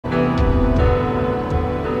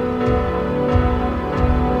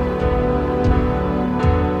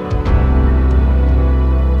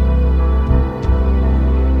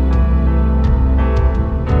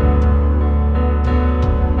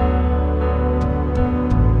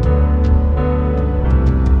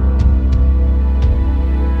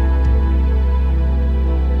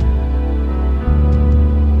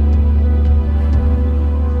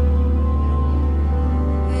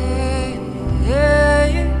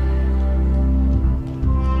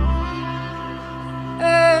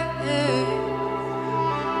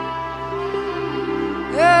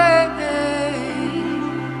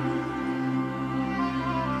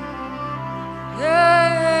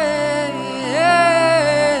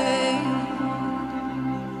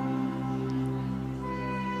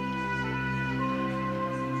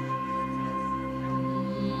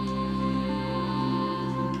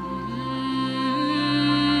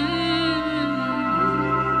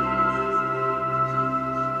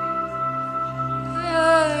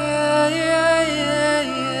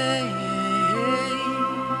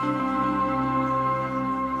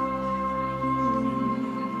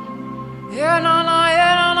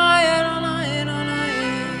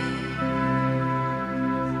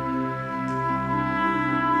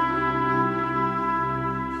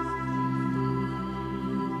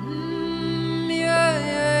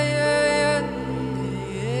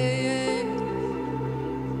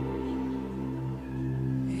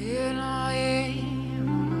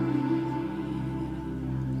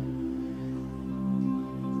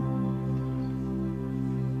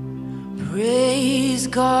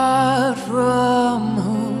God from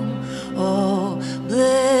whom all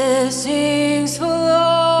blessings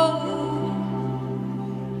flow.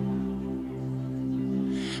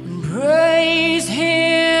 Praise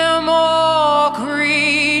Him, all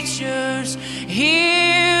creatures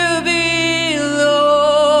here below.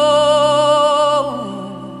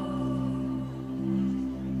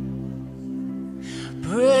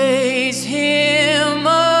 Praise Him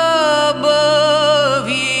above,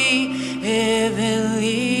 ye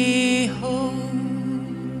heavenly hosts.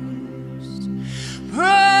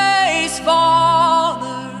 Praise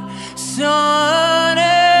Father, Son,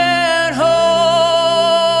 and Holy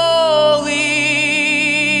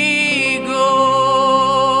Ghost.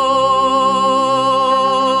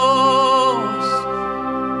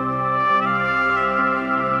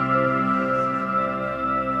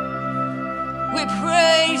 We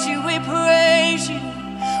praise you, we praise you,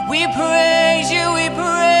 we praise you, we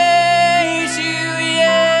praise you,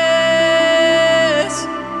 yes.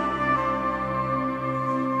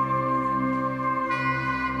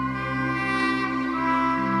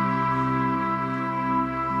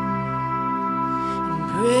 And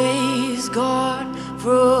praise God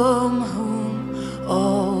from whom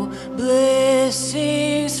all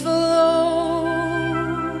blessings flow.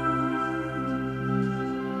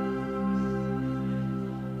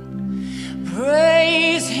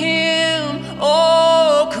 Praise Him,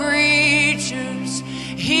 all creatures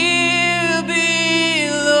here below.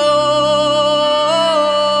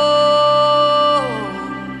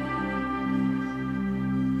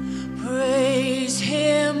 Praise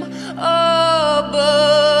Him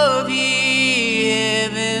above, ye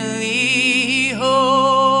heavenly hosts.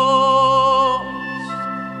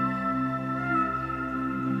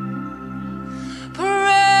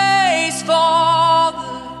 Praise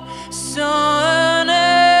Father, Son,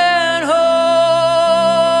 and Holy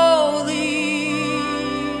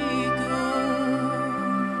Ghost.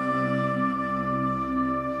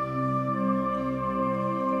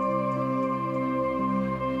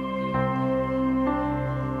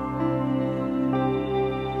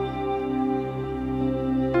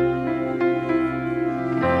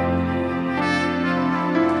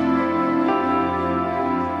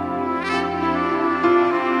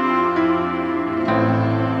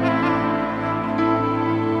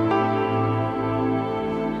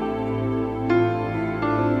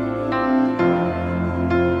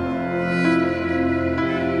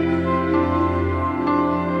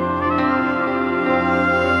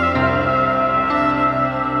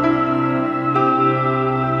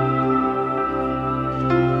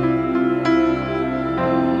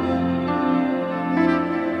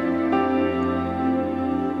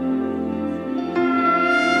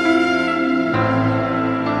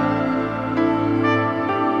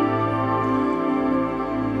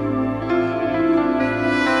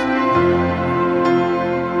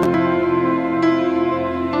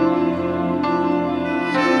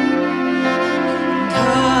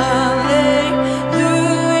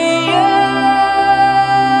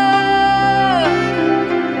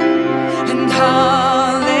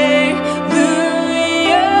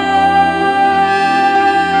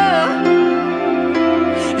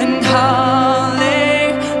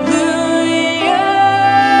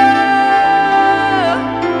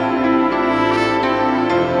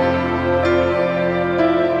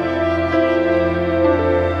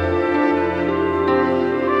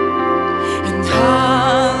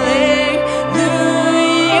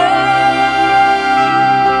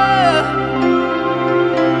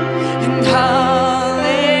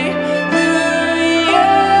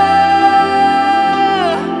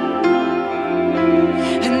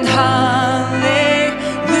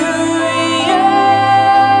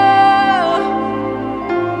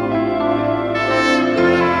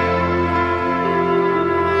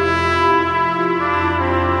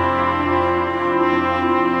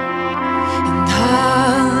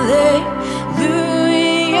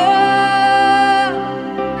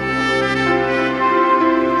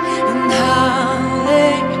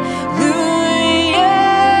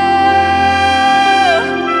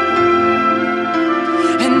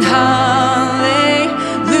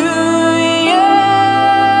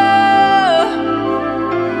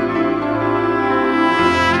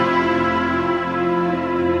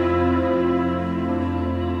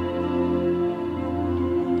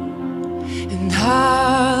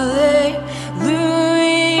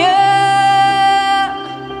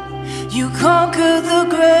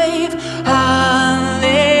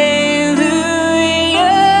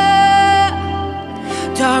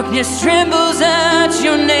 Darkness trembles at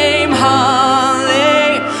your name,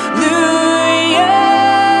 hallelujah.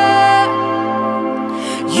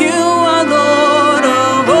 You are Lord of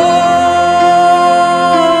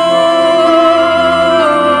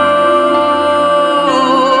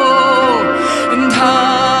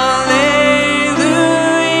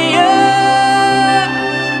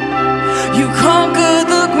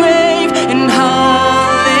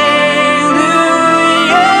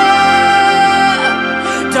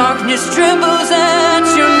Darkness trembles at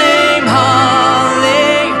your name.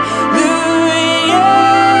 Hallelujah.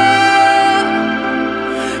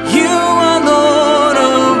 You are Lord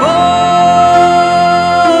of all.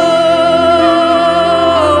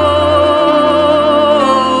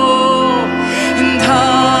 And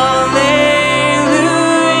hallelujah.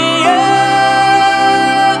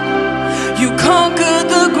 You conquered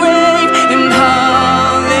the grave. And hallelujah.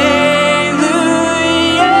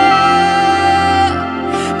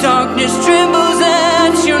 Darkness trembles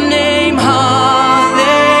at your name. Hallelujah.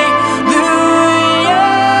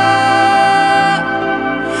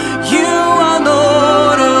 You are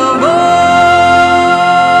Lord of all.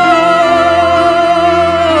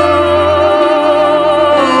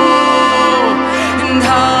 And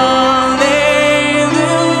hallelujah.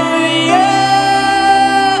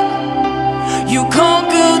 You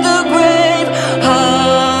conquer the grave.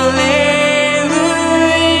 Hallelujah.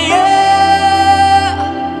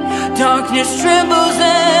 Darkness trembles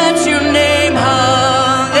at your name.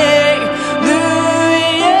 Hallelujah.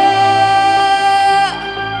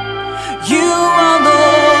 You are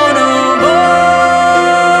Lord of all.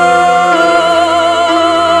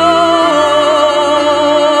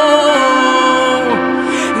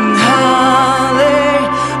 And hallelujah.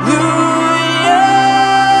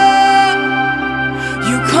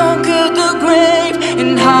 You conquered the grave.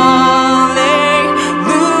 And hallelujah.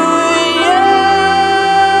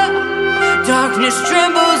 Darkness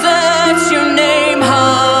trembles at your name.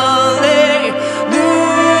 Hallelujah.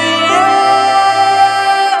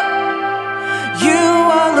 You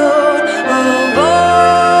are Lord of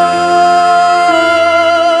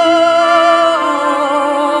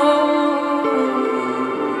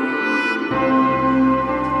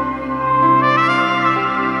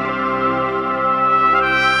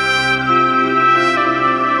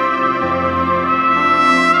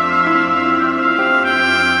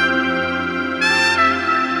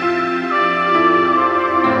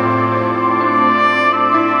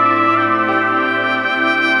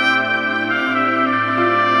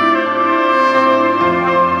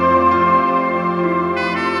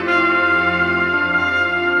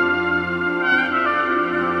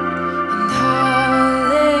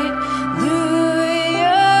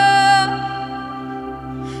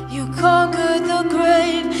You conquered the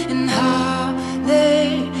grave. And hallelujah.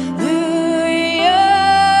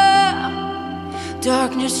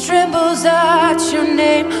 Darkness trembles at your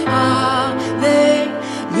name. Hallelujah.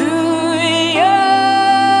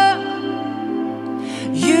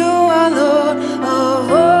 You are Lord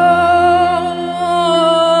of all.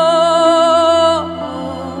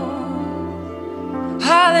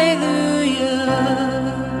 Hallelujah.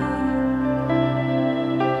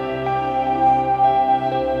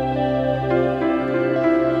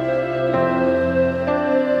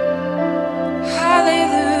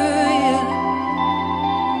 Hallelujah.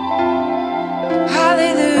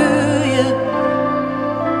 Hallelujah.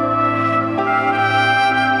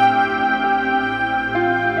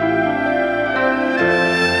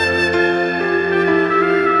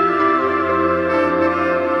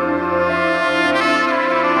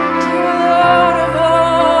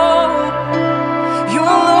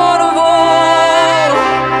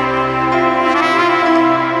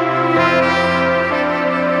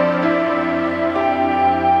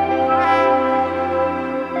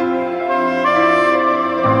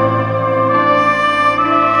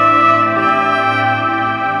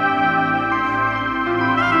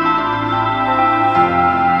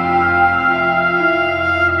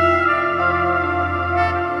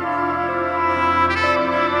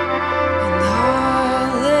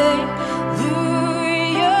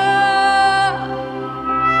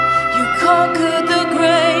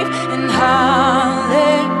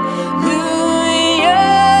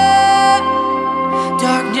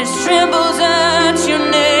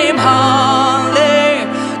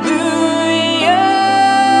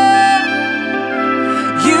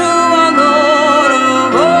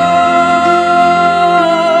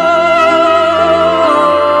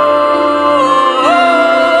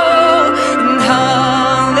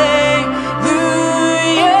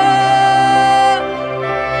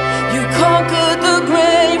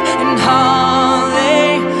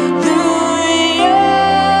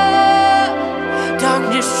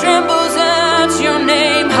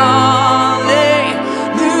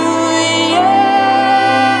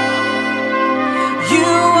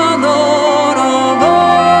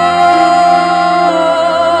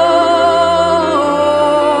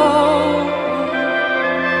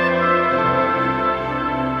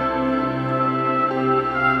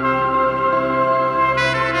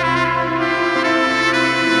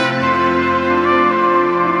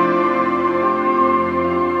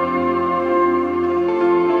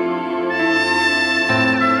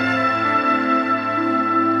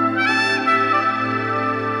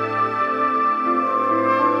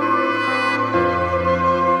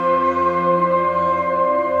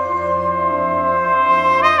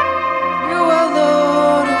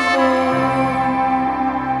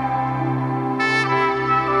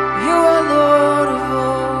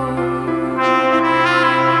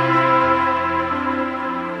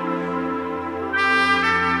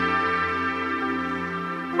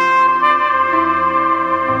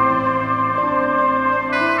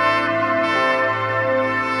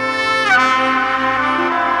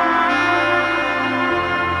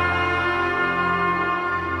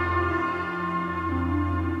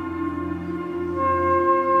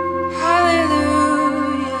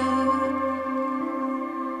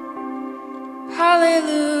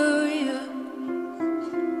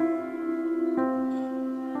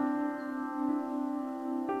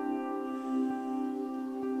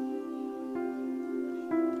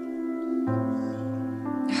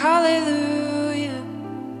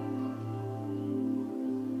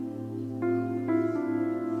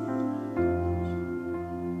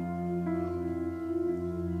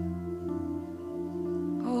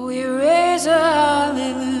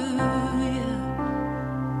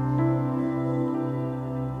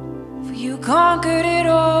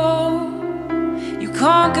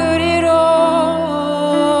 conquered it all.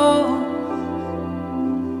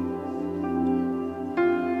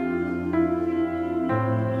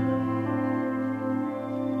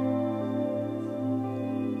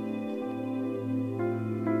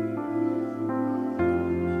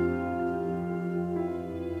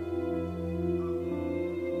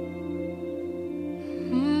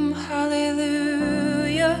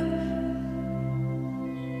 Hallelujah.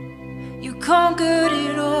 You conquered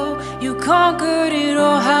it all. You conquered it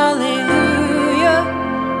all. Hallelujah.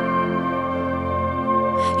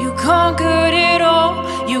 You conquered it all.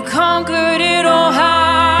 You conquered it all.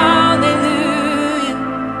 Hallelujah.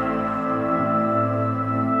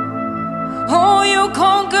 Oh, you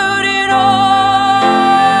conquered it all.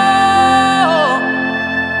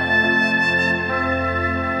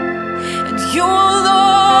 And you are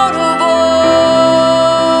Lord of all.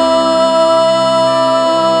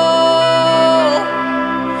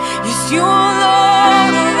 Yes, you are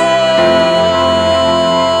Lord of all.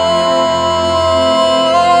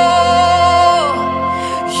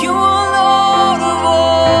 You are Lord of all.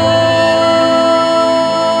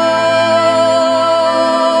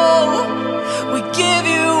 We give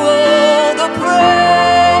you all the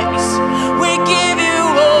praise. We give you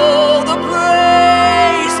all the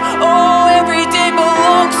praise. Oh, every day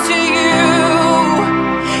belongs to you.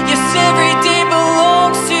 Yes, every day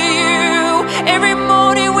belongs to you. Every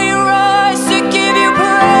morning we rise to give you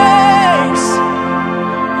praise.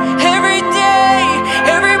 Every day,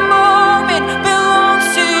 every moment belongs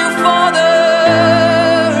to you, Father.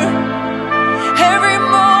 Every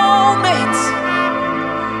moment.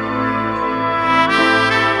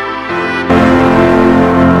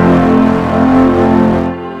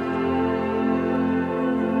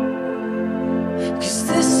 'Cause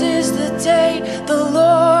this is the day the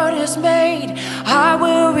Lord has made. I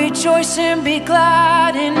will rejoice and be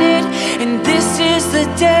glad in it. And this is the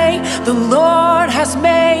day the Lord has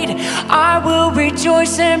made. I will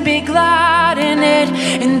rejoice and be glad in it.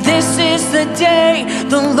 And this is the day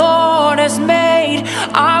the Lord has made.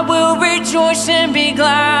 I will rejoice and be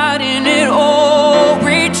glad in it. Oh,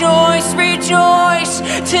 rejoice, rejoice.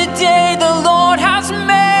 Today the Lord has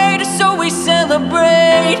made. So we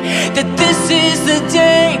celebrate that this is the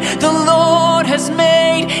day the Lord has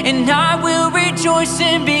made. And I will rejoice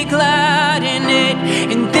and be glad in it.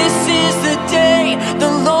 And this is the day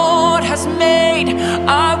the Lord has made.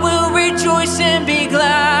 I will rejoice and be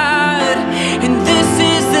glad. And this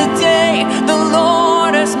is the day the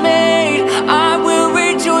Lord has made. I will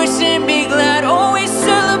rejoice and be glad. Always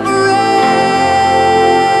celebrate.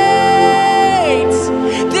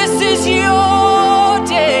 This is your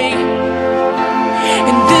day.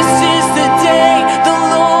 And this is the day the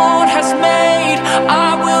Lord has made. I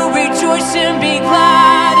will rejoice and be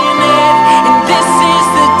glad in it. And this is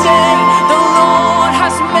the day the Lord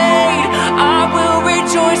has made. I will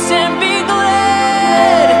rejoice and be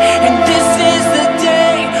glad. And this is the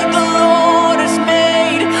day the Lord has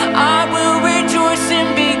made. I will rejoice and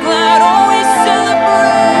be glad. Always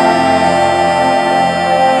celebrate.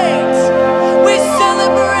 We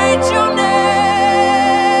celebrate your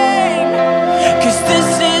name. 'Cause this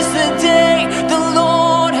is the day the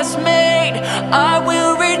Lord has made. I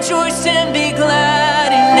will rejoice and be glad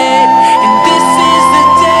in it. And this is the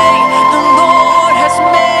day the Lord has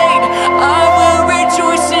made. I will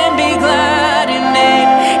rejoice and be glad in it.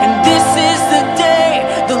 And this is the day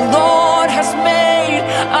the Lord has made.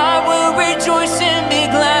 I will rejoice and be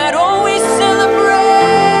glad. Always celebrate.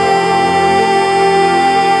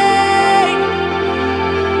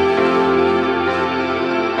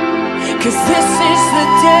 'Cause this is the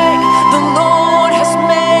day the Lord has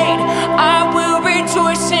made. I will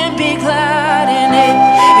rejoice and be glad in it.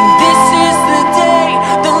 And this is the day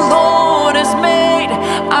the Lord has made.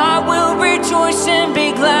 I will rejoice and be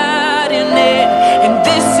glad in it. And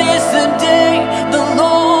this is the day the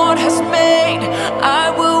Lord has made. I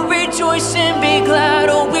will rejoice and be glad.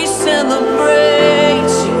 Oh, we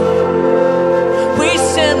celebrate you. We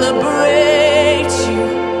celebrate you.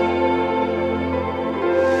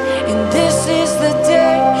 And this is the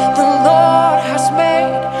day the Lord has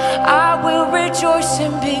made. I will rejoice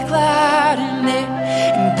and be glad in it.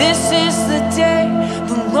 And this is the day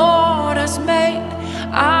the Lord has made.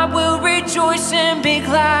 I will rejoice and be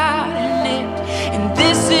glad in it. And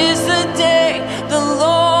this is the day the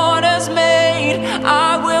Lord has made.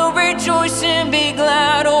 I will rejoice and be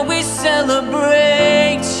glad. Oh, we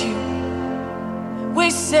celebrate you. We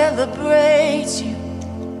celebrate you.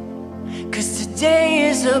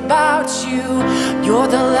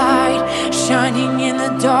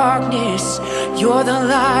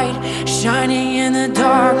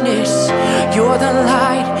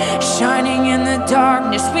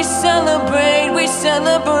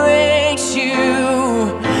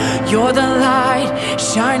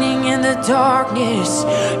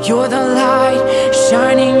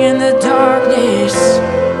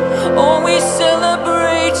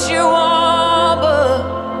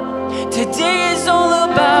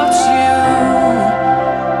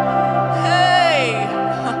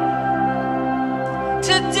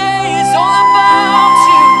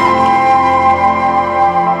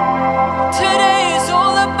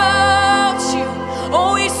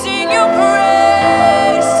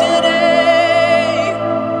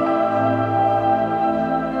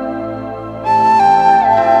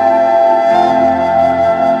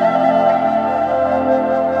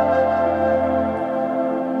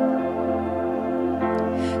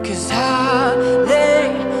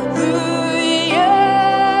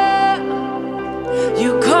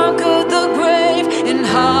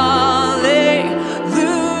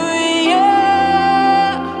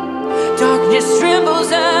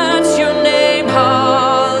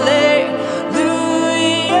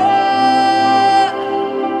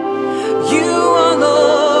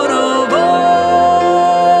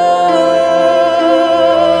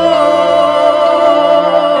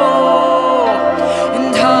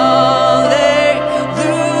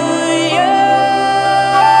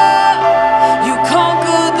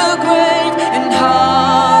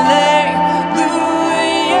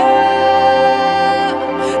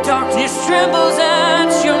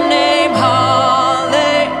 name.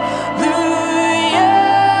 Hallelujah.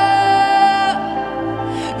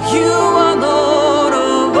 You are Lord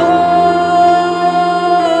of all.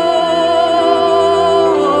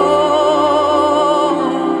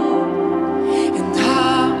 And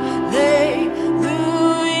hallelujah.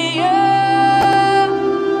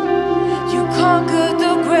 You conquered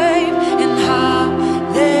the grave. And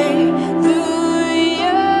hallelujah.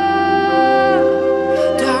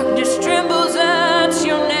 Darkness trembles at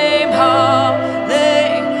your name.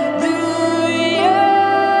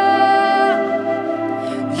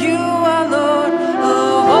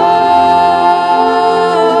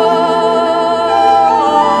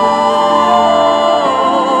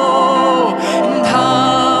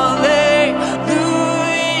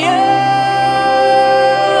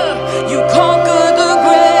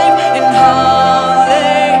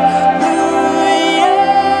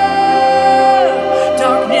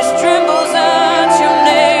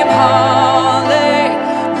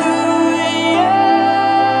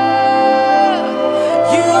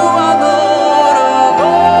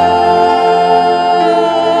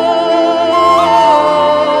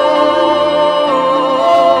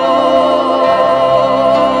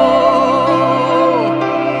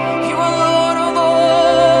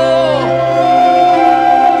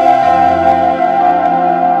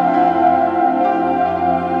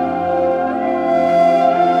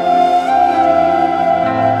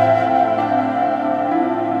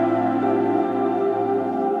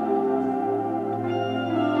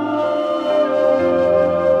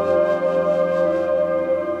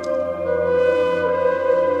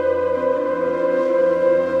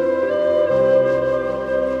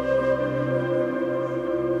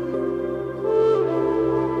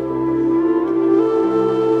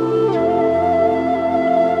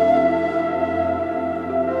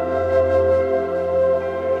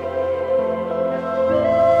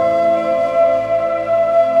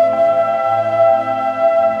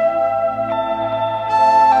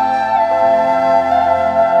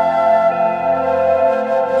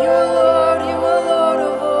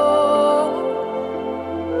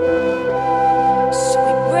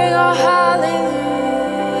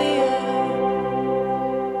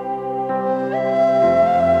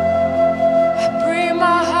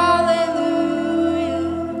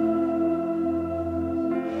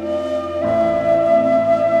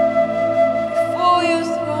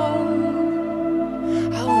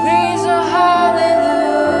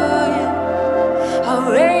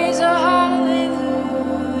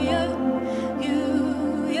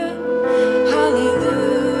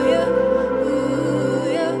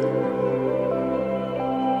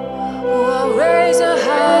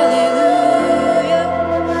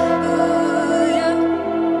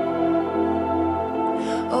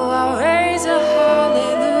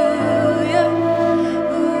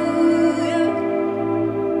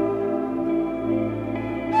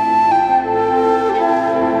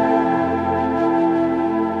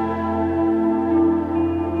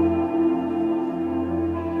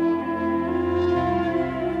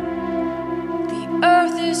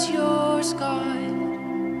 is yours, God,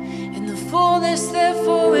 and the fullness,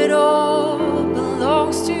 therefore it all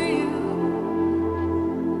belongs to you.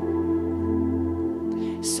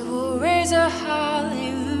 So we'll raise a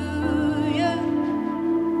hallelujah.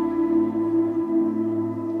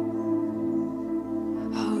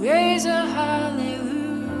 I'll raise a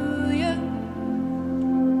hallelujah.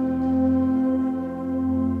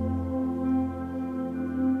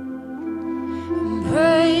 And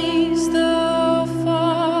praise the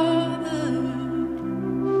Father,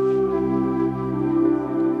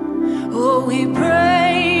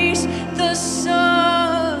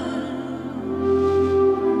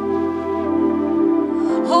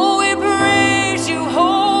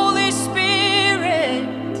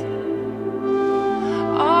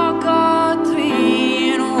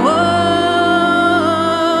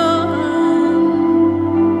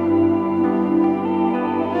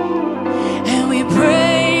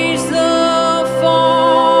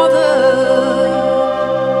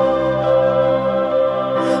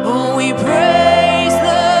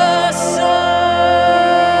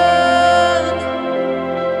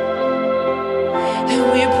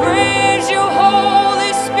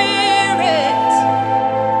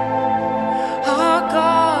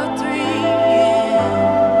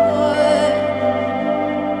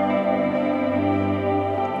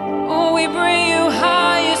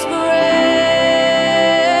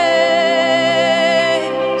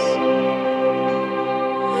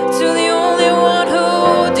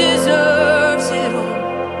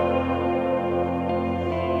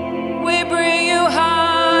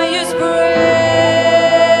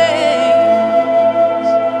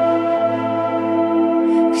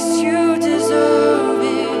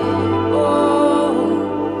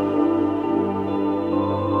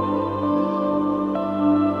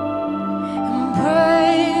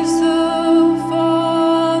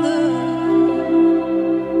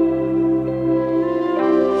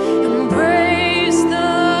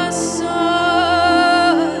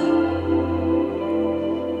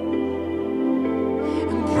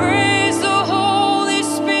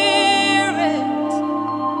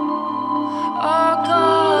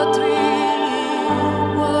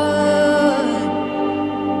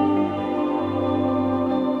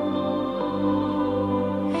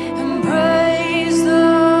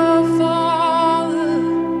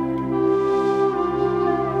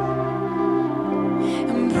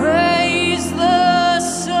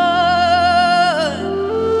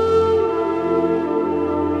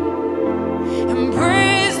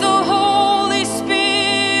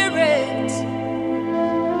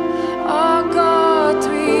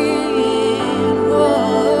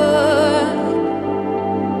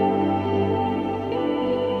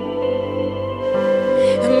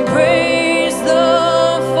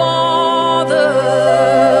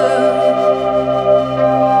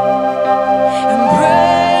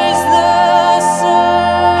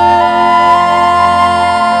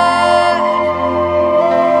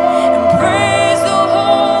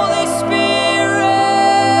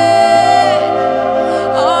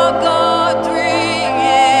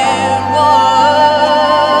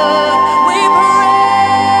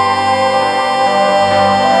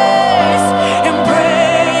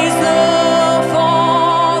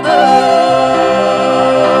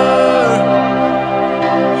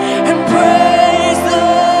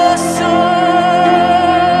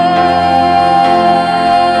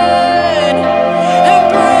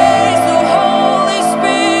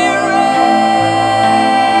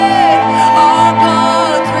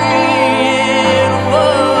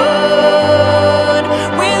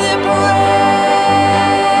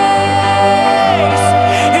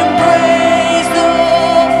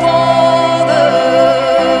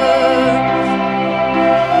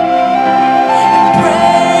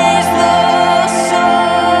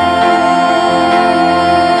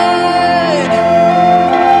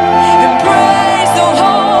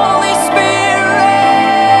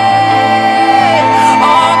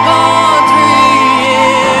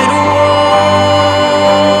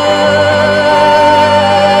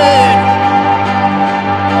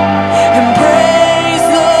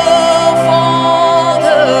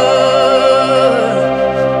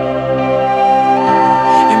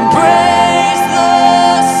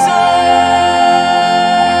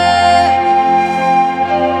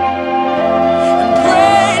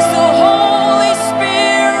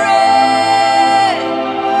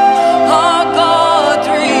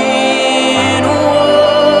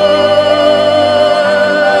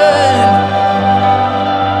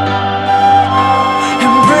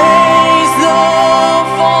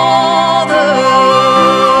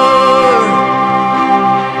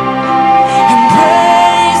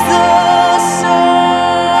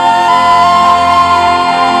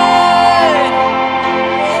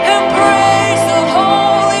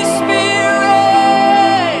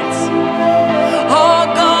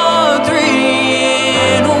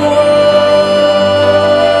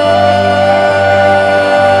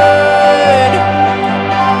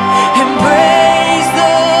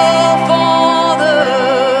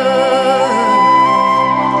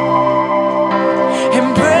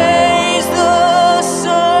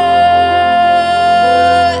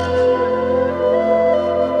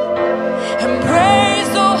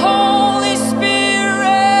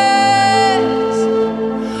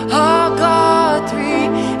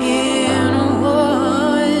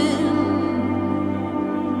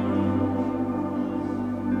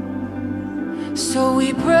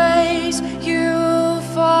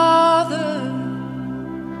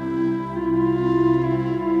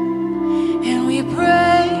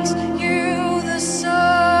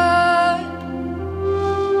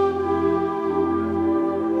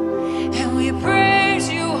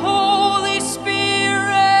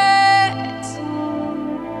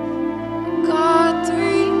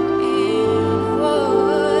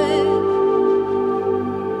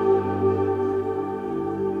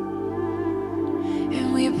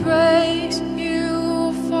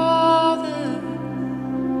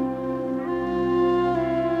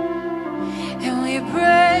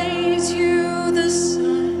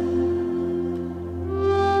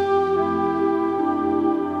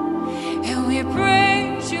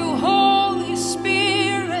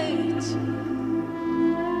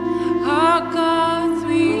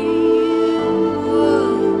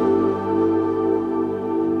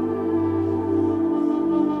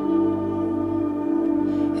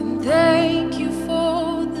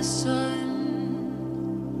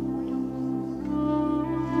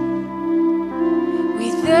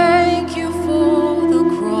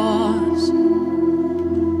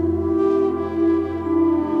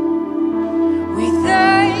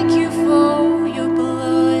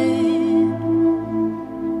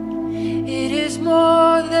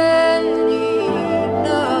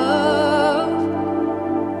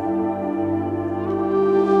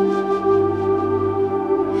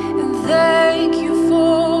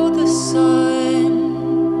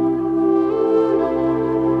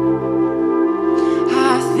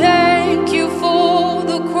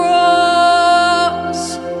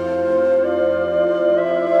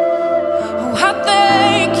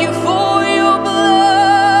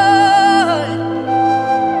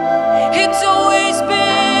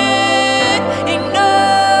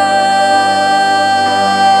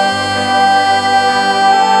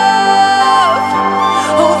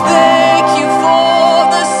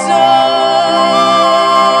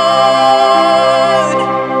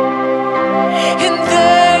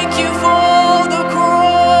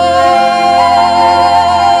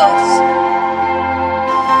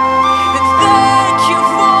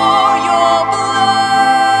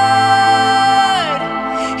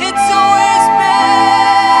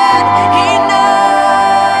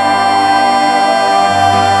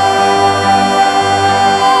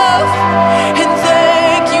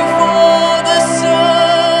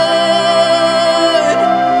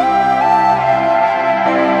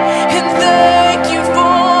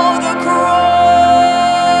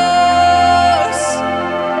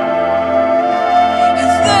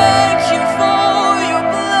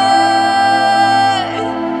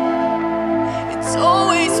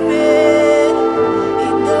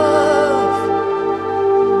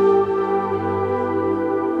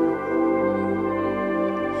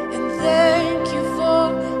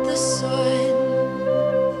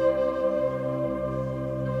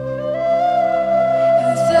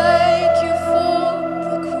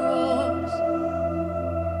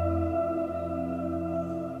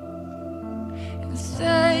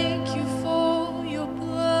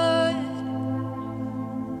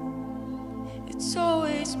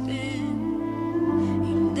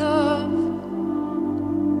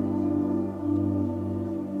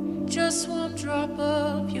 just one drop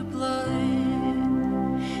of your blood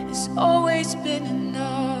has always been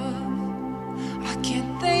enough. I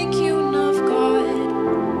can't thank you enough,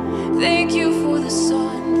 God. Thank you for the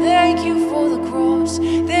sun, thank you for the cross,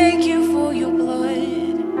 thank you for your blood.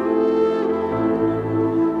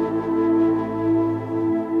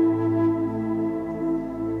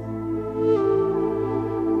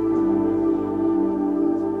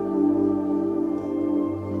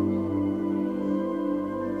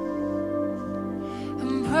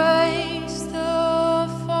 Praise the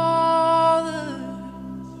Father,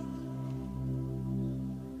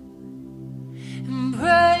 and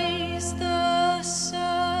praise the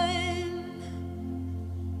Son,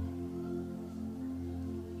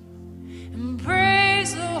 and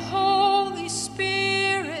praise the Holy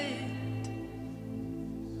Spirit,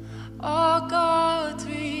 our God,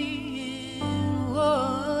 three in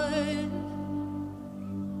one.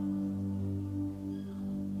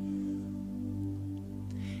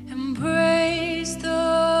 And praise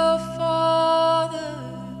the Father,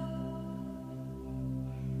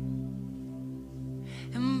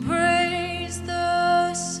 and praise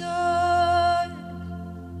the Son,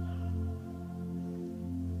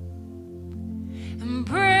 and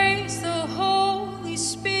praise the Holy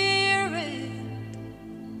Spirit,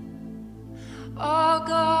 our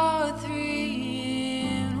God, three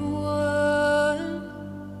in one.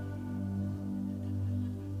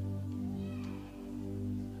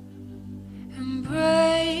 And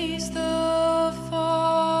praise the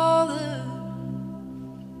Father,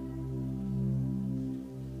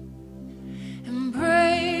 and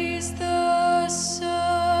praise the Son,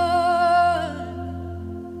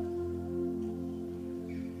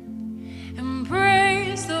 and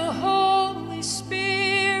praise the Holy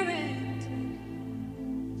Spirit,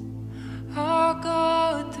 our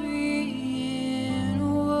God, three in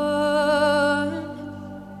one.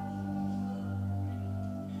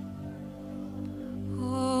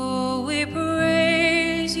 Oh, we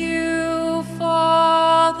praise you,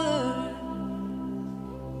 Father,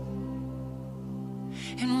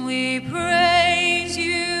 and we praise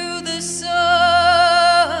you, the Son,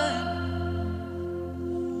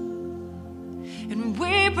 and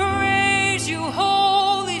we praise you,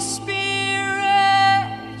 Holy Spirit.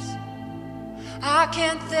 I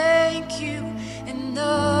can't thank you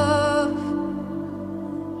enough.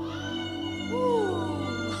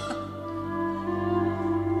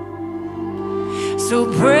 So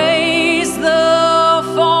praise the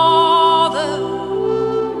Father,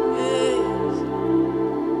 yes,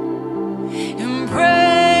 and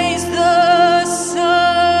praise the Son,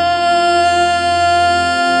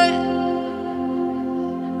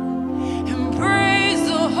 and praise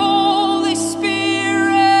the Holy Spirit.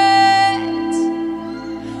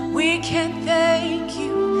 We can't thank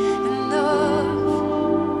you enough.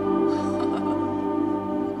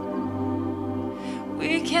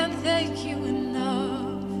 We can't thank you enough.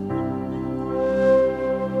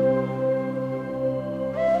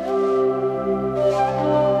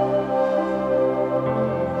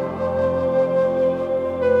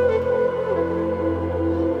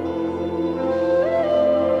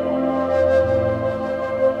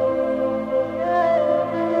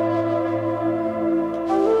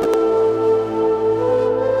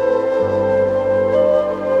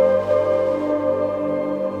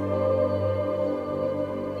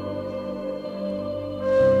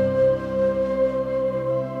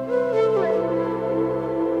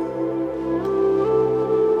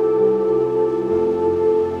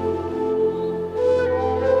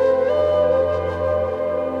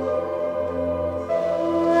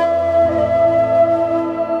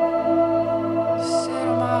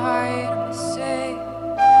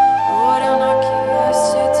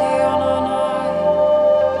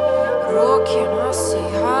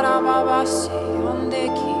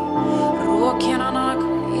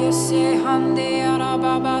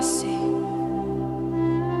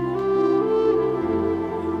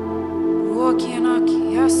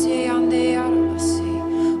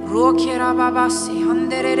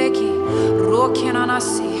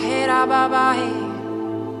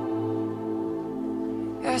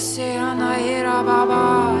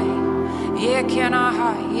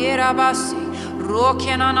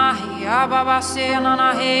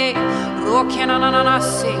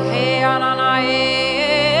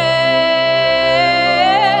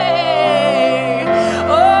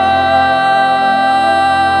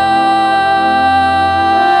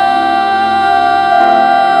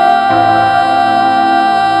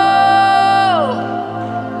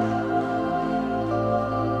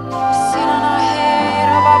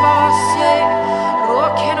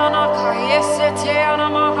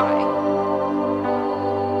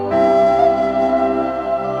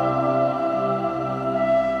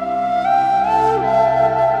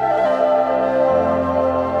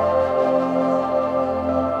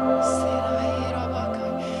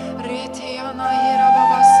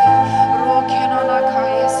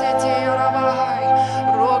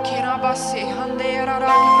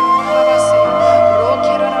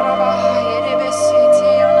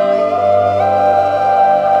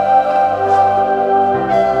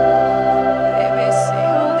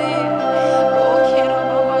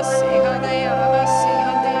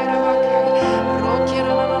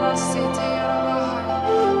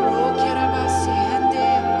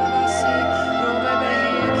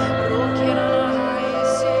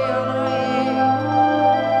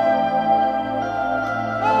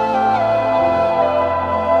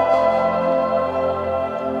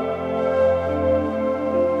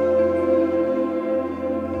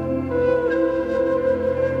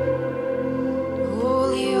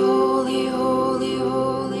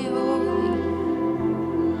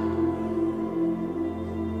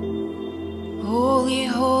 Holy,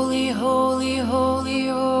 holy, holy, holy,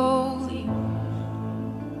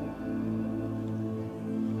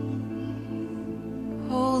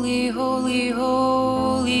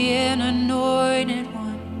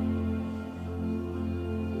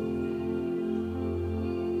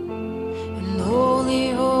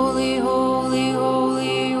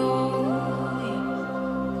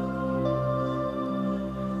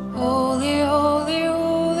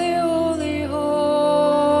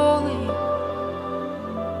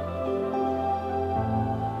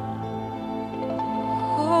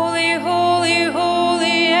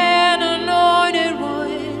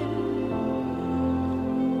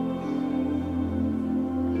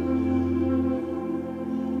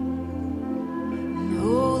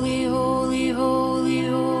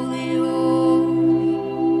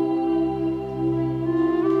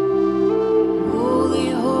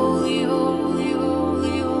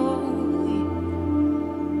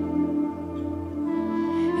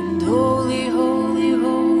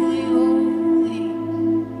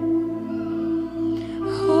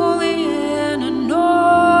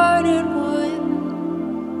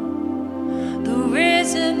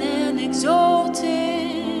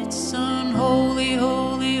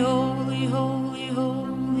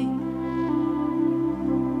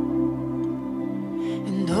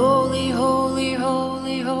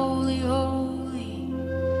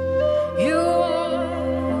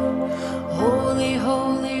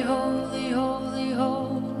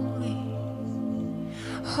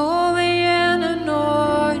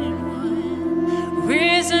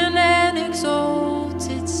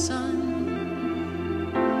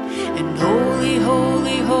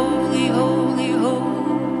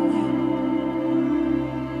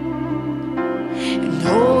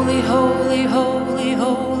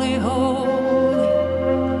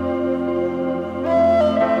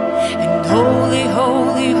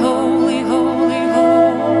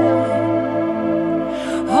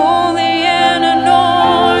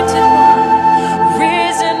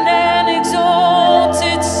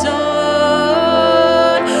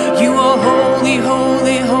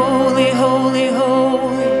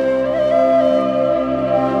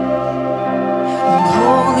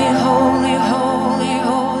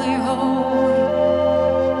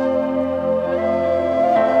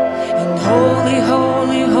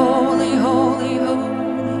 holy.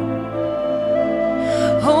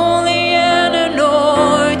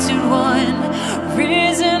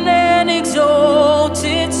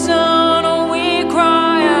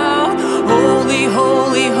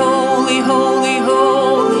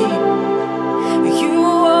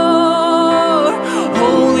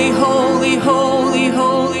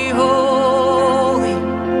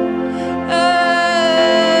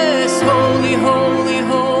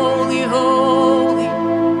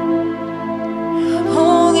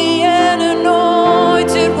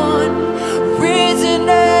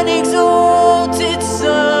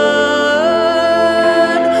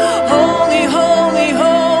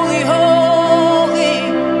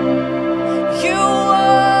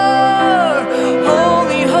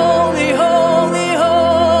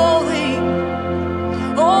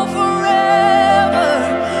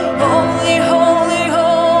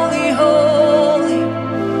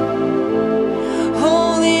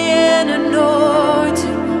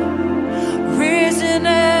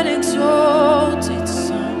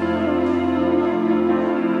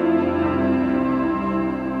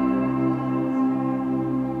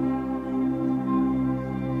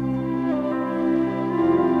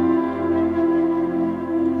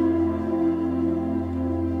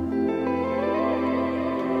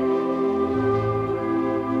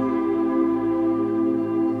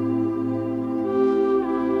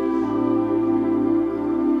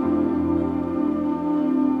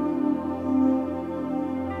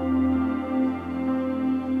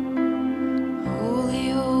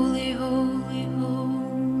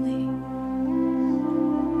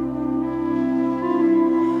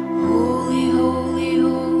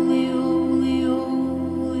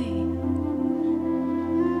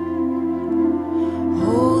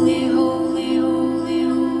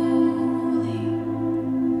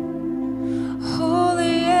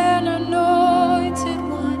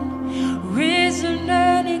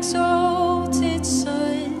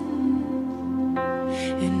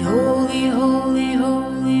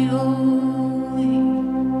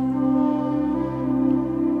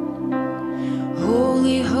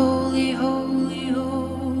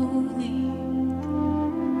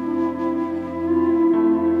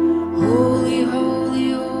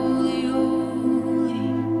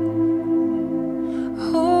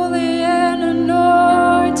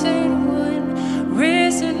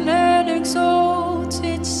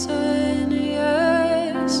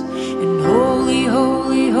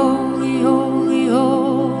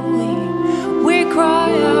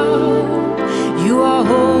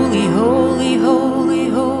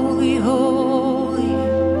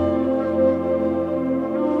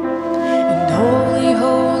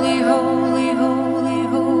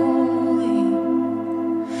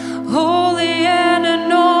 holy and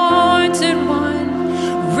anointed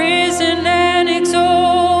one, risen and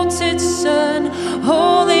exalted Son,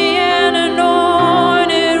 holy and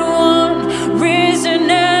anointed one, risen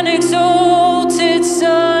and exalted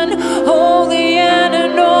Son, holy and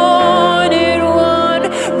anointed one,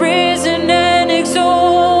 risen and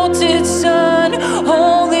exalted Son,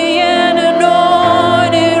 holy and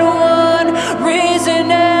anointed one,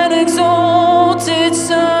 risen and exalted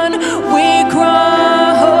Son. We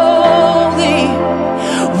cry holy,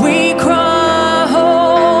 we cry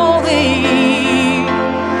holy,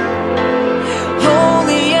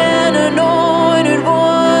 holy and anointed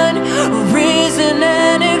one, risen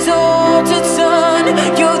and exalted Son.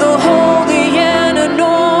 You're the holy and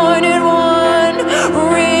anointed one,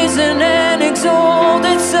 risen and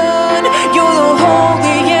exalted Son. You're the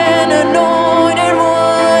holy and anointed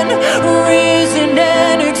one, risen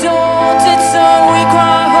and exalted Son. We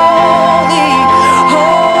cry holy,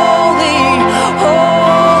 holy,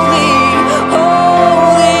 holy,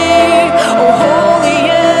 holy, oh holy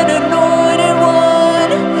and anointed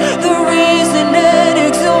one, the risen and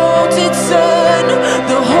exalted Son,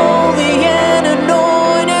 the holy and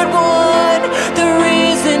anointed one, the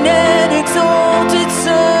risen and exalted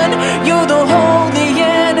Son. You're the holy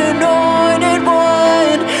and anointed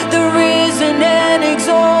one, the risen and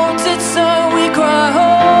exalted Son. We cry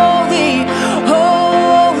holy,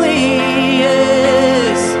 holy,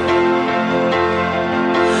 yes.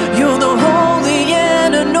 You're the holy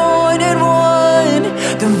and anointed one,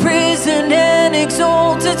 the risen and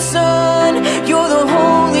exalted Son. You're the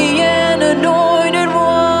holy and anointed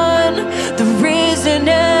one, the risen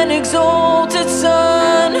and exalted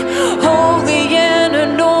Son. Holy and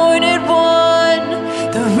anointed one,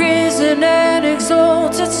 the risen and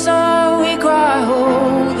exalted Son. We cry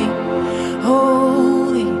holy,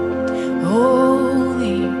 holy,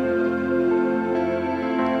 holy,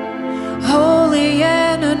 holy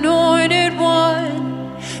and anointed one,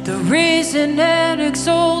 the risen and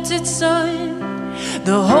exalted Son,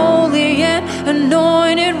 the holy and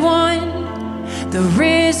anointed one, the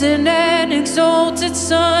risen and exalted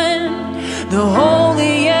Son, the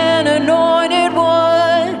holy and anointed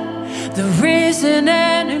one, the risen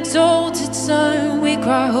and exalted Son. We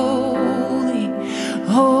cry holy,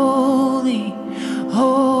 holy,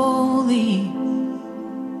 holy.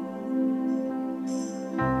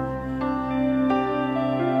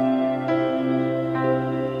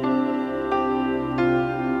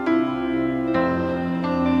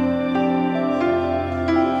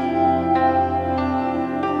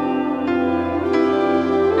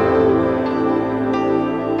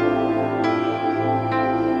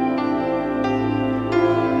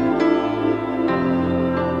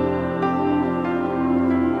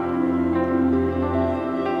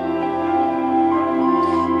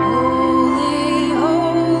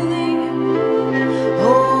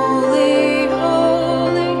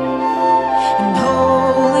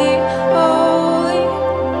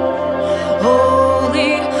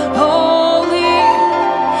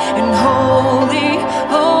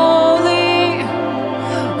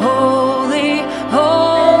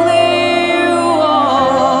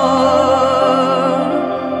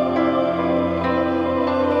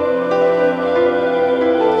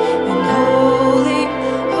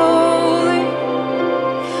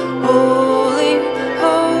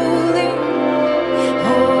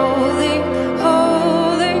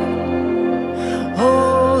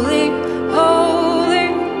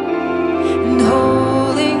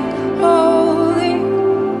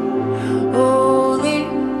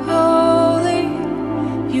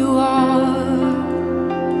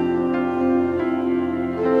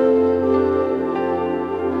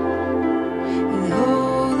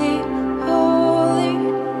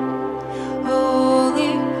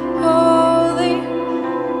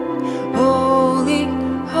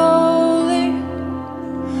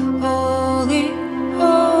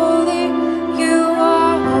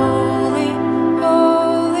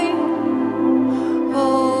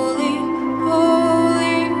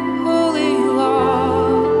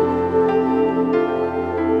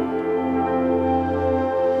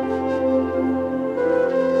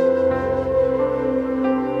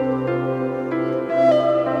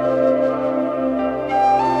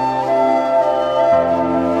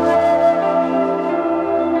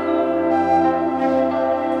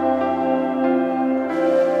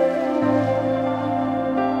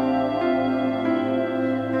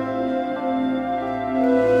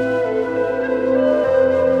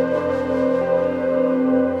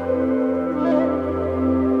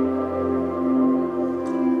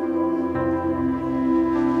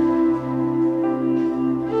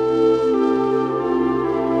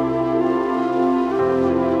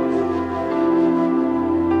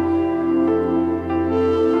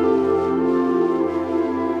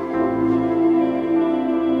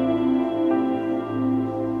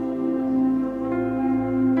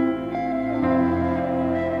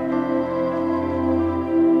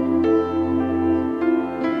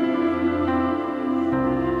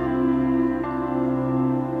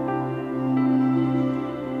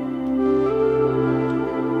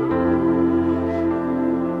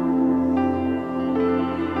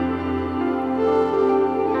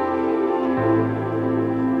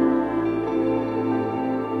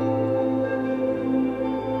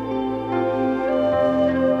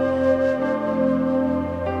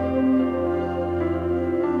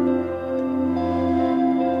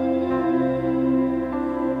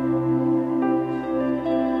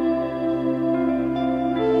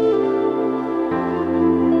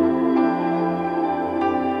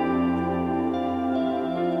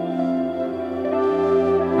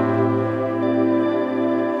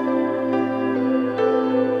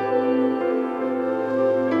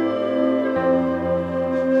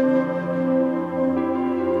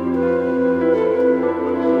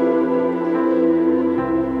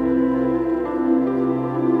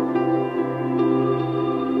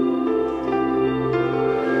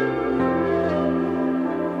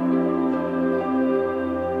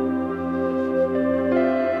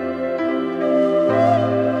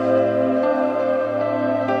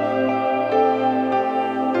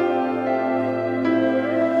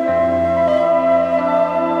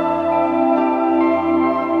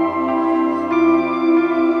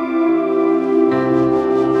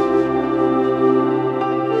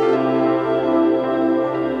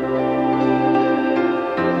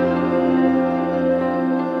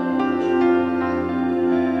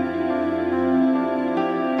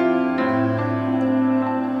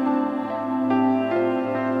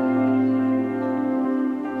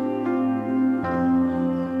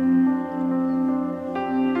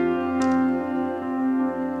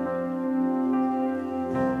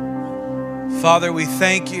 Father, we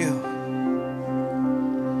thank you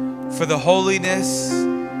for the holiness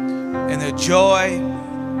and the joy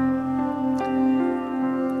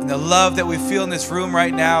and the love that we feel in this room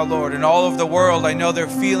right now, Lord. And all over the world, I know they're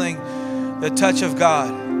feeling the touch of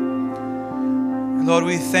God. And Lord,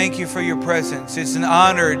 we thank you for your presence. It's an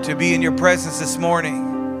honor to be in your presence this morning,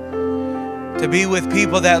 to be with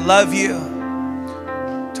people that love you,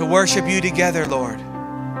 to worship you together, Lord.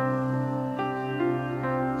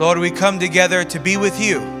 Lord, we come together to be with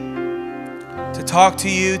you, to talk to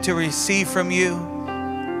you, to receive from you.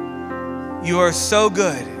 You are so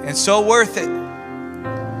good and so worth it.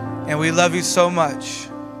 And we love you so much.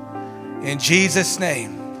 In Jesus'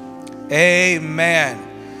 name, amen.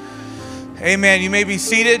 Amen. You may be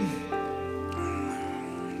seated.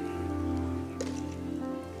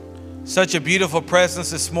 Such a beautiful presence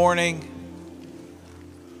this morning.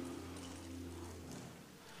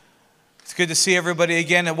 It's good to see everybody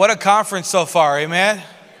again. And what a conference so far, amen?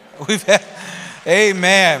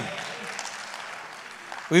 Amen.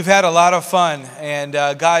 We've had a lot of fun, and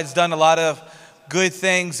God's done a lot of good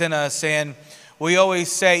things in us. And we always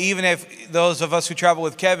say, even if those of us who travel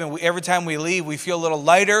with Kevin, every time we leave, we feel a little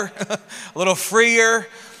lighter, a little freer.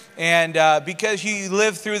 And because you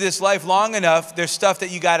live through this life long enough, there's stuff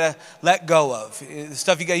that you got to let go of.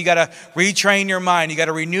 Stuff you got to retrain your mind. You got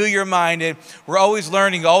to renew your mind. And we're always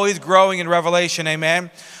learning, always growing in revelation.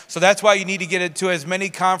 Amen. So that's why you need to get into as many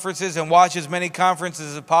conferences and watch as many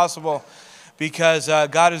conferences as possible, because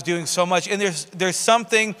God is doing so much. And there's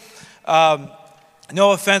something,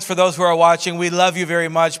 no offense for those who are watching, we love you very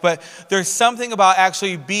much, but there's something about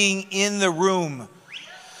actually being in the room.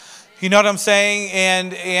 You know what I'm saying?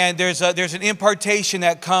 And there's an impartation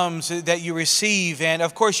that comes that you receive. And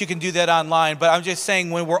of course you can do that online. But I'm just saying,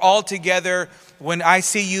 when we're all together, when I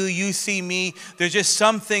see you, you see me, there's just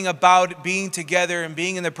something about being together and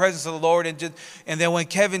being in the presence of the Lord. And then when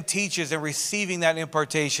Kevin teaches and receiving that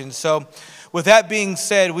impartation. So with that being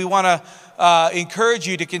said, we want to encourage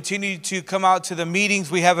you to continue to come out to the meetings.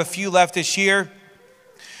 We have a few left this year.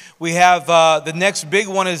 We have the next big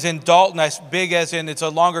one is in Dalton, as big as in it's a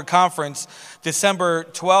longer conference, December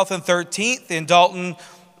 12th and 13th in Dalton,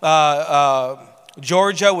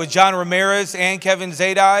 Georgia, with John Ramirez and Kevin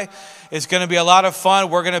Zadai. It's going to be a lot of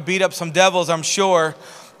fun. We're going to beat up some devils, I'm sure.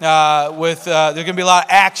 There's going to be a lot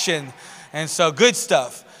of action, and so good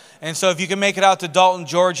stuff. And so if you can make it out to Dalton,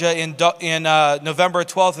 Georgia in November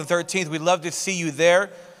 12th and 13th, we'd love to see you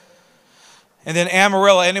there. And then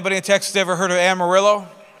Amarillo. Anybody in Texas ever heard of Amarillo?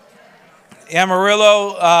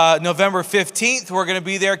 Amarillo, November 15th, we're going to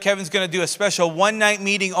be there. Kevin's going to do a special one-night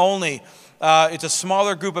meeting only. It's a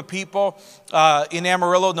smaller group of people in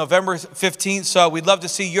Amarillo, November 15th. So we'd love to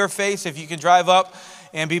see your face if you can drive up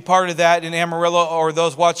and be part of that in Amarillo, or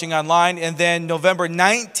those watching online. And then November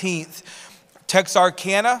 19th,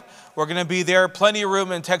 Texarkana. We're going to be there. Plenty of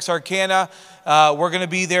room in Texarkana. We're going to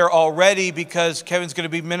be there already because Kevin's going to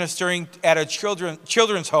be ministering at a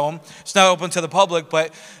children's home. It's not open to the public,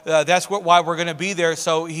 but that's why we're going to be there.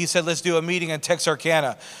 So he said, let's do a meeting in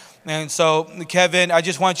Texarkana. And so, Kevin, I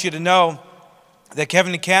just want you to know that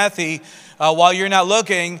Kevin and Kathy, while you're not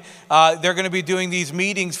looking, they're going to be doing these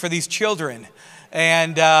meetings for these children.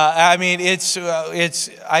 And I mean,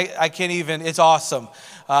 I can't even, it's awesome.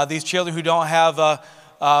 These children who don't have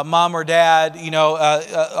mom or dad,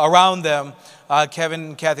 around them. Kevin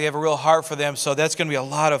and Kathy have a real heart for them, so that's going to be a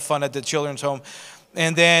lot of fun at the children's home.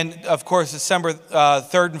 And then, of course, December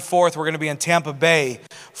 3rd and 4th, we're going to be in Tampa Bay,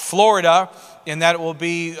 Florida, and that will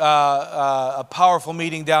be a powerful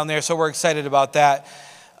meeting down there, so we're excited about that.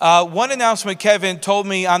 One announcement Kevin told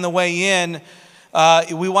me on the way in,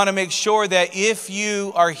 we want to make sure that if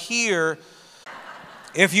you are here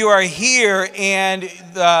and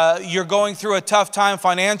you're going through a tough time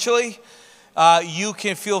financially, you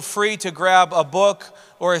can feel free to grab a book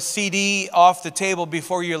or a CD off the table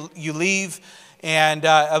before you leave. And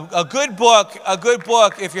a good book,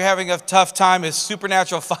 if you're having a tough time, is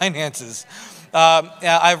Supernatural Finances.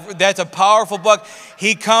 That's a powerful book.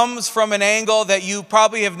 He comes from an angle that you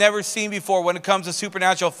probably have never seen before when it comes to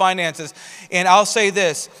supernatural finances. And I'll say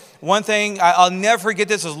this. One thing, I'll never forget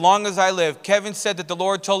this as long as I live. Kevin said that the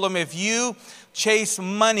Lord told him, if you chase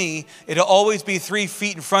money, it'll always be 3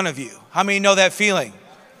 feet in front of you. How many know that feeling?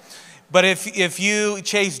 But if you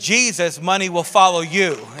chase Jesus, money will follow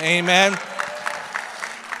you. Amen.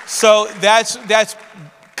 So that's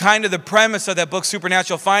kind of the premise of that book,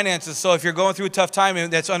 Supernatural Finances. So if you're going through a tough time,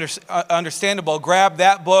 and that's understandable, grab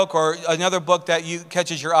that book or another book that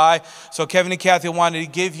catches your eye. So Kevin and Kathy wanted to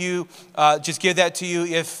give you, just give that to you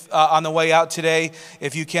if on the way out today.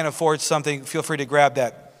 If you can't afford something, feel free to grab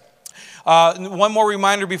that. One more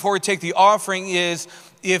reminder before we take the offering is,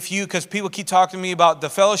 because people keep talking to me about the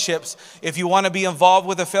fellowships, if you want to be involved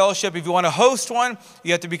with a fellowship, if you want to host one,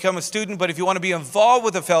 you have to become a student. But if you want to be involved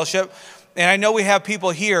with a fellowship, and I know we have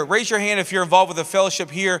people here, raise your hand if you're involved with a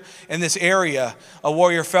fellowship here in this area, a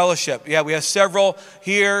Warrior Fellowship. Yeah, we have several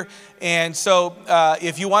here. And so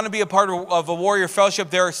if you want to be a part of a Warrior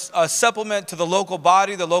Fellowship, there's a supplement to the local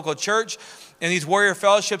body, the local church. And these Warrior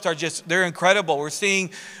Fellowships are they're incredible. We're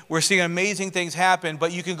seeing amazing things happen.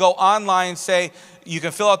 But you can go online, you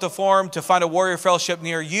can fill out the form to find a Warrior Fellowship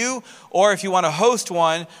near you. Or if you want to host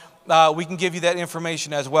one, we can give you that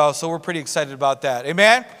information as well. So we're pretty excited about that.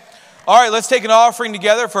 Amen? All right, let's take an offering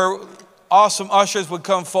together. For awesome ushers would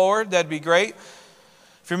come forward. That'd be great.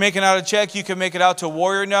 If you're making out a check, you can make it out to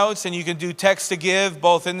Warrior Notes. And you can do text to give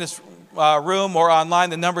both in this room or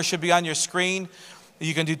online. The number should be on your screen.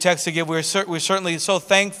 You can do text to give. We're certainly so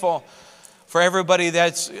thankful for everybody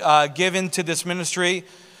that's given to this ministry.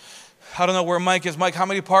 I don't know where Mike is. Mike, how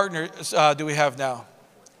many partners do we have now?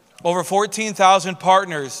 Over 14,000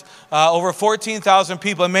 partners, over 14,000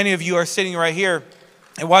 people, and many of you are sitting right here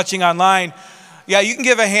and watching online. Yeah, you can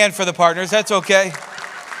give a hand for the partners. That's okay.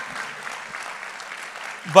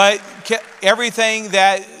 But everything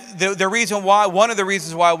that... The reason why, one of the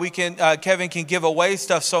reasons why Kevin can give away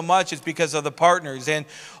stuff so much is because of the partners, and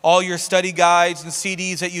all your study guides and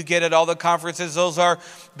CDs that you get at all the conferences, those are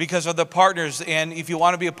because of the partners. And if you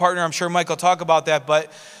want to be a partner, I'm sure Mike will talk about that,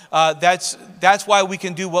 but that's why we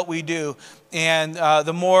can do what we do. And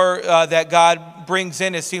the more that God brings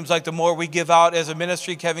in, it seems like the more we give out as a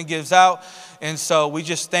ministry, Kevin gives out. And so we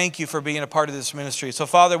just thank you for being a part of this ministry. So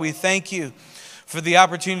Father, we thank you for the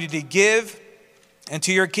opportunity to give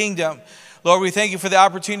into your kingdom. Lord, we thank you for the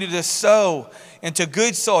opportunity to sow into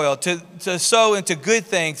good soil, to sow into good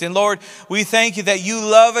things. And Lord, we thank you that you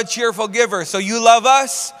love a cheerful giver. So you love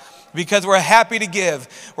us because we're happy to give.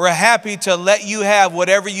 We're happy to let you have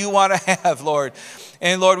whatever you want to have, Lord.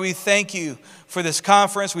 And Lord, we thank you for this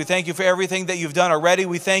conference. We thank you for everything that you've done already.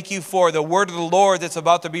 We thank you for the word of the Lord that's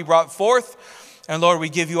about to be brought forth. And Lord, we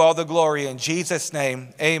give you all the glory in Jesus'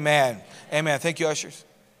 name. Amen. Amen. Thank you, ushers.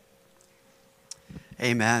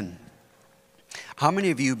 Amen. How many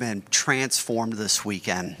of you have been transformed this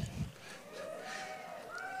weekend?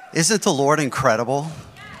 Isn't the Lord incredible?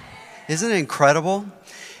 Isn't it incredible?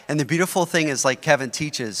 And the beautiful thing is, like Kevin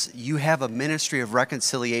teaches, you have a ministry of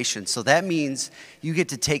reconciliation. So that means you get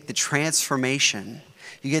to take the transformation,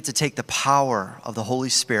 you get to take the power of the Holy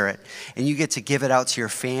Spirit, and you get to give it out to your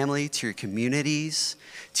family, to your communities,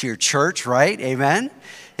 to your church, right? Amen?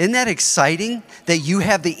 Isn't that exciting that you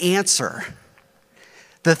have the answer?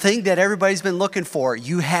 The thing that everybody's been looking for,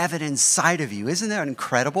 you have it inside of you. Isn't that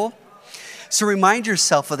incredible? So remind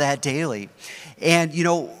yourself of that daily. And,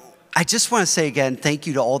 I just want to say again, thank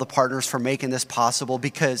you to all the partners for making this possible,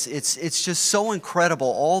 because it's just so incredible,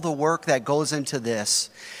 all the work that goes into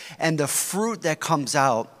this. And the fruit that comes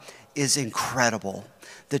out is incredible.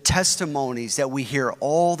 The testimonies that we hear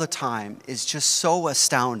all the time is just so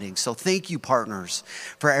astounding. So thank you, partners,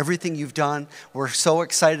 for everything you've done. We're so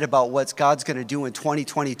excited about what God's going to do in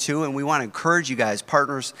 2022, and we want to encourage you guys,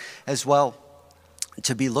 partners, as well,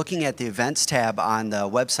 to be looking at the events tab on the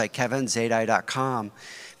website, kevinzadai.com,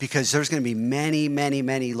 because there's going to be many, many,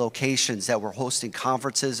 many locations that we're hosting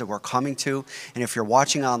conferences that we're coming to. And if you're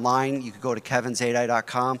watching online, you can go to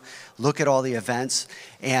kevinzadai.com, look at all the events.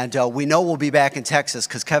 And we know we'll be back in Texas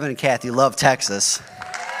because Kevin and Kathy love Texas.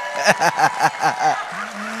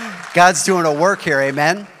 God's doing a work here,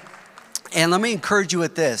 amen? And let me encourage you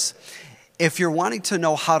with this. If you're wanting to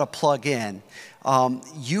know how to plug in,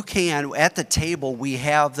 you can, at the table, we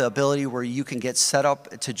have the ability where you can get set up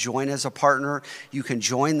to join as a partner. You can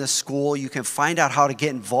join the school. You can find out how to get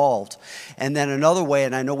involved. And then another way,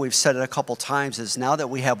 and I know we've said it a couple times, is now that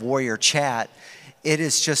we have Warrior Chat,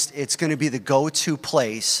 it's going to be the go-to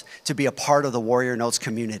place to be a part of the Warrior Notes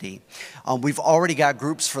community. We've already got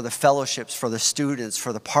groups for the fellowships, for the students,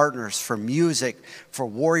 for the partners, for music, for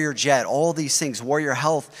Warrior Jet, all these things, Warrior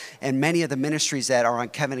Health, and many of the ministries that are on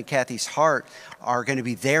Kevin and Kathy's heart are going to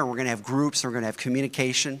be there. We're going to have groups, we're going to have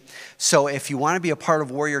communication. So if you want to be a part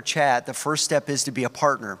of Warrior Chat, the first step is to be a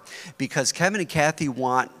partner, because Kevin and Kathy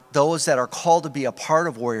want those that are called to be a part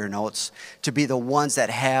of Warrior Notes to be the ones that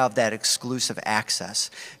have that exclusive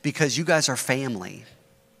access, because you guys are family.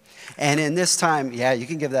 And in this time, yeah, you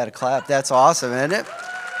can give that a clap. That's awesome, isn't it?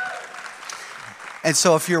 And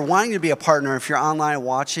so if you're wanting to be a partner, if you're online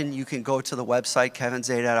watching, you can go to the website,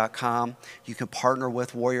 kevinzadai.com. You can partner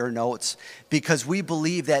with Warrior Notes, because we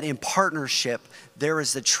believe that in partnership, there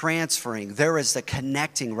is the transferring, there is the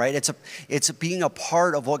connecting, right? It's being a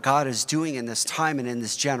part of what God is doing in this time and in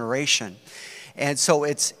this generation. And so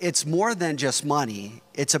it's more than just money.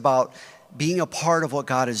 It's about being a part of what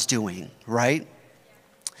God is doing, right?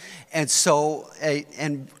 And so,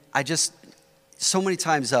 so many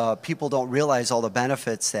times people don't realize all the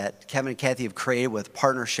benefits that Kevin and Kathy have created with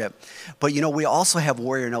partnership. But we also have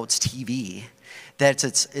Warrior Notes TV. That's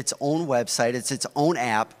its own website. It's its own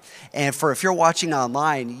app. And if you're watching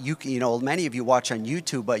online, many of you watch on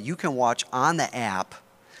YouTube, but you can watch on the app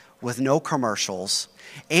with no commercials.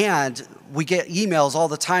 And we get emails all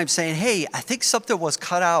the time saying, hey, I think something was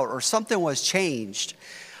cut out or something was changed.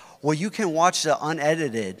 Well, you can watch the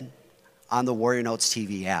unedited on the Warrior Notes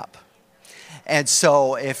TV app. And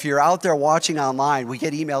so if you're out there watching online, we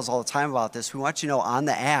get emails all the time about this. We want you to know on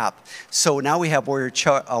the app. So now we have Warrior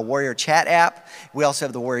Chat app. We also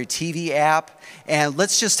have the Warrior TV app. And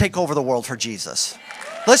let's just take over the world for Jesus.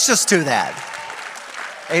 Let's just do that.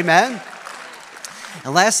 Amen.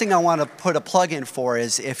 And last thing I want to put a plug in for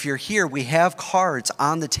is, if you're here, we have cards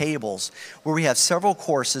on the tables where we have several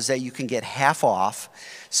courses that you can get half off.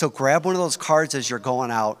 So grab one of those cards as you're going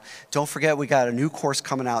out. Don't forget, we got a new course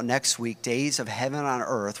coming out next week, Days of Heaven on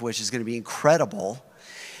Earth, which is going to be incredible.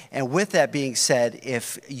 And with that being said,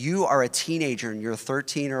 if you are a teenager and you're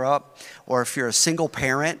 13 or up, or if you're a single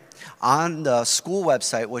parent, on the school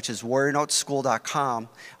website, which is warriornoteschool.com,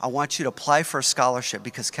 I want you to apply for a scholarship,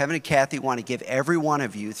 because Kevin and Kathy want to give every one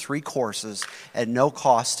of you 3 courses at no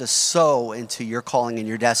cost to sow into your calling and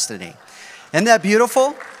your destiny. Isn't that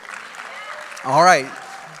beautiful? All right.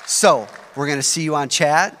 So we're going to see you on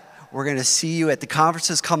chat. We're going to see you at the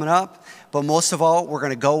conferences coming up. But most of all, we're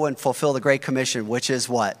going to go and fulfill the Great Commission, which is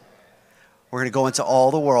what? We're going to go into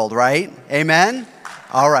all the world, right? Amen?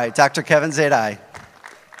 All right, Dr. Kevin Zadai.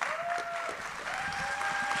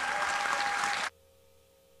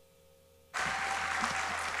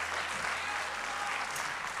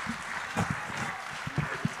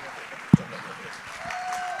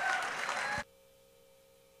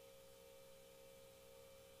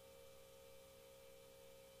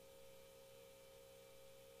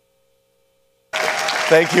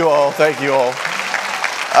 Thank you all. Thank you all.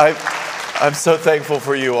 I'm so thankful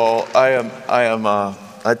for you all.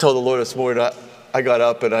 I told the Lord this morning, I got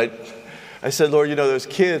up and I said, Lord, those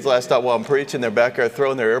kids last night while I'm preaching, they're back there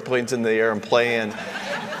throwing their airplanes in the air and playing.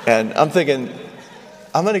 And I'm thinking,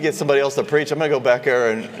 I'm going to get somebody else to preach. I'm going to go back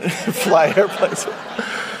there and fly airplanes.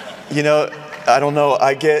 I don't know.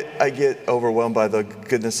 I get overwhelmed by the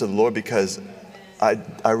goodness of the Lord, because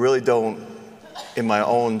I really don't, in my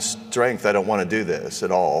own strength, I don't want to do this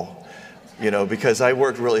at all, because I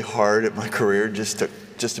worked really hard at my career just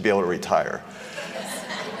to be able to retire.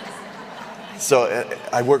 So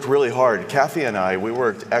I worked really hard. Kathy and I, we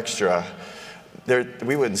worked extra.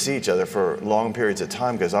 We wouldn't see each other for long periods of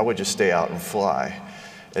time, because I would just stay out and fly,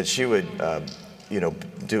 and she would,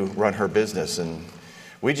 run her business, and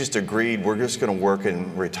we just agreed we're just going to work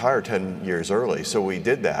and retire 10 years early. So we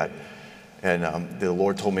did that. And the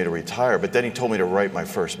Lord told me to retire, but then he told me to write my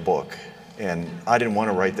first book. And I didn't want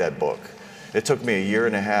to write that book. It took me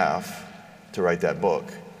 1.5 years to write that book.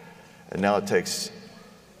 And now it takes,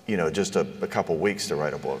 just a couple weeks to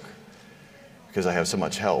write a book, because I have so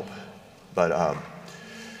much help. But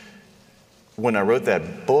when I wrote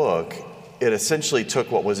that book, it essentially took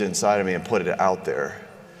what was inside of me and put it out there.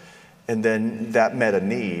 And then that met a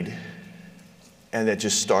need. And it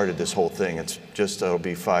just started this whole thing. It'll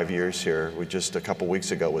be 5 years here. A couple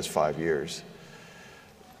weeks ago was 5 years.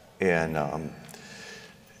 And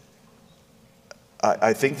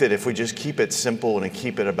I think that if we just keep it simple and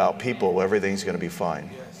keep it about people, everything's going to be fine.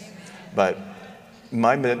 Yes. But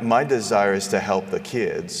my desire is to help the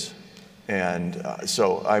kids. And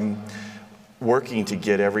so I'm working to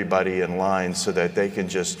get everybody in line so that they can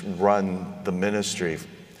just run the ministry.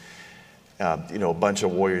 A bunch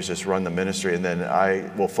of warriors just run the ministry, and then I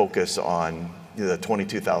will focus on the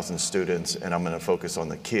 22,000 students, and I'm going to focus on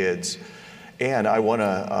the kids. And I want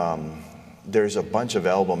to, there's a bunch of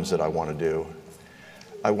albums that I want to do.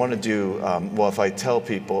 I want to do, if I tell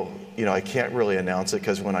people, I can't really announce it,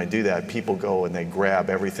 because when I do that, people go and they grab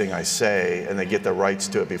everything I say, and they get the rights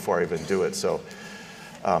to it before I even do it. So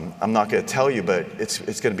I'm not going to tell you, but it's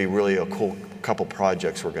going to be really a cool couple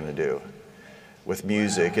projects we're going to do with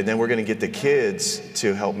music, and then we're going to get the kids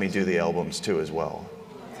to help me do the albums too as well.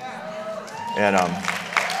 And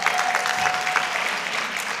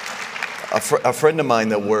a friend of mine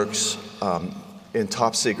that works in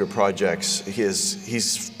top secret projects,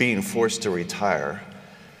 he's being forced to retire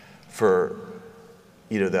for,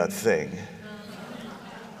 that thing.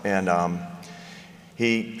 And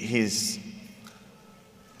he's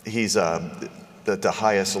at the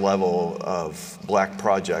highest level of black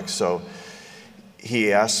projects. So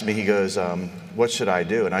he asked me, he goes, what should I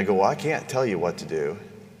do? And I go, well, I can't tell you what to do.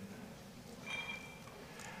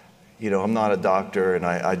 I'm not a doctor, and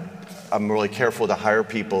I'm really careful to hire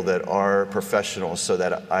people that are professionals so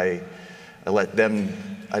that I let them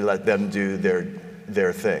do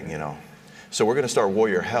their thing, So we're going to start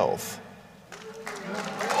Warrior Health.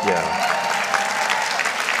 Yeah.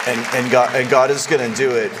 And God is going to do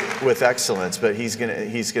it with excellence, but he's going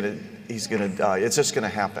to die. It's just going to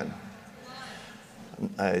happen.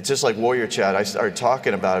 It's just like Warrior Chat. I started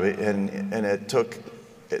talking about it, and it took,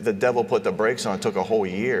 the devil put the brakes on. It took a whole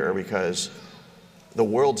year because the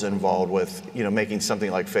world's involved with, making something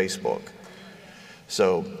like Facebook.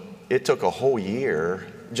 So it took a whole year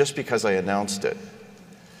just because I announced it.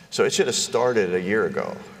 So it should have started a year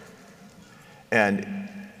ago. And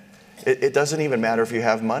it doesn't even matter if you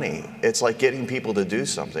have money. It's like getting people to do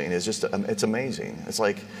something. It's amazing.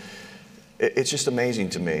 It's just amazing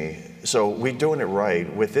to me. So we're doing it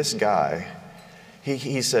right with this guy.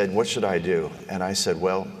 He said, what should I do? And I said,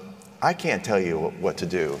 well, I can't tell you what to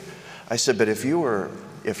do. I said, but if you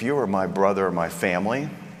were my brother or my family,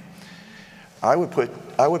 I would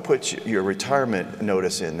put your retirement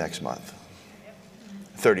notice in next month.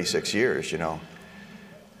 36 years,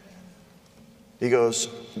 He goes,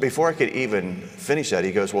 before I could even finish that,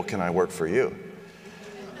 he goes, well, can I work for you?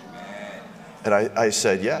 And I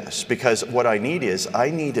said yes, because what I need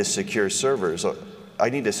to secure servers. I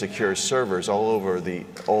need to secure servers all over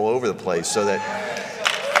the place so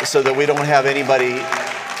that we don't have anybody.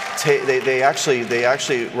 They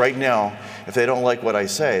actually right now, if they don't like what I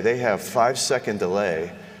say, they have 5-second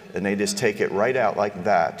delay, and they just take it right out like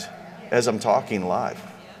that as I'm talking live.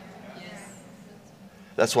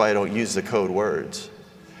 That's why I don't use the code words.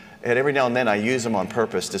 And every now and then I use them on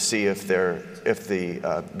purpose to see if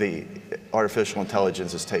the artificial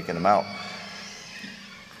intelligence is taking them out.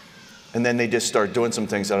 And then they just start doing some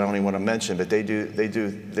things that I don't even want to mention, but they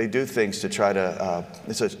do things to try to,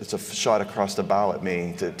 it's a shot across the bow at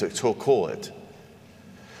me to cool it.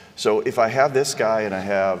 So if I have this guy and I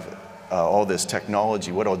have all this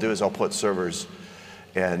technology, what I'll do is I'll put servers,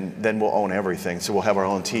 and then we'll own everything. So we'll have our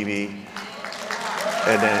own TV,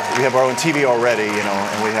 and then we have our own TV already,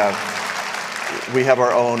 and we have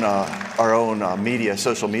our own media,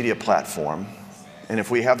 social media platform. And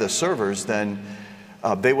if we have the servers, then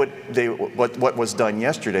what was done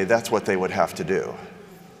yesterday, that's what they would have to do.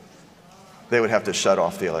 They would have to shut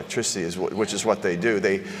off the electricity, which is what they do.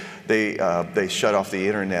 They shut off the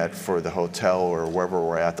internet for the hotel or wherever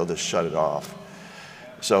we're at. They'll just shut it off.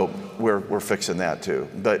 So we're fixing that too.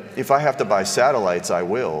 But if I have to buy satellites, I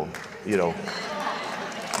will.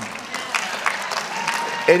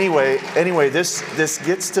 Anyway, this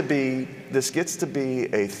gets to be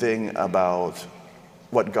a thing about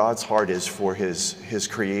what God's heart is for his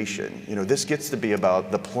creation. This gets to be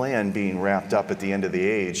about the plan being wrapped up at the end of the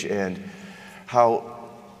age, and how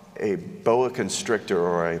a boa constrictor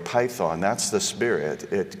or a python, that's the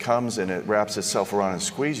spirit. It comes and it wraps itself around and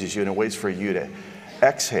squeezes you, and it waits for you to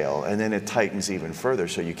exhale, and then it tightens even further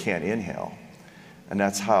so you can't inhale. And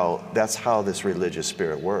that's how this religious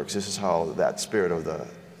spirit works. This is how that spirit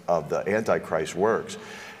of the Antichrist works,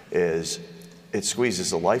 is it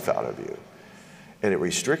squeezes the life out of you, and it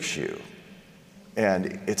restricts you.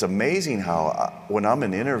 And it's amazing how when I'm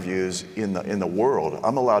in interviews in the world,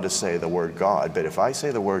 I'm allowed to say the word God, but if I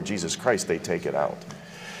say the word Jesus Christ, they take it out.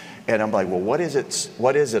 And I'm like, well, what is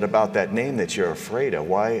it about that name that you're afraid of?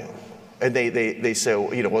 Why? And they say,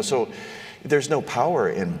 well, so there's no power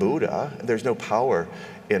in Buddha, there's no power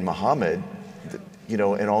in Muhammad,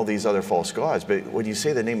 and all these other false gods. But when you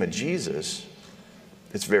say the name of Jesus,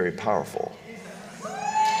 it's very powerful.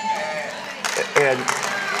 And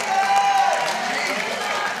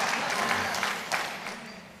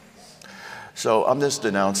so I'm just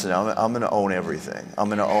denouncing. I'm going to own everything. I'm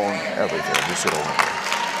going to own everything. Just own everything.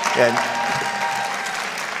 And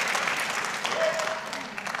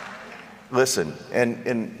listen,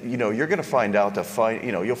 and you're going to find out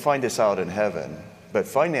you'll find this out in heaven. But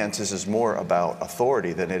finances is more about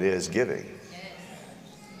authority than it is giving.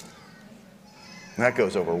 And that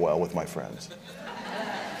goes over well with my friends.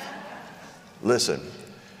 Listen,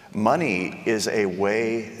 money is a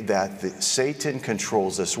way that Satan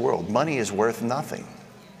controls this world. Money is worth nothing.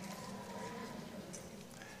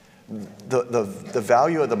 The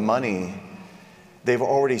value of the money, they've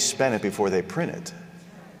already spent it before they print it.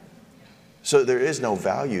 So there is no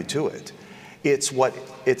value to it. It's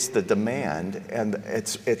the demand, and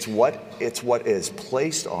it's what is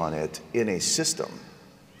placed on it in a system.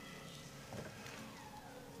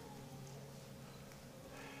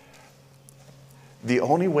 The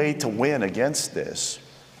only way to win against this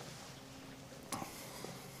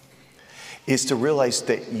is to realize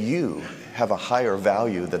that you have a higher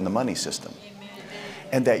value than the money system. Amen.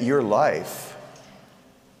 And that your life,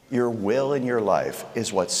 your will in your life,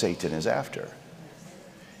 is what Satan is after.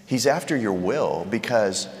 He's after your will,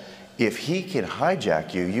 because if he can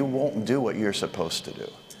hijack you, you won't do what you're supposed to do.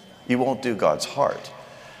 You won't do God's heart.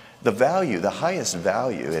 The highest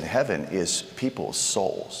value in heaven is people's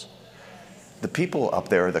souls. The people up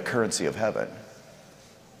there are the currency of heaven.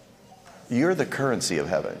 You're the currency of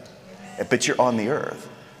heaven, but you're on the earth.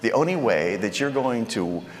 The only way that you're going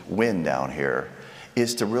to win down here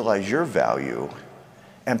is to realize your value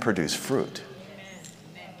and produce fruit.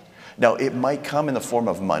 Now, it might come in the form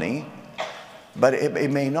of money, but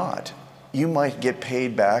it may not. You might get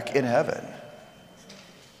paid back in heaven,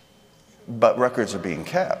 but records are being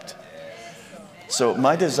kept. So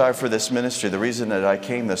my desire for this ministry, the reason that I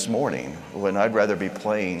came this morning, when I'd rather be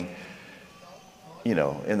playing,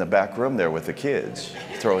 in the back room there with the kids,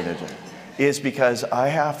 throwing it, is because I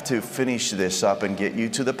have to finish this up and get you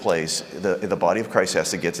to the place, the body of Christ has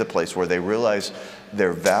to get to the place where they realize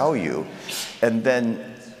their value, and then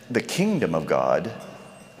the kingdom of God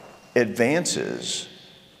advances,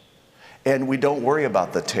 and we don't worry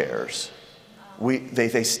about the tares.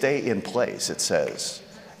 They stay in place, it says,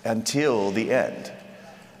 until the end.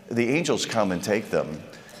 The angels come and take them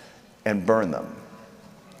and burn them.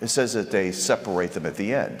 It says that they separate them at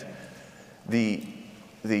the end. The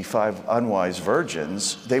 5 unwise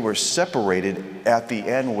virgins, they were separated at the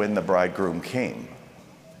end when the bridegroom came.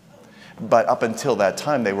 But up until that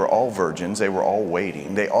time, they were all virgins. They were all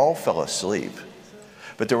waiting. They all fell asleep.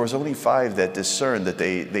 But there was only 5 that discerned that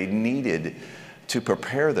they needed to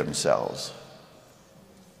prepare themselves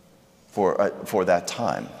for that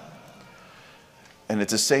time. And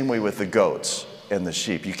it's the same way with the goats and the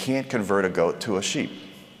sheep. You can't convert a goat to a sheep.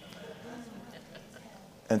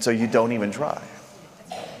 And so you don't even try.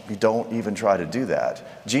 You don't even try to do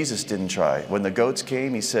that. Jesus didn't try. When the goats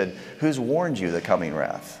came, he said, "Who's warned you the coming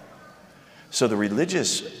wrath?" So the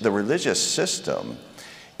religious system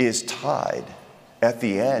is tied at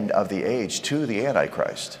the end of the age to the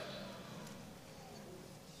Antichrist.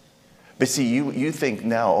 But see, you think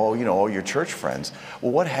now, all your church friends.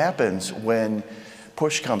 Well, what happens when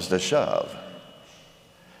push comes to shove?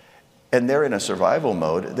 And they're in a survival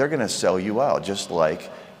mode. They're going to sell you out, just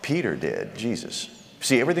like Peter did Jesus.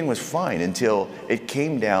 See, everything was fine until it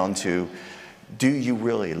came down to, do you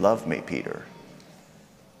really love me, Peter?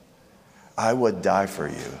 I would die for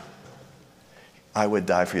you. I would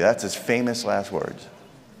die for you. That's his famous last words.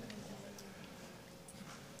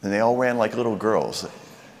 And they all ran like little girls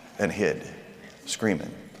and hid,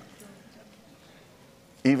 screaming.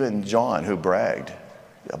 Even John, who bragged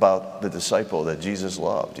about the disciple that Jesus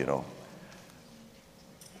loved,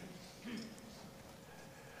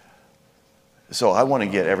 So I want to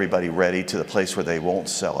get everybody ready to the place where they won't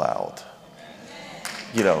sell out.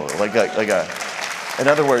 In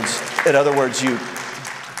other words,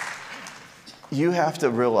 you have to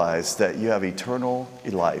realize that you have eternal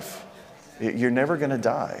life. You're never going to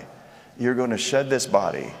die. You're going to shed this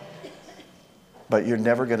body, but you're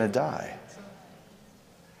never going to die.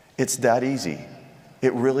 It's that easy.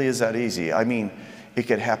 It really is that easy. I mean, it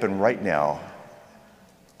could happen right now.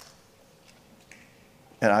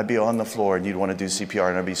 And I'd be on the floor and you'd want to do CPR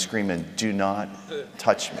and I'd be screaming, "Do not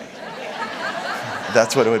touch me."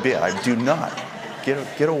 That's what it would be. Do not.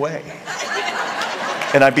 Get away.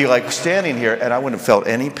 And I'd be like standing here and I wouldn't have felt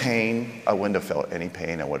any pain. I wouldn't have felt any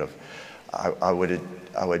pain. I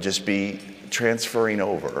would just be transferring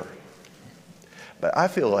over. But I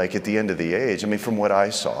feel like at the end of the age, from what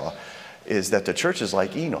I saw, is that the church is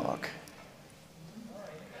like Enoch.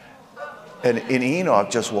 And Enoch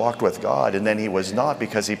just walked with God, and then he was not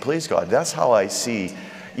because he pleased God. That's how I see,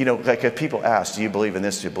 like if people ask, do you believe in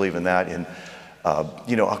this, do you believe in that? And,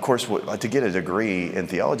 of course, to get a degree in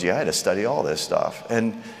theology, I had to study all this stuff.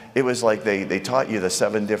 And it was like they taught you the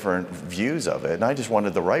 7 different views of it, and I just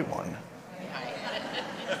wanted the right one.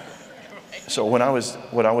 So when I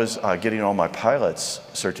was getting all my pilot's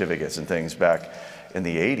certificates and things back in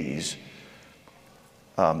the 80s,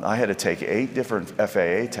 I had to take 8 different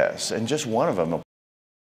FAA tests, and just one of them, you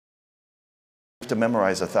have to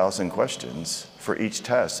memorize 1,000 questions for each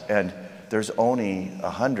test, and there's only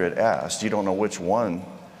 100 asked. You don't know which one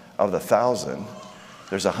of the 1,000.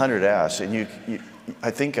 There's 100 asked, and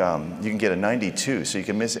I think you can get a 92, so you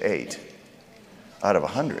can miss 8. out of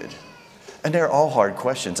 100. And they're all hard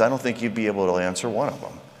questions. I don't think you'd be able to answer one of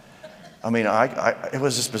them. I mean, it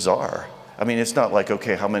was just bizarre. I mean, it's not like,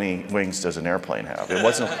 okay, how many wings does an airplane have? It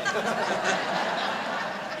wasn't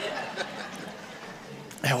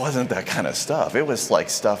that kind of stuff. It was like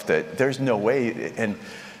stuff that there's no way, and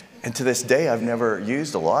to this day, I've never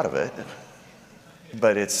used a lot of it,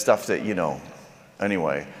 but it's stuff that,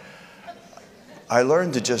 anyway. I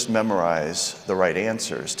learned to just memorize the right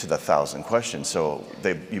answers to the 1,000 questions. So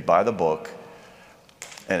you buy the book,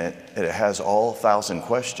 and it has all 1,000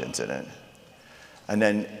 questions in it. And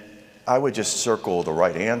then I would just circle the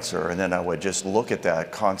right answer, and then I would just look at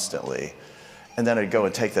that constantly. And then I'd go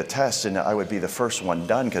and take the test, and I would be the first one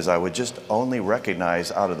done because I would just only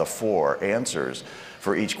recognize out of the 4 answers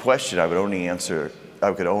for each question, I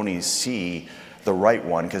could only see the right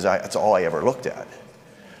one because that's all I ever looked at.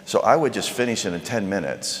 So I would just finish it in 10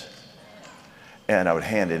 minutes, and I would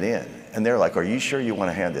hand it in. And they're like, are you sure you want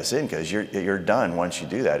to hand this in? Because you're done once you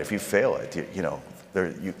do that. If you fail it,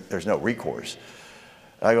 there's no recourse.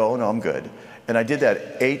 I go, oh, no, I'm good. And I did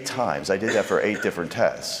that 8 times. I did that for 8 different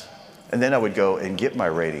tests. And then I would go and get my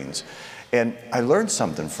ratings. And I learned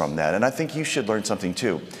something from that, and I think you should learn something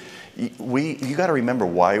too. You got to remember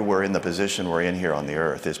why we're in the position we're in here on the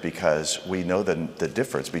earth is because we know the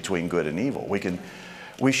difference between good and evil.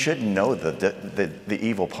 We should know the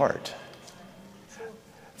evil part.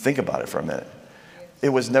 Think about it for a minute. It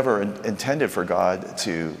was never intended for God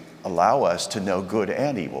to allow us to know good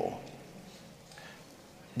and evil.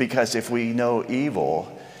 Because if we know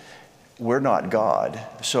evil, we're not God.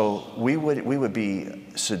 So we would be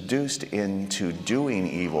seduced into doing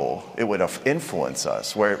evil. It would influence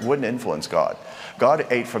us where it wouldn't influence God. God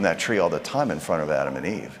ate from that tree all the time in front of Adam and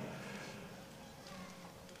Eve.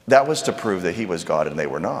 That was to prove that he was God and they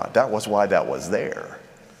were not. That was why that was there.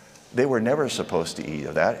 They were never supposed to eat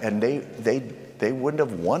of that, and they wouldn't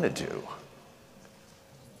have wanted to.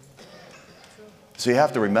 So you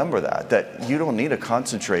have to remember that you don't need to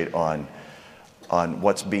concentrate on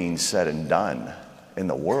what's being said and done in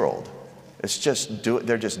the world. It's just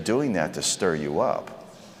they're just doing that to stir you up.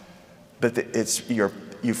 But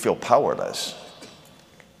you feel powerless.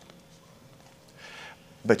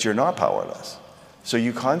 But you're not powerless. So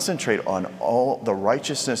you concentrate on all the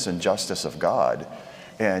righteousness and justice of God,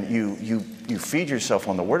 and you feed yourself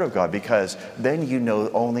on the Word of God, because then you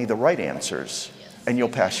know only the right answers, and you'll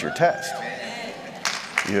pass your test.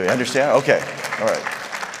 You understand? Okay. All right.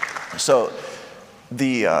 So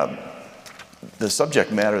the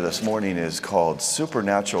subject matter this morning is called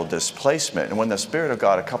supernatural displacement. And when the Spirit of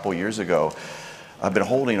God a couple years ago, I've been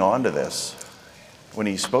holding on to this. When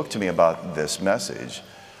he spoke to me about this message,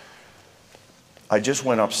 I just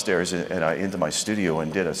went upstairs into my studio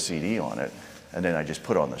and did a CD on it. And then I just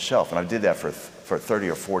put it on the shelf. And I did that for 30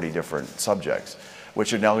 or 40 different subjects,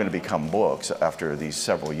 which are now going to become books after these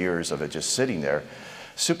several years of it just sitting there.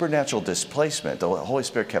 Supernatural displacement. The Holy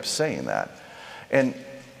Spirit kept saying that. And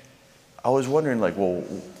I was wondering, well,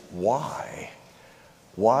 why?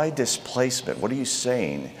 Why displacement? What are you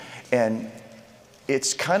saying? And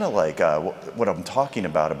it's kind of like what I'm talking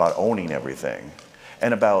about owning everything.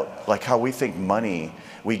 And about how we think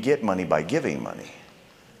we get money by giving money.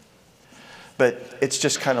 But it's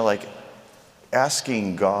just kind of like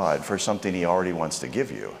asking God for something he already wants to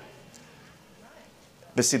give you.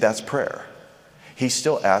 But see, that's prayer. He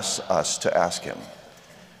still asks us to ask him.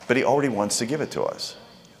 But he already wants to give it to us.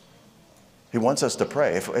 He wants us to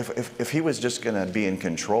pray. If he was just going to be in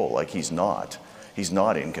control, he's not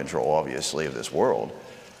in control, obviously, of this world.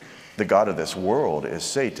 The God of this world is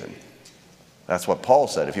Satan. That's what Paul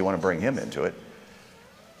said, if you want to bring him into it.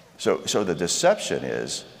 So the deception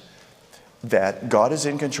is that God is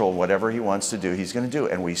in control. Whatever he wants to do, he's going to do.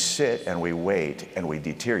 And we sit and we wait and we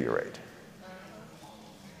deteriorate.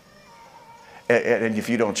 And if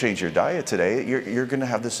you don't change your diet today, you're going to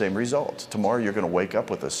have the same result. Tomorrow you're going to wake up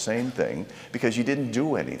with the same thing because you didn't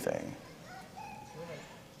do anything.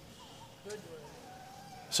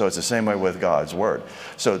 So it's the same way with God's word.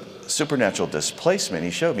 So supernatural displacement,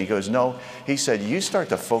 he showed me. He goes, no, he said, you start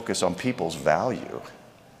to focus on people's value.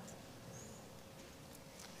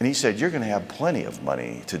 And he said, you're going to have plenty of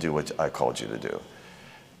money to do what I called you to do.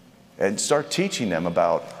 And start teaching them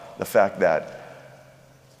about the fact that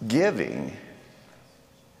giving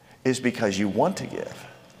is because you want to give.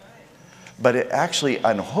 But it actually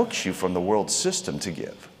unhooks you from the world system to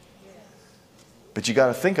give. But you got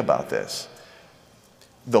to think about this.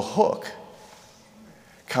 The hook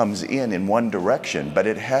comes in one direction, but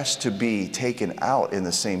it has to be taken out in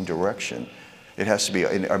the same direction. It has to be,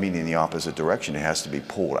 in the opposite direction. It has to be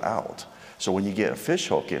pulled out. So when you get a fish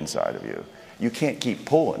hook inside of you, you can't keep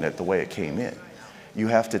pulling it the way it came in. You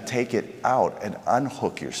have to take it out and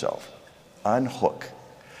unhook yourself. Unhook.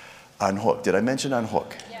 Unhook. Did I mention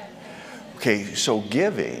unhook? Yeah. Okay, so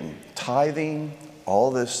giving, tithing,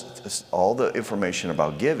 all the information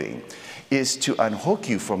about giving is to unhook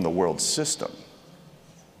you from the world system.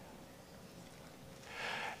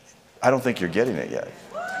 I don't think you're getting it yet.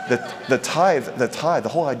 The tithe, the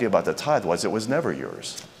whole idea about the tithe was it was never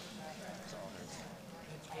yours.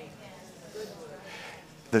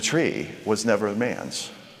 The tree was never man's.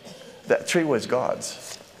 That tree was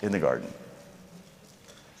God's in the garden.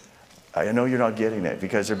 I know you're not getting it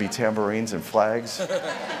because there'd be tambourines and flags.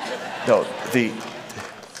 No,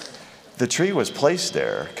 the tree was placed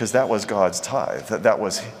there because that was God's tithe. That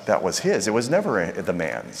was his. It was never the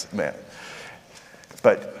man's.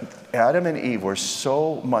 But Adam and Eve were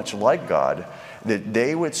so much like God that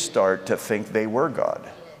they would start to think they were God.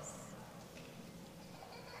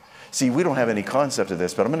 See, we don't have any concept of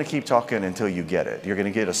this, but I'm going to keep talking until you get it. You're going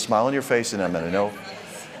to get a smile on your face, and I'm going to know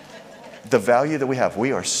the value that we have.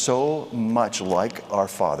 We are so much like our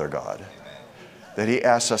Father God that He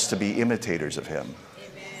asks us to be imitators of Him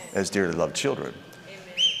as dearly loved children.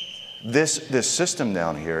 This system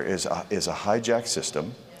down here is a hijacked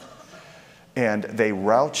system, and they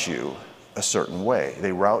route you a certain way.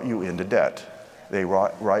 They route you into debt. They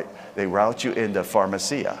route you into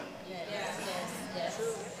pharmacia.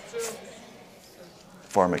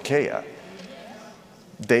 Pharmakeia.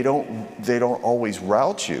 They don't always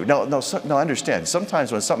route you. No, understand.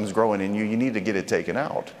 Sometimes when something's growing in you, you need to get it taken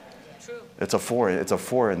out. True. It's a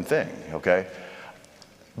foreign thing, okay?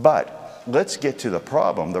 But let's get to the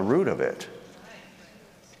problem, the root of it.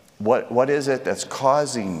 What is it that's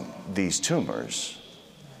causing these tumors?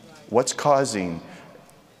 What's causing,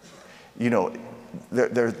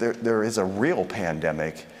 there is a real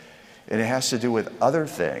pandemic. And it has to do with other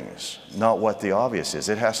things, not what the obvious is.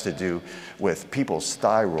 It has to do with people's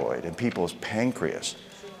thyroid and people's pancreas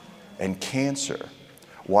and cancer.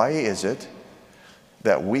 Why is it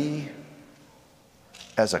that we,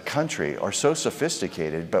 as a country, are so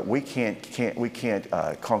sophisticated, but we can't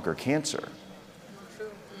conquer cancer?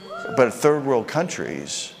 But third world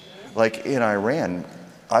countries, like in Iran,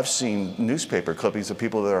 I've seen newspaper clippings of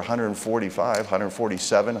people that are 145,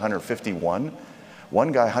 147, 151.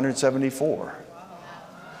 One guy, 174.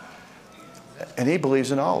 And he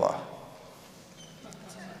believes in Allah.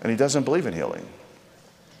 And he doesn't believe in healing.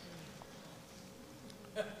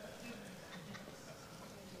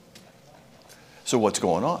 So what's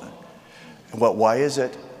going on? Well, why is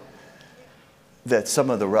it that some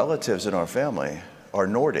of the relatives in our family are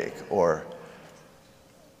Nordic or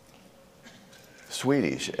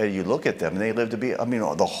Swedish? And you look at them and they live to be,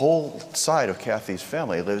 the whole side of Kathy's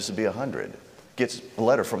family lives to be 100. Gets a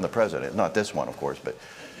letter from the president, not this one, of course, but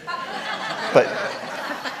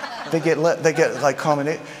they get like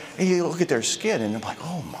comment. And you look at their skin, and I'm like,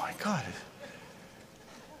 oh my God.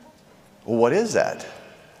 Well, what is that?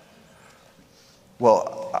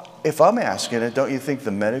 Well, if I'm asking it, don't you think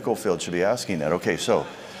the medical field should be asking that? Okay, so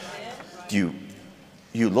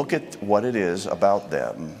you look at what it is about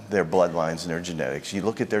them, their bloodlines and their genetics. You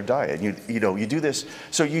look at their diet. You do this.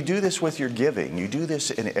 So you do this with your giving. You do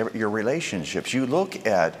this in your relationships. You look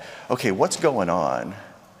at, okay, what's going on?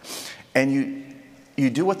 And you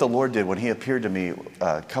do what the Lord did when He appeared to me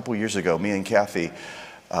a couple years ago, me and Kathy.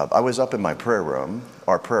 I was up in my prayer room,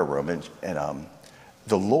 our prayer room, and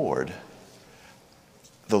the Lord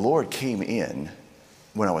came in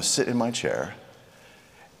when I was sitting in my chair.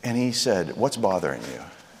 And He said, what's bothering you?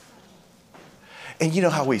 And you know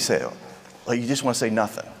how we say it, like you just want to say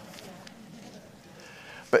nothing.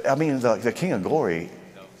 But the King of Glory,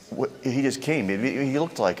 He just came. He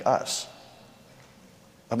looked like us.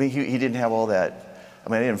 He didn't have all that.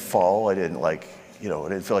 I didn't fall. I didn't I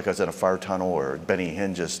didn't feel like I was in a fire tunnel or Benny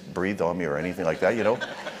Hinn just breathed on me or anything like that,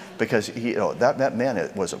 Because that man,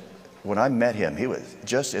 when I met him, he was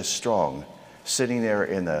just as strong sitting there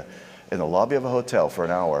in the lobby of a hotel for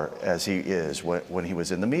an hour as he is when he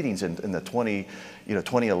was in the meetings in the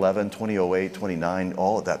 2011, 2008, 2009,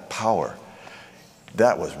 all of that power.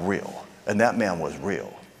 That was real. And that man was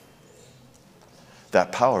real.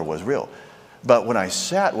 That power was real. But when I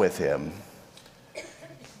sat with him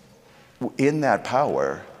in that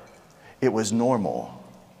power, it was normal.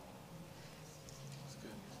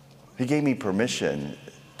 He gave me permission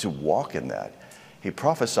to walk in that. He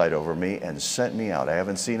prophesied over me and sent me out. I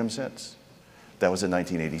haven't seen him since. That was in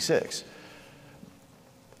 1986.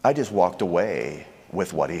 I just walked away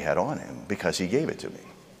with what he had on him because he gave it to me.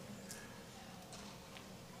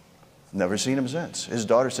 Never seen him since. His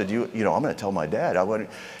daughter said, you know, I'm going to tell my dad. I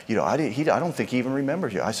don't think he even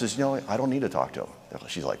remembers you. I says, you know, I don't need to talk to him.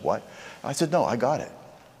 She's like, what? I said, no, I got it.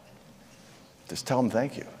 Just tell him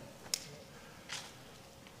thank you.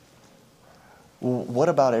 Well, what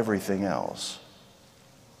about everything else?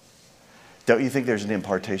 Don't you think there's an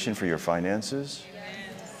impartation for your finances?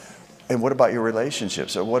 Yes. And what about your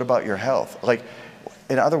relationships? Or what about your health? Like,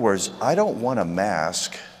 in other words, I don't want to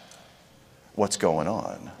mask what's going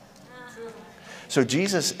on. So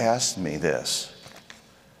Jesus asked me this,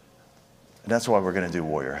 and that's why we're going to do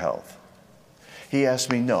Warrior Health. He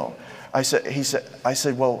asked me, no. I said,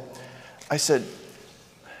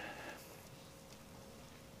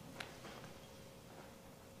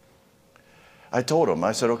 I told him,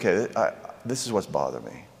 I said, okay, this is what's bothering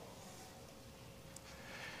me.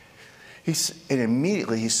 And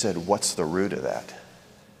immediately he said, what's the root of that?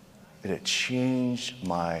 And it changed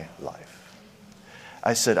my life.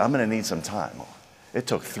 I said, I'm going to need some time. It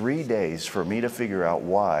took 3 days for me to figure out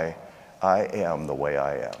why I am the way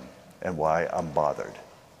I am and why I'm bothered.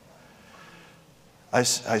 I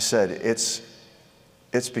said, it's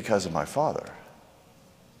because of my father.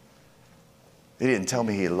 He didn't tell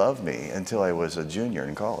me he loved me until I was a junior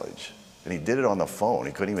in college. And he did it on the phone.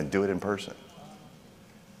 He couldn't even do it in person.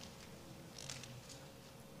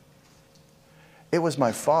 It was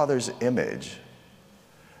my father's image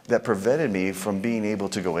that prevented me from being able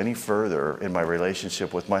to go any further in my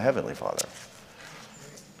relationship with my Heavenly Father.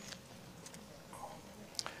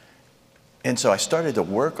 And so I started to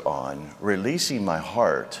work on releasing my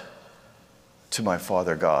heart to my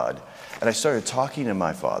Father God. And I started talking to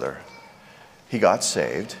my Father. He got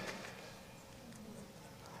saved.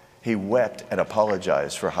 He wept and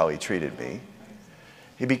apologized for how he treated me.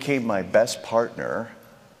 He became my best partner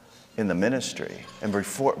in the ministry. And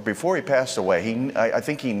before he passed away, I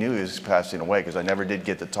think he knew he was passing away because I never did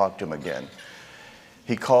get to talk to him again.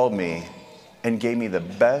 He called me and gave me the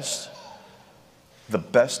best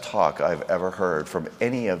talk I've ever heard from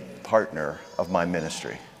any partner of my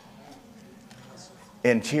ministry.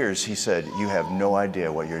 In tears, he said, you have no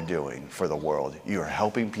idea what you're doing for the world. You are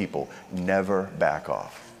helping people. Never back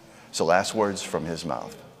off. So last words from his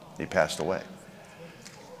mouth. He passed away.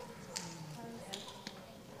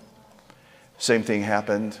 Same thing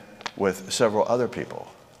happened with several other people.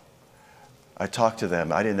 I talked to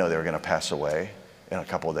them. I didn't know they were going to pass away in a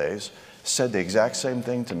couple of days. Said the exact same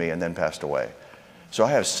thing to me and then passed away. So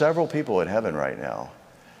I have several people in heaven right now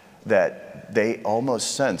that they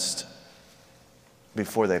almost sensed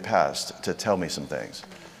before they passed to tell me some things.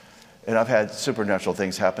 And I've had supernatural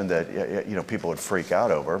things happen that, you know, people would freak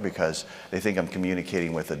out over because they think I'm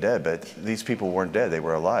communicating with the dead, but these people weren't dead. They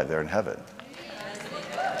were alive. They're in heaven.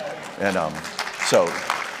 And so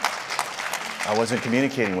I wasn't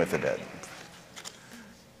communicating with the dead.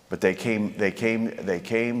 But they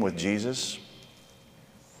came with Jesus.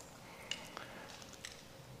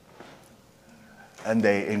 And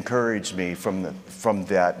they encouraged me from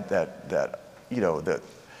that you know, that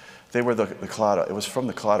they were the cloud. It was from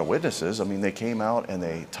the cloud of witnesses. I mean, they came out and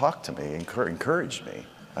they talked to me, encouraged me.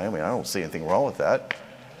 I mean, I don't see anything wrong with that.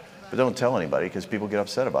 But don't tell anybody because people get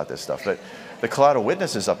upset about this stuff. But the cloud of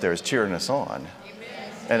witnesses up there is cheering us on.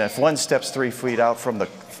 And if one steps 3 feet out from the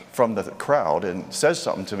crowd and says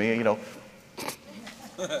something to me, you know,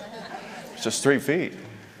 it's just 3 feet.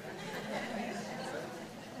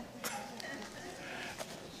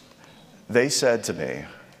 They said to me,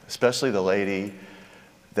 especially the lady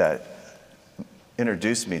that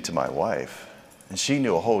introduced me to my wife, and she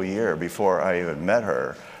knew a whole year before I even met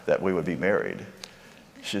her that we would be married.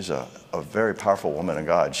 She's a very powerful woman of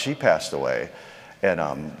God. She passed away, and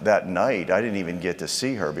that night I didn't even get to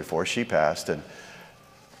see her before she passed, and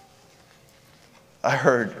I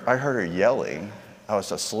heard her yelling. I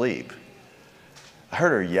was asleep. I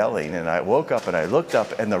heard her yelling, and I woke up and I looked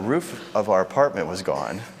up, and the roof of our apartment was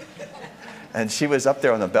gone. And she was up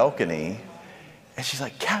there on the balcony, and she's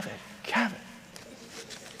like, Kevin.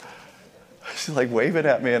 She's like waving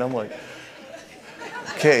at me, and I'm like,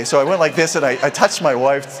 okay. So I went like this, and I touched my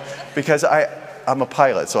wife because I'm a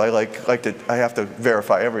pilot, so I have to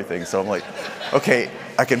verify everything. So I'm like, okay,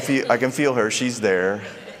 I can feel her. She's there.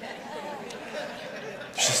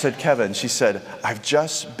 She said, Kevin, she said, I've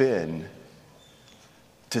just been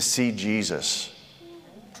to see Jesus.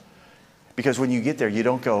 Because when you get there, you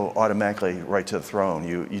don't go automatically right to the throne.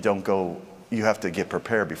 You don't go. You have to get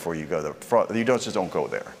prepared before you go to the front. You don't go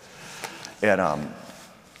there. And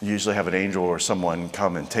you usually have an angel or someone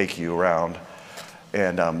come and take you around,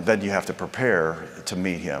 and then you have to prepare to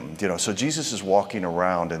meet him. You know, so Jesus is walking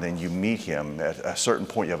around, and then you meet him at a certain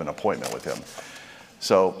point. You have an appointment with him.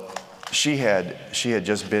 So she had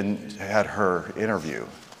just had her interview,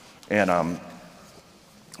 and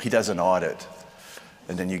he does an audit,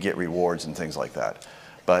 and then you get rewards and things like that.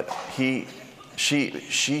 But she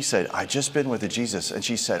said, I just been with the Jesus, and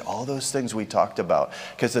she said all those things we talked about,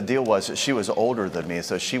 because the deal was that she was older than me,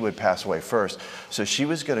 so she would pass away first. So she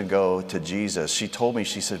was going to go to Jesus. She told me,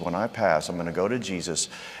 she said, when I pass, I'm going to go to Jesus,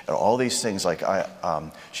 and all these things like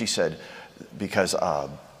she said, because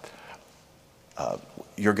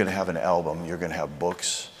you're going to have an album, you're going to have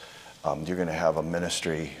books, you're going to have a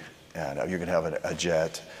ministry, and you're going to have a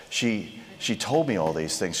jet. She told me all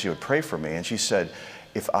these things. She would pray for me, and she said,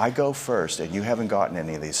 if I go first and you haven't gotten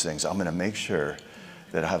any of these things, I'm going to make sure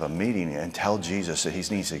that I have a meeting and tell Jesus that he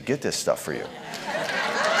needs to get this stuff for you.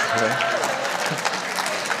 Okay?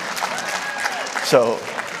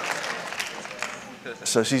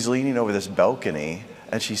 So she's leaning over this balcony,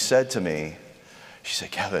 and she said to me, she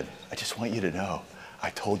said, Kevin, I just want you to know, I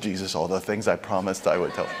told Jesus all the things I promised I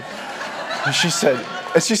would tell him. And she said,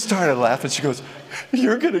 and she started laughing. She goes,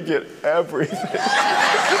 you're going to get everything.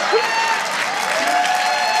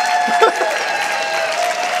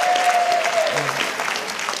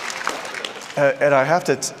 And I have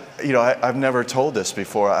to, I've never told this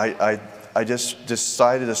before. I just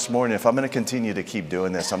decided this morning, if I'm going to continue to keep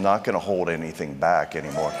doing this, I'm not going to hold anything back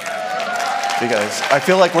anymore. Because I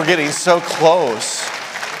feel like we're getting so close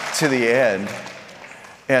to the end.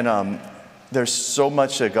 And there's so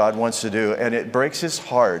much that God wants to do. And it breaks his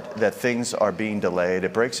heart that things are being delayed.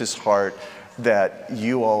 It breaks his heart that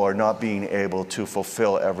you all are not being able to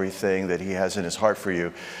fulfill everything that he has in his heart for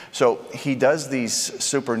you. So he does these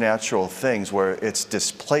supernatural things where it's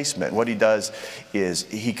displacement. What he does is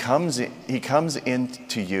he comes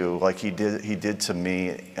into you like he did to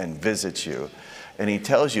me and visits you. And he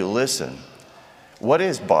tells you, listen, what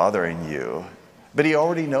is bothering you? But he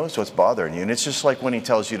already knows what's bothering you. And it's just like when he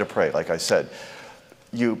tells you to pray. Like I said,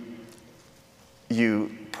 you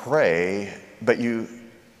pray, but you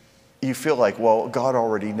feel like, well, God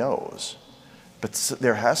already knows. But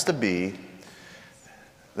there has to be,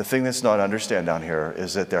 the thing that's not understand down here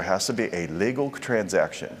is that there has to be a legal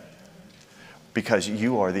transaction because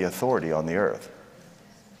you are the authority on the earth.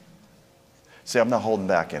 See, I'm not holding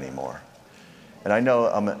back anymore. And I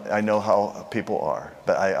know how people are,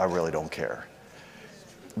 but I really don't care.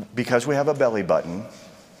 Because we have a belly button,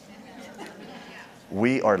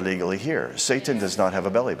 we are legally here. Satan does not have a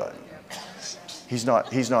belly button. He's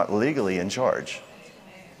not legally in charge.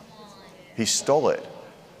 He stole it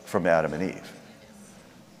from Adam and Eve.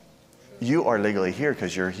 You are legally here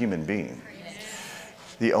because you're a human being.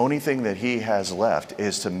 The only thing that he has left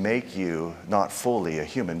is to make you not fully a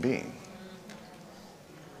human being.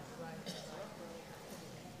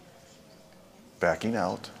 Backing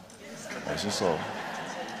out. Nice and slow.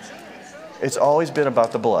 It's always been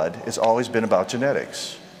about the blood. It's always been about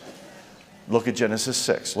genetics. Look at Genesis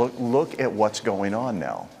 6. Look at what's going on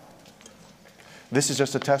now. This is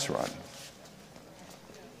just a test run.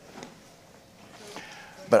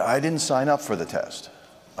 But I didn't sign up for the test.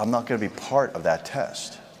 I'm not going to be part of that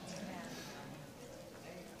test.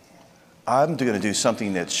 I'm going to do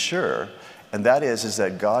something that's sure, and that is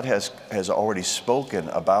that God has already spoken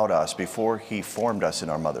about us before he formed us in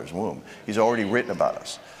our mother's womb. He's already written about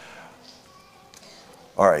us.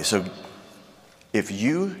 All right, so if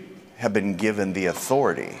you have been given the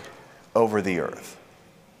authority over the earth,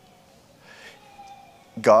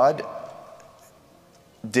 God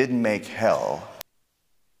didn't make hell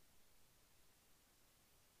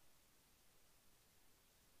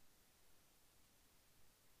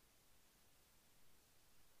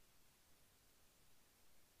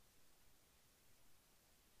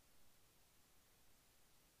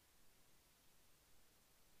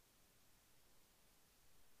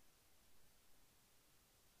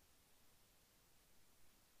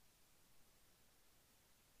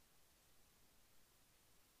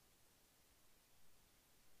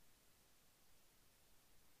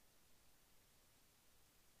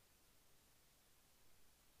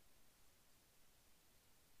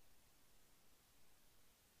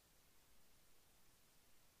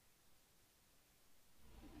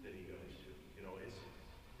that he goes to. It's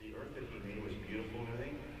the earth that he made was beautiful and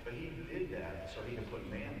everything, but he did that so he could put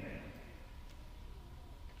man there.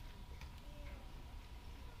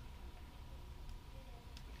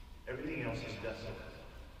 Everything else is desolate.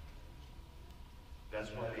 That's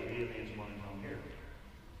why the aliens want to come here.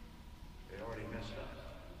 They already messed up.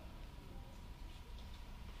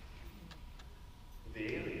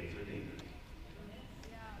 The aliens are demons.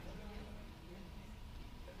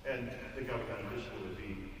 And the government official would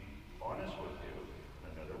be honest with you,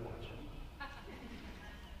 and I know they're watching.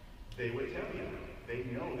 They would tell you They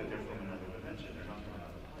know that they're from another dimension. They're not from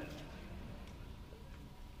another planet.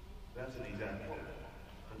 That's an exact quote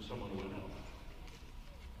from someone who would know.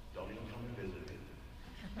 Don't even come and visit me.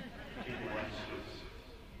 Keep your life suits.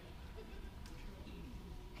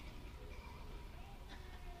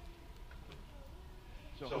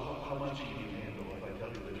 So how much can you handle if I tell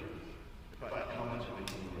you the truth? How much of it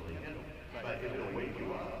can you really handle? But if it'll wake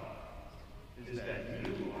you up, is that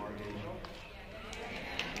you are in charge.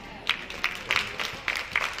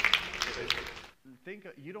 Think,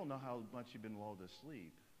 you don't know how much you've been lulled to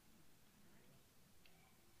sleep.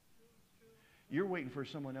 You're waiting for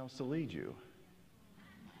someone else to lead you.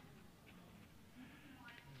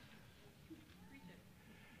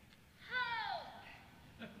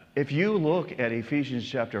 If you look at Ephesians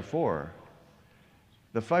chapter 4,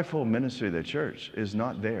 the fivefold ministry of the church is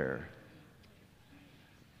not there.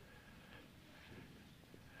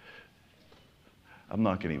 I'm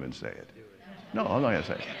not going to even say it. No, I'm not going to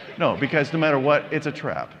say it. No, because no matter what, it's a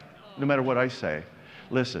trap. No matter what I say.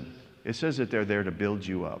 Listen, it says that they're there to build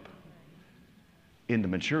you up into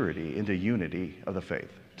maturity, into unity of the faith,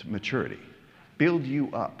 to maturity. Build you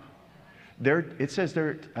up. It says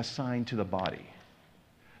they're assigned to the body.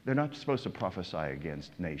 They're not supposed to prophesy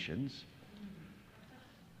against nations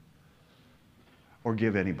or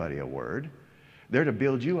give anybody a word. They're to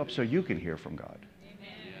build you up so you can hear from God.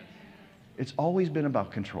 Amen. It's always been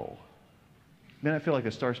about control. Man, I feel like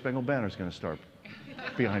a Star-Spangled Banner is going to start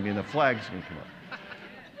behind me and the flag's going to come up.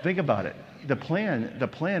 Think about it. The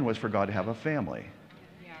plan was for God to have a family.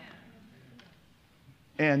 Yeah.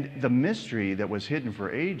 And the mystery that was hidden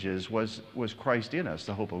for ages was Christ in us,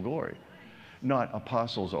 the hope of glory, not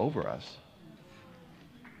apostles over us.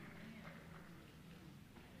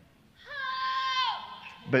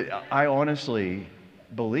 But I honestly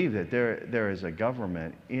believe that there is a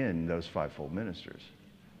government in those fivefold ministers.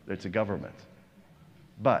 It's a government.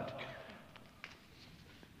 But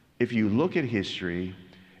if you look at history,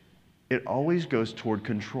 it always goes toward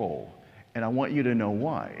control. And I want you to know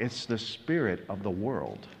why. It's the spirit of the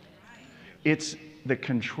world. It's the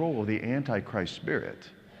control of the Antichrist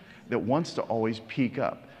spirit that wants to always peak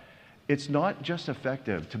up. It's not just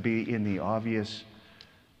effective to be in the obvious,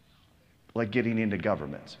 like getting into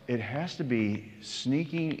governments. It has to be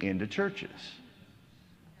sneaking into churches,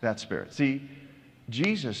 that spirit. See,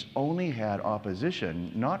 Jesus only had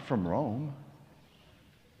opposition, not from Rome.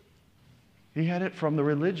 He had it from the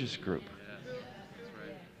religious group.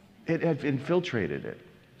 It had infiltrated it.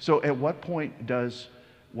 So at what point does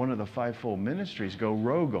one of the fivefold ministries go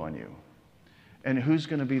rogue on you? And who's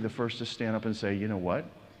going to be the first to stand up and say, you know what?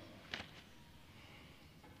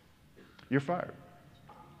 You're fired.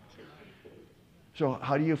 So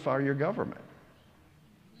how do you fire your government?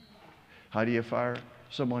 How do you fire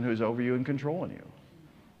someone who's over you and controlling you?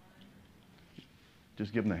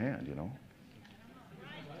 Just give them the hand, you know.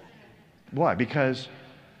 Why? Because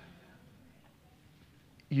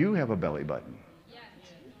you have a belly button.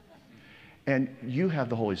 And you have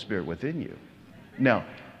the Holy Spirit within you. Now,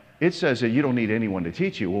 it says that you don't need anyone to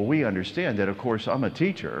teach you. Well, we understand that, of course, I'm a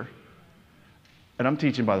teacher, and I'm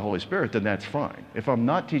teaching by the Holy Spirit, then that's fine. If I'm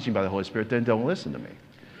not teaching by the Holy Spirit, then don't listen to me.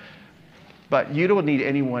 But you don't need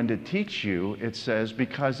anyone to teach you, it says,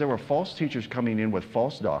 because there were false teachers coming in with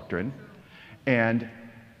false doctrine, and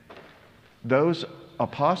those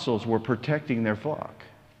apostles were protecting their flock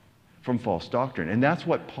from false doctrine. And that's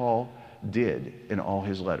what Paul did in all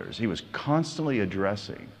his letters. He was constantly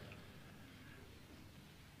addressing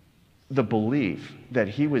the belief that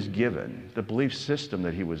he was given, the belief system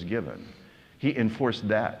that he was given. He enforced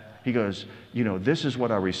that. He goes, you know, this is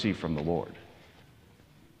what I received from the Lord.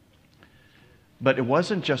 But it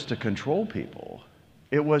wasn't just to control people.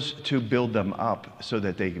 It was to build them up so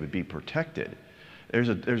that they could be protected. There's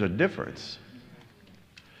a difference.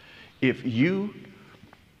 If you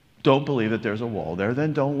don't believe that there's a wall there,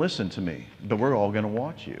 then don't listen to me. But we're all going to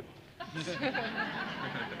watch you.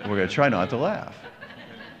 We're going to try not to laugh.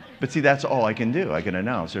 But see, that's all I can do. I can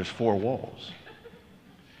announce there's 4 walls.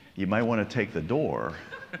 You might want to take the door.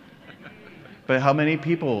 But how many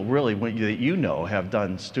people really that you know have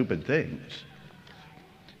done stupid things?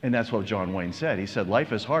 And that's what John Wayne said. He said,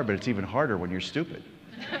 life is hard, but it's even harder when you're stupid.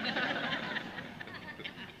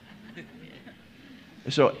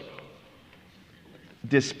 So,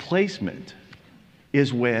 displacement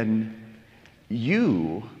is when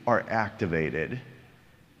you are activated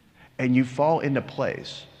and you fall into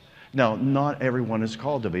place. Now, not everyone is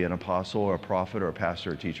called to be an apostle or a prophet or a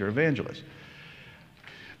pastor or teacher or evangelist.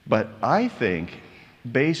 But I think,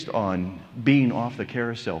 based on being off the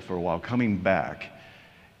carousel for a while, coming back,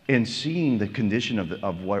 and seeing the condition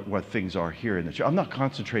of what things are here in the church, I'm not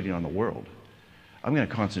concentrating on the world. I'm going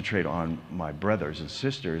to concentrate on my brothers and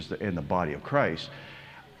sisters in the body of Christ.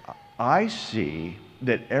 I see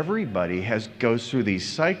that everybody goes through these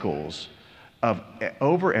cycles of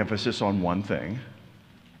overemphasis on one thing,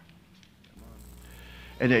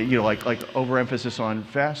 and then, like overemphasis on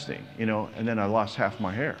fasting, and then I lost half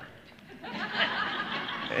my hair.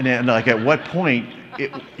 And then, like, at what point,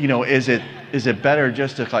 is it better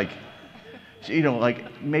just to like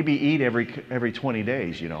maybe eat every 20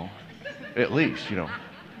 days, at least,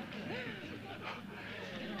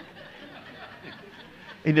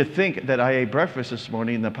 And to think that I ate breakfast this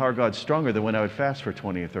morning and the power of God's stronger than when I would fast for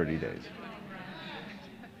 20 or 30 days.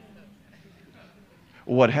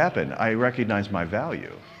 What happened? I recognized my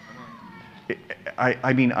value.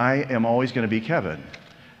 I mean, I am always going to be Kevin.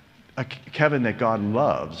 A Kevin that God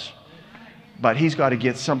loves, but he's got to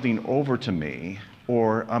get something over to me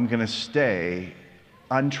or I'm going to stay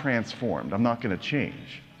untransformed. I'm not going to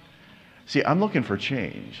change. See, I'm looking for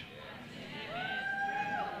change.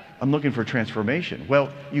 I'm looking for transformation.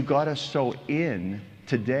 Well, you got to sow in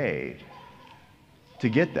today to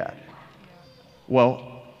get that.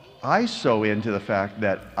 Well, I sow into the fact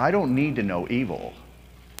that I don't need to know evil.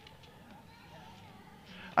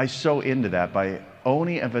 I sow into that by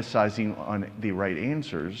only emphasizing on the right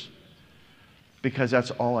answers because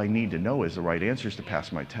that's all I need to know is the right answers to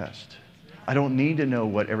pass my test. I don't need to know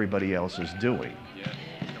what everybody else is doing. Yeah.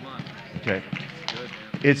 Come on. Okay? Good.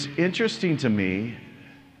 It's interesting to me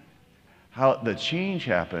how the change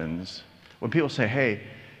happens when people say, hey,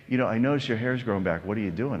 I notice your hair's growing back. What are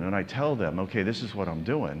you doing? And I tell them, okay, this is what I'm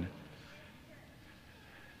doing.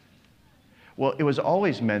 Well, it was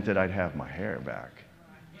always meant that I'd have my hair back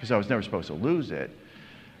because I was never supposed to lose it.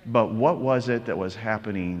 But what was it that was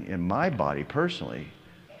happening in my body personally?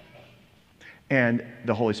 And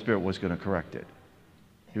the Holy Spirit was going to correct it.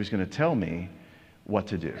 He was going to tell me what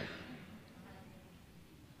to do.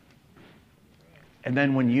 And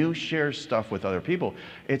then when you share stuff with other people,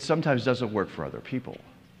 it sometimes doesn't work for other people.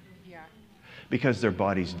 Yeah. Because their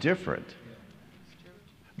body's different.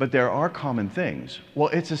 But there are common things. Well,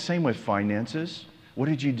 it's the same with finances. What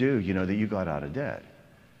did you do, that you got out of debt?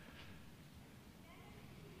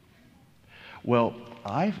 Well,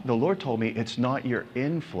 the Lord told me it's not your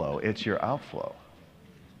inflow, it's your outflow.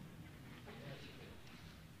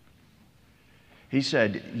 He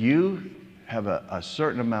said, you have a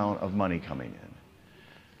certain amount of money coming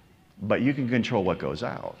in, but you can control what goes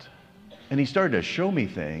out. And he started to show me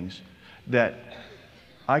things that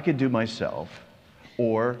I could do myself,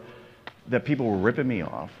 or that people were ripping me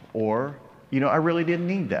off, or, I really didn't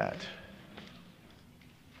need that.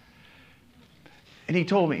 And he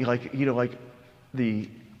told me,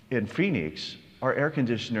 in Phoenix, our air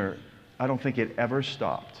conditioner, I don't think it ever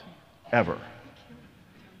stopped, ever.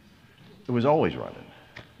 It was always running.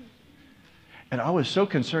 And I was so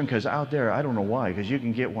concerned because out there, I don't know why, because you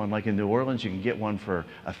can get one, like in New Orleans, you can get one for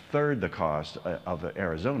a third the cost of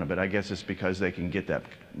Arizona, but I guess it's because they can get that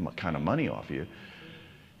kind of money off you.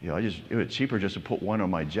 It was cheaper just to put one on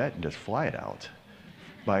my jet and just fly it out,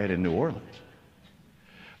 buy it in New Orleans.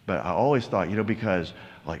 But I always thought, because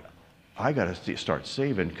I got to start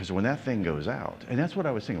saving because when that thing goes out, and that's what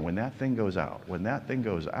I was thinking, when that thing goes out, I'm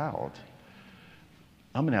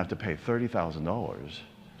going to have to pay $30,000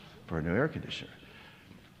 for a new air conditioner.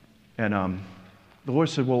 And the Lord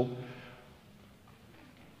said, well,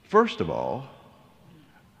 first of all,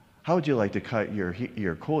 how would you like to cut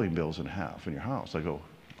your cooling bills in half in your house? I go,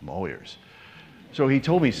 I'm all ears. So he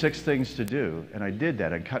told me 6 things to do, and I did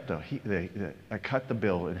that. I cut the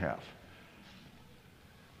bill in half.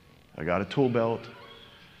 I got a tool belt,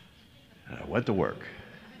 and I went to work.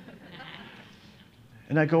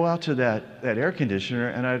 And I'd go out to that air conditioner,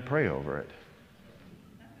 and I'd pray over it.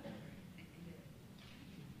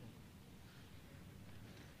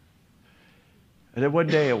 And then one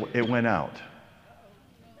day it went out.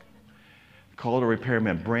 Called a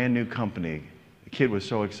repairman, brand new company. The kid was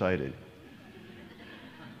so excited.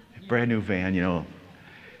 Brand new van,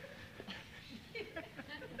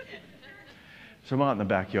 So I'm out in the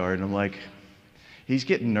backyard and I'm like, he's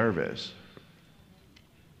getting nervous.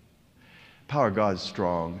 Power of God's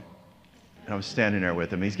strong. And I was standing there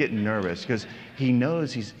with him. He's getting nervous because he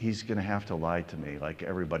knows he's going to have to lie to me like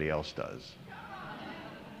everybody else does.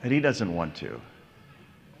 And he doesn't want to.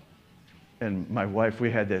 And my wife, we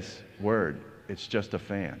had this word, it's just a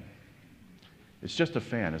fan. It's just a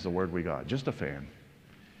fan is the word we got, just a fan.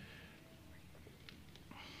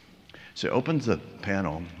 So he opens the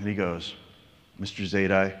panel and he goes, Mr.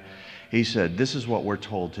 Zadai, he said, this is what we're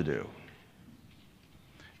told to do.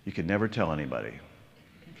 You can never tell anybody.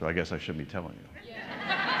 So I guess I shouldn't be telling you.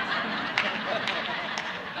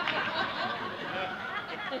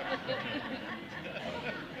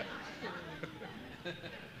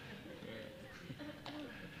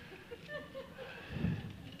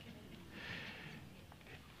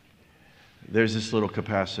 There's this little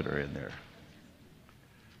capacitor in there,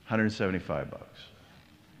 $175.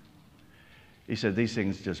 He said these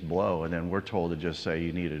things just blow, and then we're told to just say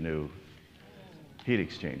you need a new heat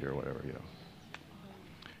exchanger or whatever, you know.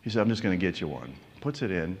 He said, I'm just going to get you one. Puts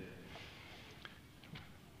it in.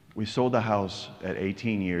 We sold the house at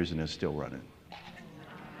 18 years and it's still running.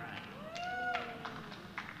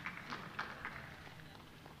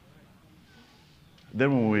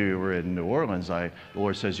 Then when we were in New Orleans, the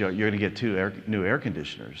Lord says, you're going to get two new air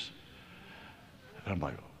conditioners. And I'm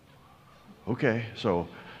like, okay. So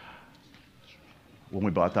when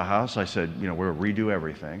we bought the house, I said, you know, we'll redo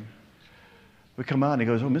everything. We come out and he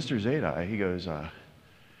goes, oh, Mr. Zadai.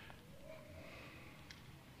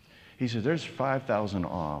 He says, there's $5,000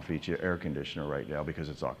 off each air conditioner right now because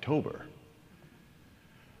it's October.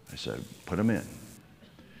 I said, put them in.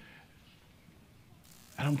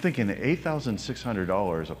 And I'm thinking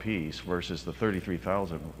 $8,600 a piece versus the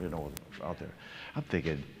 $33,000, you know, out there. I'm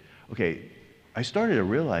thinking, okay, I started to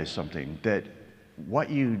realize something, that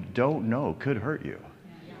what you don't know could hurt you.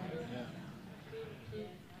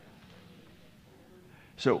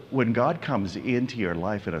 So when God comes into your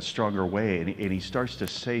life in a stronger way and he starts to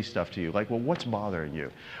say stuff to you, like, well, what's bothering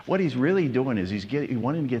you? What he's really doing is he's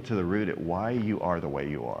wanting to get to the root at why you are the way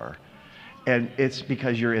you are. And it's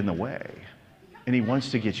because you're in the way. And he wants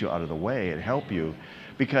to get you out of the way and help you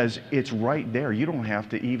because it's right there. You don't have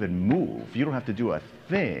to even move. You don't have to do a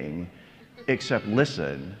thing except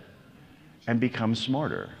listen and become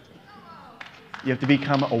smarter. You have to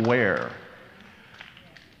become aware.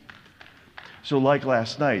 So like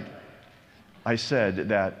last night, I said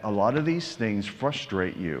that a lot of these things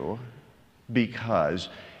frustrate you because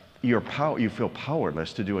you feel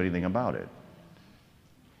powerless to do anything about it.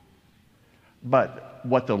 But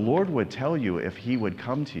what the Lord would tell you if he would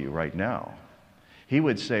come to you right now, he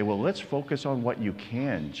would say, well, let's focus on what you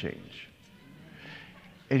can change.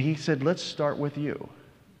 And he said, let's start with you.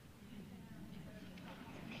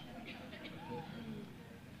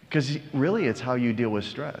 Because really, it's how you deal with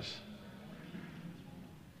stress.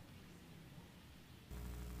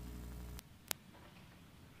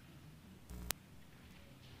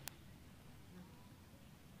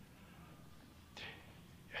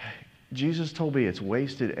 Jesus told me it's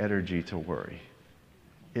wasted energy to worry.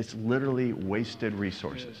 It's literally wasted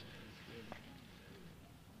resources.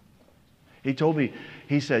 He told me,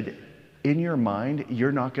 he said, in your mind,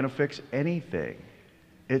 you're not going to fix anything.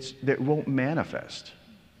 That won't manifest.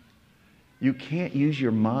 You can't use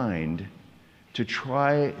your mind to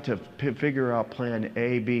try to figure out plan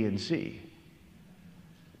A, B, and C.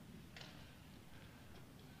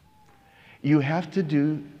 You have to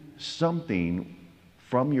do something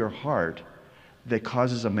from your heart that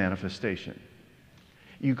causes a manifestation.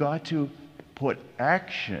 You got to put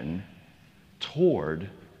action toward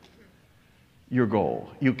your goal.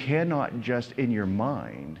 You cannot just in your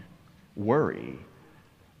mind worry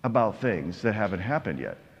about things that haven't happened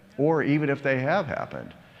yet. Or even if they have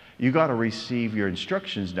happened, you got to receive your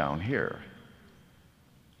instructions down here.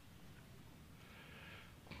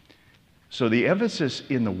 So the emphasis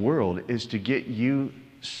in the world is to get you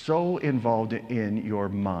so involved in your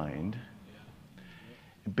mind,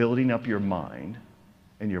 building up your mind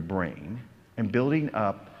and your brain, and building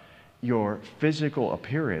up your physical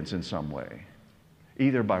appearance in some way,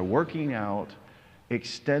 either by working out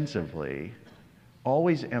extensively,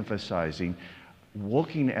 always emphasizing,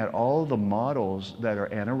 looking at all the models that are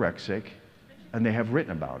anorexic, and they have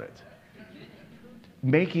written about it,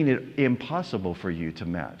 making it impossible for you to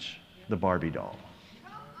match the Barbie doll.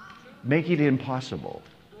 Making it impossible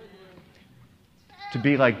to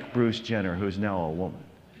be like Bruce Jenner, who's now a woman.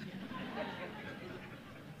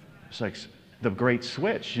 It's like the great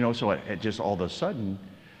switch, you know, so it just all of a sudden,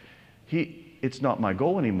 it's not my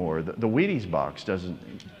goal anymore. The Wheaties box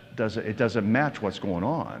doesn't match what's going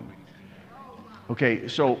on. Okay,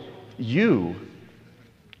 so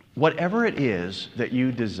whatever it is that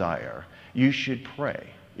you desire, you should pray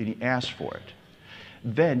and ask for it.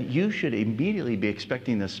 Then you should immediately be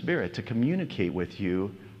expecting the Spirit to communicate with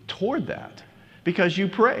you toward that because you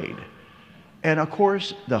prayed. And of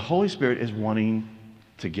course, the Holy Spirit is wanting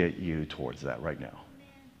to get you towards that right now.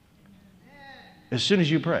 As soon as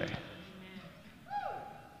you pray.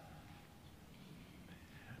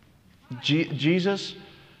 Jesus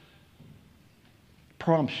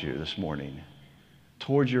prompts you this morning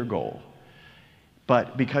towards your goal.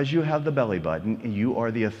 But because you have the belly button and you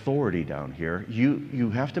are the authority down here, you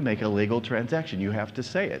have to make a legal transaction. You have to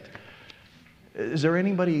say it. Is there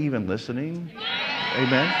anybody even listening?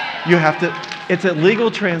 Amen. You have to, it's a legal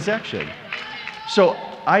transaction. So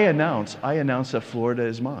I announce that Florida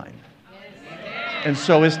is mine. And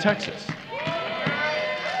so is Texas.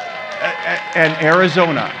 And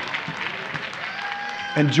Arizona.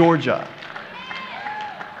 And Georgia.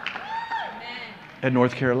 And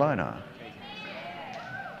North Carolina.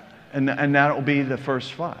 And that will be the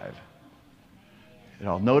first 5. And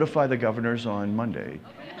I'll notify the governors on Monday.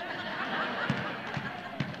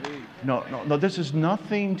 No, this is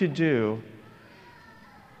nothing to do.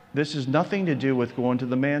 This is nothing to do with going to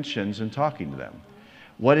the mansions and talking to them.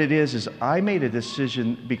 What it is I made a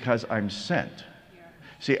decision because I'm sent.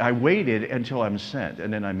 See, I waited until I'm sent,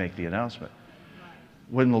 and then I make the announcement.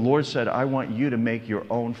 When the Lord said, I want you to make your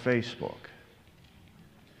own Facebook.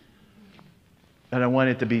 And I want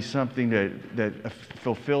it to be something that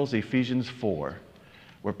fulfills Ephesians 4,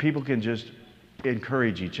 where people can just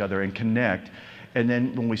encourage each other and connect. And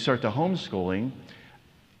then when we start the homeschooling,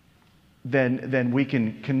 then we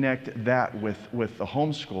can connect that with the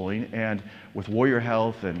homeschooling and with Warrior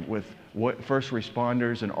Health and with first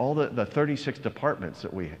responders and all the 36 departments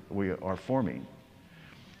that we are forming.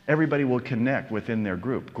 Everybody will connect within their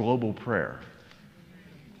group, global prayer.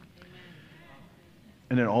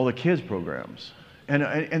 And then all the kids programs.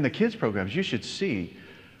 And the kids programs, you should see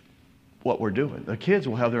what we're doing. The kids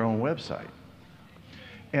will have their own website.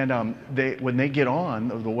 And when they get on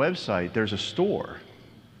the website, there's a store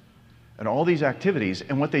and all these activities.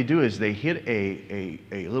 And what they do is they hit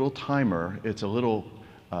a little timer. It's a little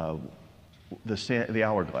the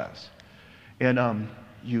hourglass, and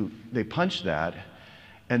they punch that,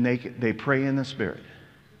 and they pray in the Spirit.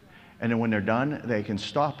 And then when they're done, they can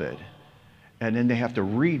stop it, and then they have to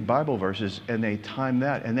read Bible verses, and they time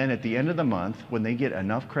that. And then at the end of the month, when they get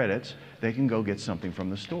enough credits, they can go get something from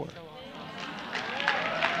the store.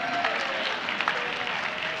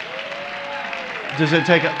 Does it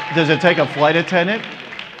take a flight attendant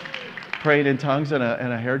praying in tongues and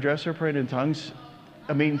a hairdresser praying in tongues?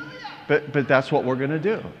 I mean, but that's what we're going to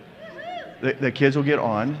do. The kids will get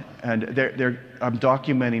on, and I'm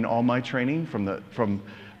documenting all my training from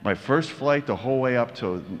my first flight the whole way up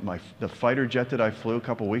to the fighter jet that I flew a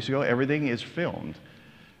couple weeks ago. Everything is filmed.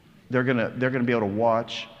 They're gonna be able to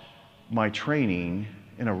watch my training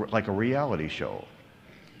like a reality show.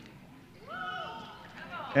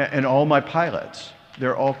 And all my pilots,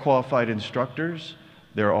 they're all qualified instructors.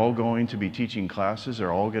 They're all going to be teaching classes.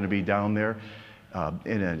 They're all going to be down there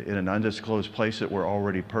in an undisclosed place that we're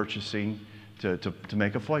already purchasing to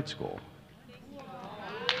make a flight school.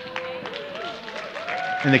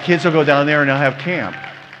 And the kids will go down there and they'll have camp.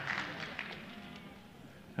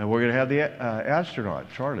 And we're going to have the astronaut,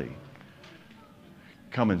 Charlie,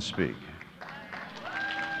 come and speak.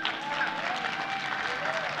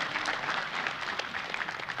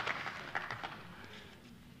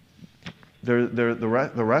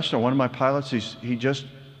 The restaurant, one of my pilots,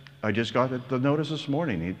 I just got the notice this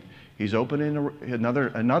morning. He's opening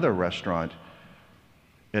another restaurant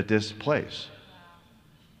at this place.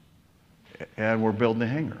 And we're building a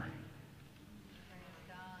hangar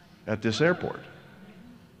at this airport.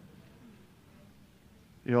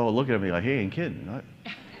 You all look at me like, he ain't kidding.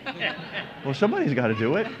 Well, somebody's got to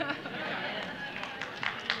do it.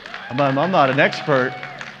 I'm not an expert,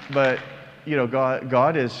 but you know,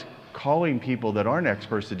 God is calling people that aren't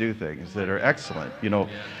experts to do things that are excellent. You know,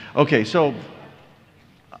 okay, so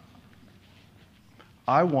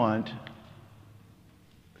I want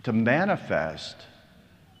to manifest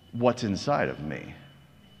what's inside of me.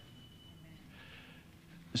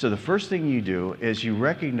 So the first thing you do is you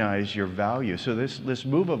recognize your value. So this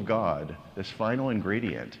move of God, this final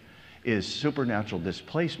ingredient, is supernatural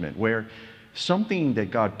displacement, where something that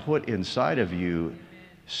God put inside of you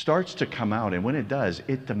starts to come out, and when it does,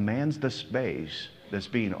 it demands the space that's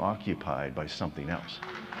being occupied by something else.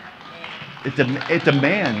 It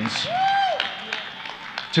demands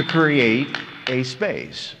to create a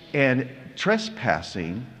space. And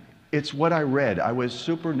trespassing, it's what I read. I was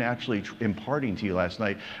supernaturally imparting to you last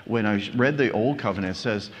night when I read the Old Covenant. It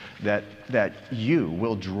says that you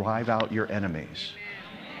will drive out your enemies.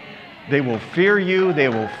 They will fear you, they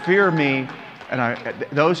will fear me, and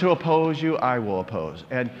those who oppose you, I will oppose.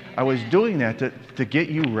 And I was doing that to get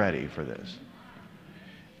you ready for this.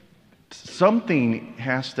 Something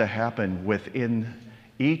has to happen within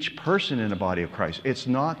each person in the body of Christ. It's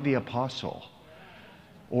not the apostle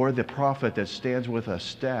or the prophet that stands with a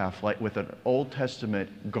staff, like with an Old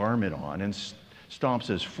Testament garment on, and stomps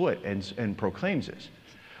his foot and proclaims this.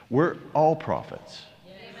 We're all prophets.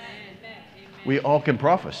 We all can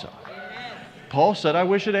prophesy. Paul said, I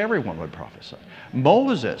wish that everyone would prophesy.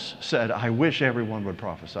 Moses said, I wish everyone would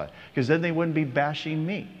prophesy, because then they wouldn't be bashing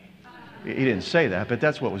me. He didn't say that, but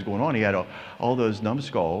that's what was going on. He had all those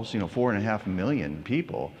numbskulls, 4.5 million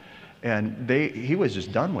people, and he was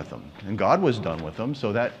just done with them. And God was done with them,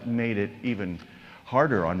 so that made it even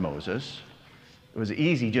harder on Moses. It was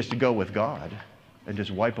easy just to go with God and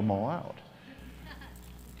just wipe them all out.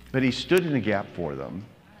 But he stood in the gap for them.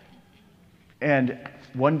 And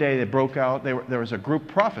one day they broke out, there was a group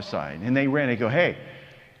prophesying, and they ran and go, hey,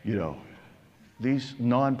 these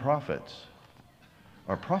non-prophets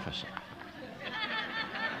are prophesying.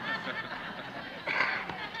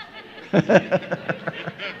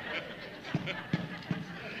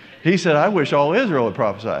 He said, I wish all Israel would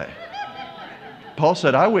prophesy. Paul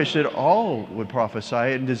said, I wish that all would prophesy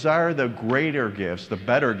and desire the greater gifts, the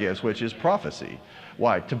better gifts, which is prophecy.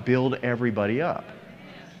 Why? To build everybody up.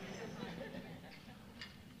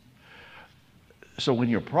 So when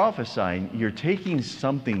you're prophesying, you're taking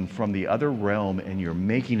something from the other realm and you're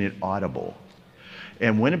making it audible.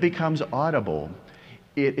 And when it becomes audible,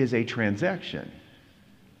 it is a transaction.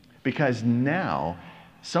 Because now,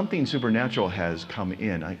 something supernatural has come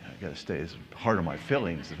in. I got to stay, it's hard on my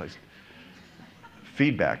feelings. If I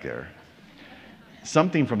feedback there.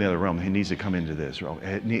 Something from the other realm, he needs to come into this realm.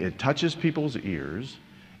 It touches people's ears,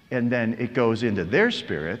 and then it goes into their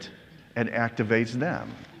spirit and activates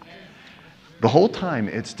them. The whole time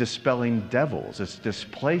it's dispelling devils. It's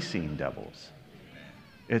displacing devils.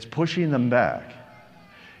 It's pushing them back.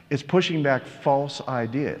 It's pushing back false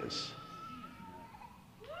ideas.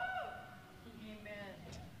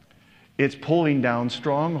 It's pulling down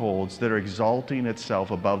strongholds that are exalting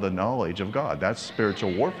itself above the knowledge of God. That's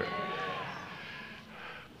spiritual warfare.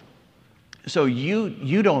 So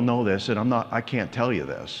you don't know this, and I can't tell you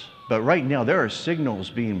this, but right now there are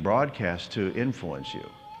signals being broadcast to influence you.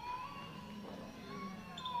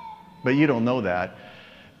 But you don't know that,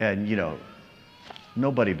 and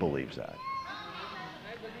nobody believes that.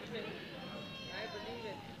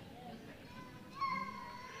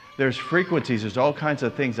 There's frequencies, there's all kinds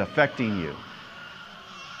of things affecting you.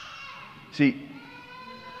 See,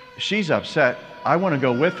 she's upset. I want to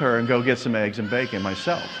go with her and go get some eggs and bacon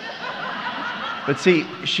myself. But see,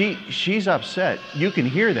 she's upset. You can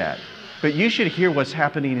hear that. But you should hear what's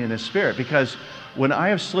happening in the spirit, because when I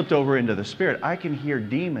have slipped over into the spirit, I can hear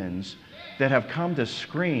demons that have come to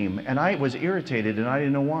scream, and I was irritated and I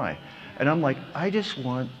didn't know why. And I'm like, I just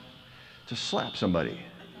want to slap somebody,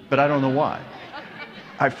 but I don't know why.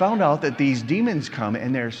 I found out that these demons come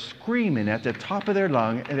and they're screaming at the top of their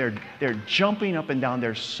lung, and they're jumping up and down.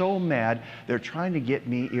 They're so mad. They're trying to get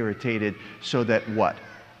me irritated so that what?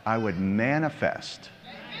 I would manifest.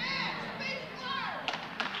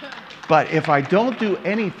 But if I don't do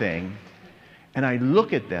anything and I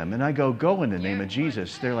look at them and I go in the name of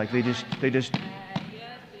Jesus, they're like, they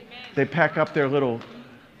pack up their little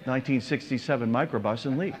 1967 microbus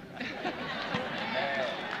and leave.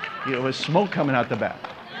 With smoke coming out the back.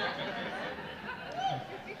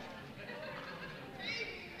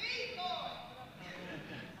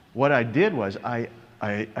 What I did was I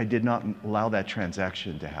did not allow that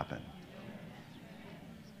transaction to happen.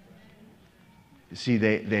 See,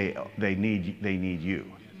 they need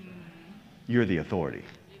you. You're the authority.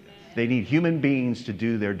 They need human beings to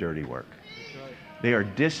do their dirty work. They are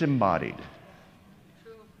disembodied.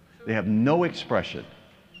 They have no expression.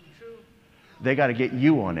 They got to get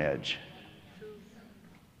you on edge.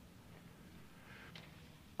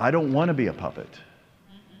 I don't want to be a puppet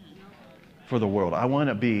for the world. I want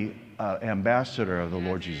to be an ambassador of the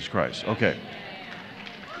Lord Jesus Christ. Okay.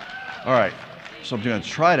 All right. So I'm going to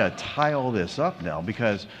try to tie all this up now,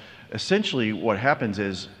 because essentially what happens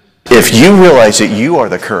is, if you realize that you are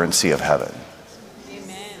the currency of heaven,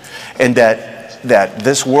 amen, and that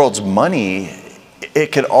this world's money,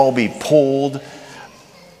 it could all be pulled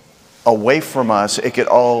away from us, it could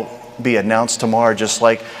all be announced tomorrow, just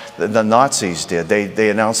like the Nazis did. They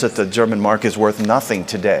announced that the German mark is worth nothing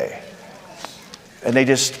today. And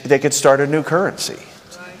they could start a new currency.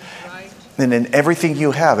 Right. And then everything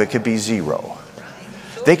you have, it could be zero.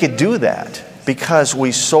 They could do that because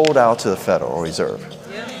we sold out to the Federal Reserve.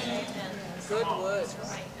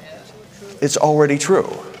 It's already true.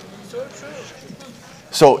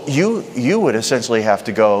 So you would essentially have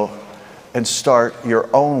to go and start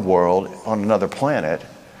your own world on another planet,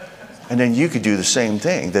 and then you could do the same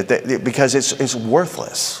thing, because it's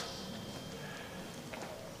worthless.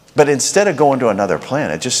 But instead of going to another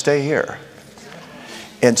planet, just stay here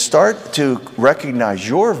and start to recognize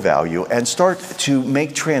your value and start to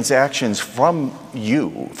make transactions from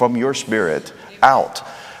you, from your spirit out.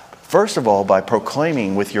 First of all, by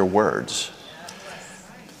proclaiming with your words.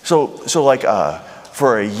 So like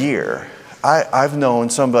for a year, I've known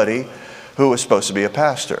somebody who was supposed to be a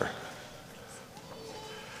pastor.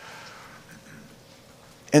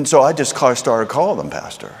 And so I just started calling them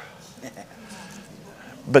pastor.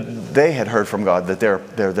 But they had heard from God that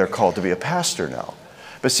they're called to be a pastor now.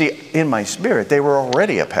 But see, in my spirit, they were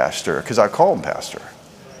already a pastor because I called them pastor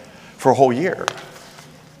for a whole year.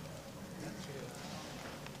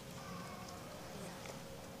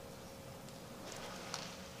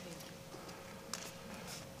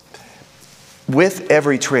 With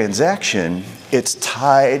every transaction, it's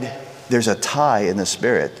tied, there's a tie in the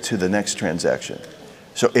spirit to the next transaction.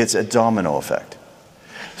 So it's a domino effect.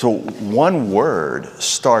 So one word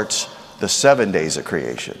starts the 7 days of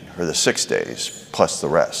creation, or the 6 days, plus the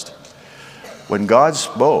rest. When God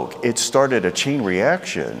spoke, it started a chain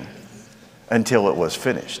reaction until it was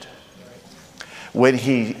finished. When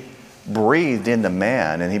he breathed into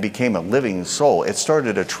man and he became a living soul, it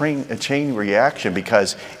started a chain reaction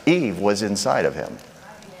because Eve was inside of him.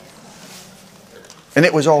 And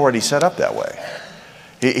it was already set up that way.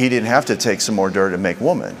 He didn't have to take some more dirt and make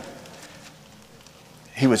woman.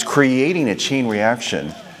 He was creating a chain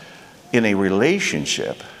reaction in a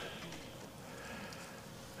relationship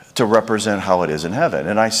to represent how it is in heaven.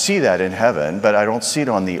 And I see that in heaven, but I don't see it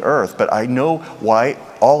on the earth. But I know why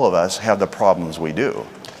all of us have the problems we do.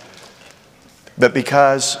 But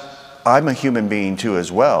because I'm a human being too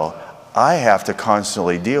as well, I have to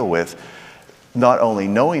constantly deal with not only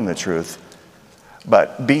knowing the truth,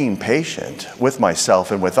 but being patient with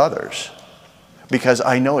myself and with others. Because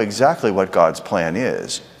I know exactly what God's plan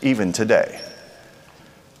is, even today.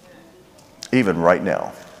 Even right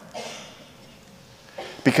now.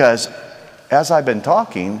 Because as I've been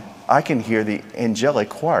talking, I can hear the angelic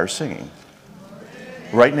choir singing.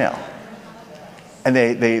 Right now. And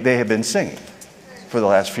they have been singing for the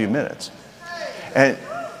last few minutes. And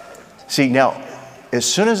see, now, as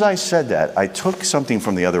soon as I said that, I took something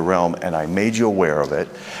from the other realm and I made you aware of it.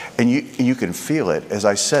 And you can feel it as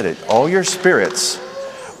I said it. All your spirits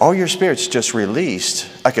just released.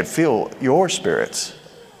 I could feel your spirits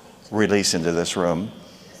release into this room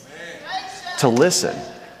to listen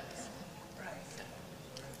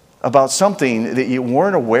about something that you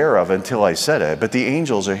weren't aware of until I said it. But the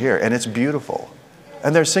angels are here and it's beautiful.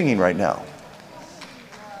 And they're singing right now.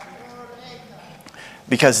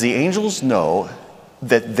 Because the angels know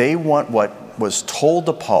that they want what was told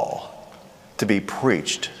to Paul to be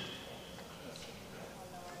preached.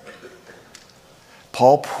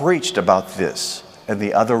 Paul preached about this in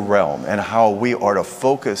the other realm and how we are to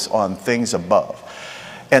focus on things above.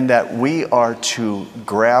 And that we are to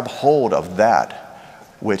grab hold of that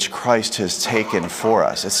which Christ has taken for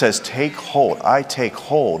us. It says, take hold. I take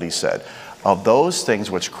hold, he said, of those things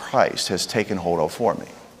which Christ has taken hold of for me.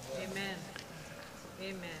 Amen.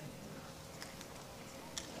 Amen.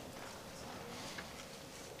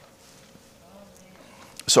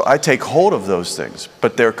 So I take hold of those things,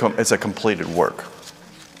 but it's a completed work.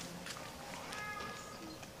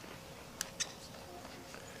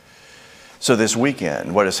 So this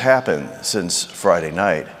weekend, what has happened since Friday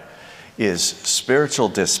night is spiritual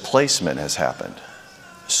displacement has happened.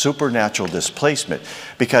 Supernatural displacement.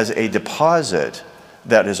 Because a deposit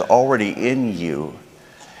that is already in you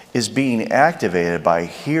is being activated by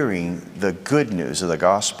hearing the good news of the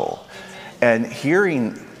gospel. And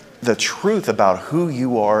hearing the truth about who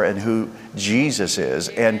you are and who Jesus is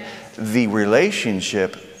and the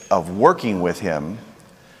relationship of working with him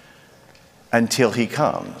until he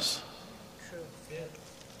comes.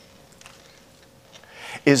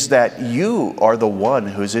 Is that you are the one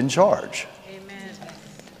who's in charge. Amen.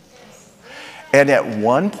 And at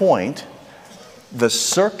one point, the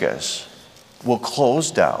circus will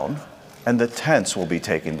close down and the tents will be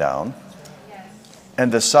taken down.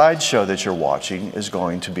 And the sideshow that you're watching is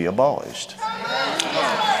going to be abolished.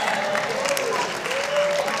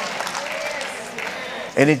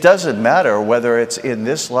 And it doesn't matter whether it's in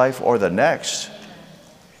this life or the next.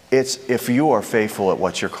 It's if you are faithful at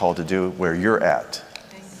what you're called to do where you're at.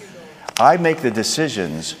 I make the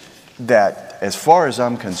decisions that, as far as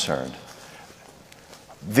I'm concerned,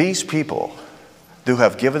 these people who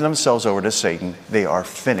have given themselves over to Satan, they are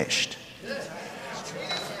finished.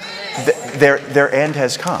 Their end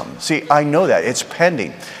has come. See, I know that. It's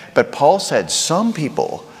pending. But Paul said some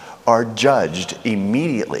people are judged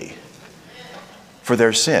immediately for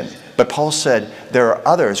their sin. But Paul said there are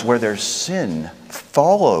others where their sin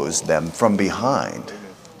follows them from behind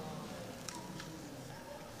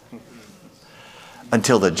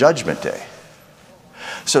until the judgment day.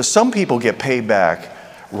 So some people get paid back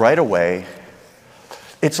right away.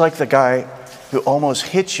 It's like the guy who almost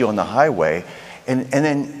hits you on the highway And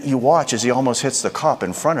then you watch as he almost hits the cop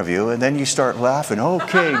in front of you, and then you start laughing,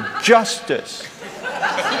 okay, justice.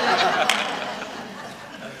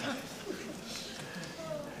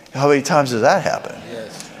 How many times does that happen?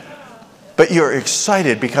 Yes. But you're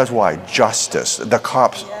excited because why? Justice. The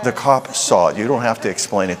cop saw it. You don't have to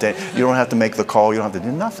explain it. You don't have to make the call. You don't have to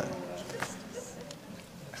do nothing.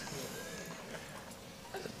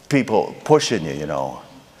 People pushing you, you know.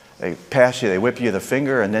 They pass you, they whip you the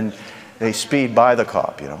finger, and then they speed by the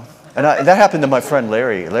cop, you know. And that happened to my friend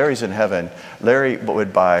Larry. Larry's in heaven. Larry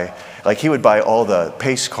would buy, like he would buy all the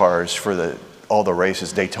pace cars for all the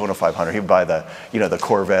races, Daytona 500. He would buy the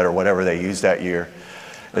Corvette or whatever they used that year.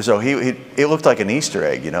 And so it looked like an Easter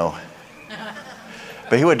egg, you know.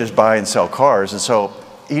 But he would just buy and sell cars, and so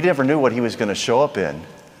he never knew what he was going to show up in.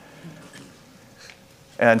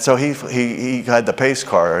 And so he had the pace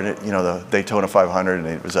car, and the Daytona 500, and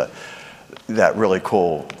it was that really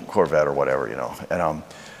cool Corvette or whatever, you know. And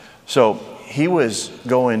so he was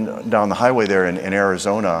going down the highway there in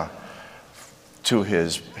Arizona to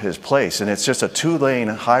his place, and it's just a 2-lane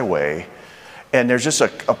highway, and there's just a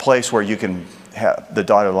place where you can have the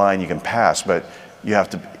dotted line you can pass, but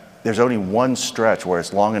there's only one stretch where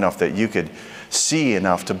it's long enough that you could see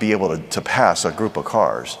enough to be able to pass a group of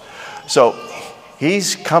cars. So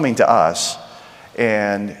he's coming to us,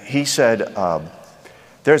 and he said,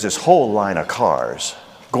 there's this whole line of cars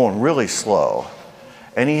going really slow,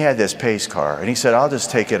 and he had this pace car, and he said, I'll just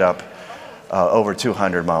take it up over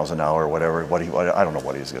 200 miles an hour or whatever. I don't know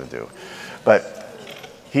what he was going to do. But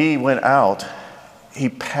he went out, he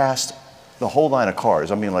passed the whole line of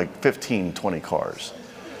cars, I mean like 15, 20 cars.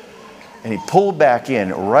 And he pulled back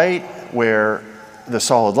in right where the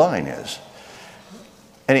solid line is.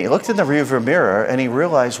 And he looked in the rearview mirror and he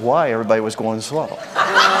realized why everybody was going slow.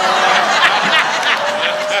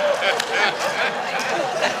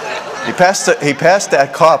 He passed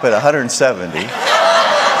that cop at 170.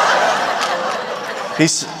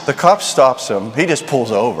 The cop stops him. He just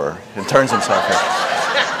pulls over and turns himself in.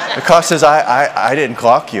 The cop says, I didn't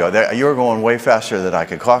clock you. You were going way faster than I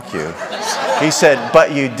could clock you. He said,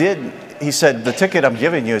 but you did. He said, the ticket I'm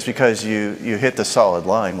giving you is because you hit the solid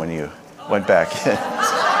line when you went back in.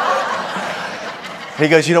 He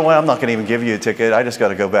goes, you know what? I'm not going to even give you a ticket. I just got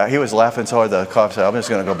to go back. He was laughing so hard, the cop said, I'm just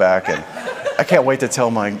going to go back, and I can't wait to tell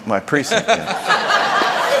my precinct.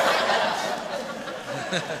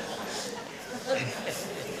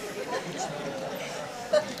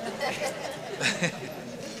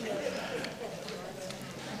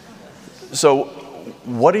 So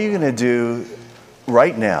what are you going to do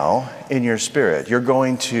right now in your spirit? You're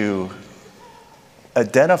going to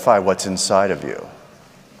identify what's inside of you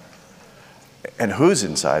and who's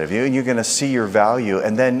inside of you, and you're going to see your value,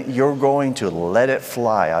 and then you're going to let it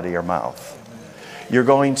fly out of your mouth. You're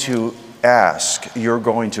going to ask, you're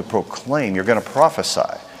going to proclaim, you're going to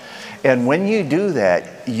prophesy. And when you do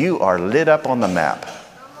that, you are lit up on the map.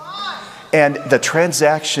 And the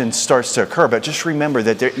transaction starts to occur, but just remember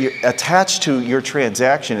that attached to your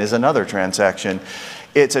transaction is another transaction.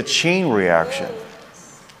 It's a chain reaction.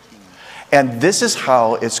 And this is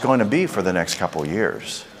how it's going to be for the next couple of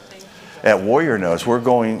years. At Warrior Notes, we're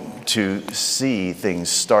going to see things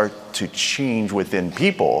start to change within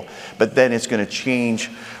people, but then it's going to change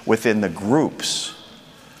within the groups.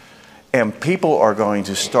 And people are going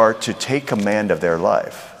to start to take command of their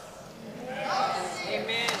life.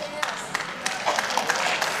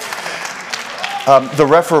 The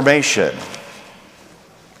Reformation,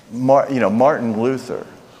 Martin Luther,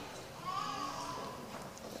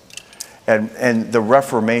 and the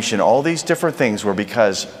Reformation, all these different things were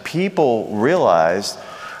because people realized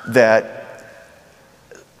that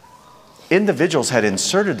individuals had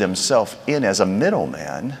inserted themselves in as a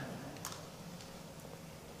middleman.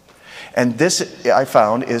 And this, I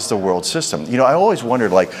found, is the world system. I always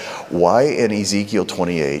wondered, why in Ezekiel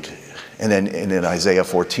 28 and then in Isaiah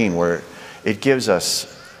 14, where it gives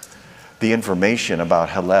us the information about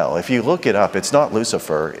Hallel. If you look it up, it's not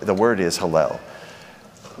Lucifer. The word is Hallel,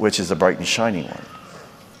 which is the bright and shining one.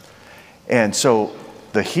 And so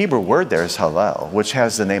the Hebrew word there is Hallel, which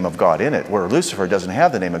has the name of God in it, where Lucifer doesn't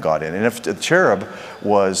have the name of God in it. And if the cherub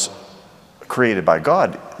was created by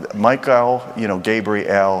God, Michael,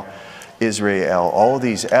 Gabriel, Israel, all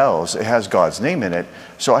these L's, it has God's name in it.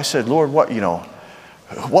 So I said, Lord, what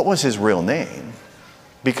was his real name?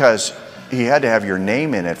 Because he had to have your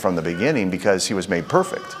name in it from the beginning because he was made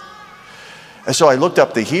perfect. And so I looked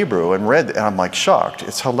up the Hebrew and read, and I'm shocked.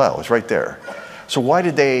 It's Hallel. It's right there. So why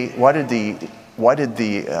did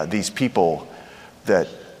these people that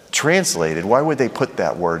translated, why would they put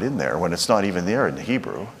that word in there when it's not even there in the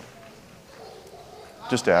Hebrew?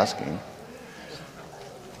 Just asking.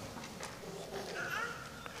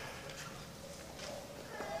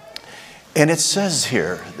 And it says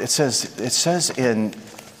here, it says in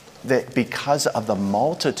that because of the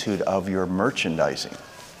multitude of your merchandising,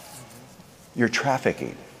 your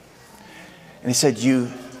trafficking. And he said,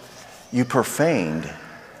 you profaned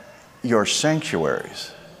your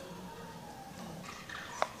sanctuaries.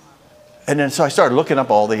 And then so I started looking up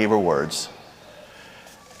all the Hebrew words,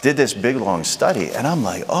 did this big long study, and I'm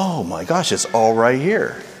like, oh my gosh, it's all right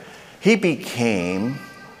here. He became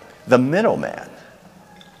the middleman.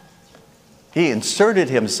 He inserted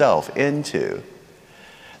himself into.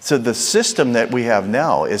 So the system that we have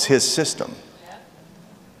now is his system.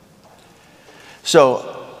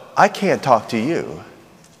 So I can't talk to you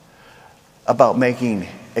about making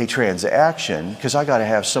a transaction because I got to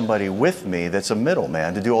have somebody with me that's a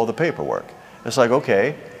middleman to do all the paperwork. It's like,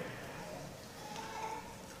 okay,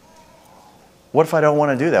 what if I don't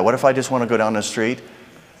want to do that? What if I just want to go down the street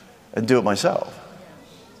and do it myself?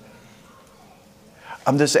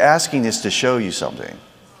 I'm just asking this to show you something.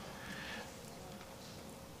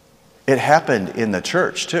 It happened in the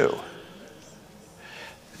church too.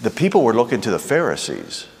 The people were looking to the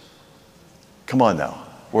Pharisees. Come on now,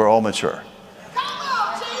 we're all mature. Come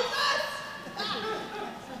on, Jesus!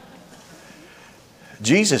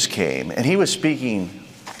 Jesus came and he was speaking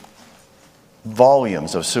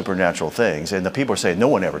volumes of supernatural things, and the people are saying, no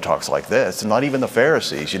one ever talks like this, not even the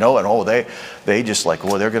Pharisees, and they just like,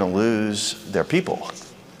 well, they're going to lose their people,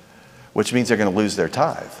 which means they're going to lose their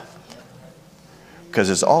tithe,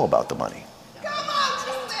 because it's all about the money. Come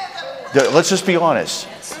on, Jesus! Let's just be honest.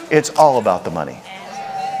 It's all about the money.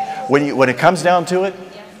 When it comes down to it,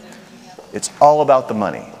 it's all about the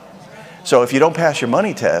money. So if you don't pass your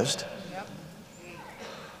money test,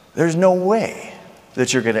 there's no way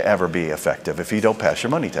that you're going to ever be effective if you don't pass your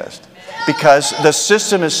money test. Because the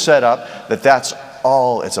system is set up that that's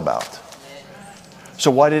all it's about. So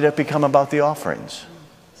why did it become about the offerings?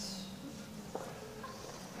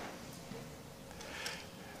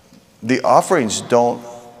 The offerings don't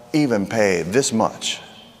even pay this much.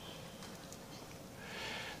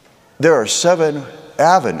 There are 7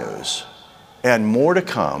 avenues and more to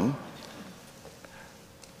come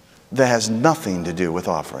that has nothing to do with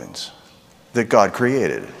offerings that God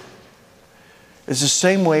created. It's the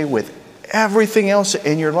same way with everything else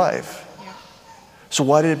in your life. So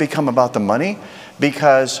why did it become about the money?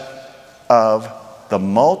 Because of the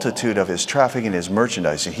multitude of his trafficking and his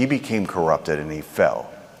merchandising. He became corrupted and he fell.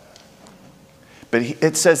 But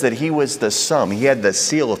it says that he was the sum. He had the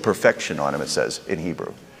seal of perfection on him, it says in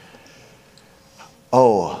Hebrew.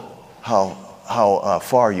 Oh, how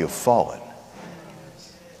far you've fallen.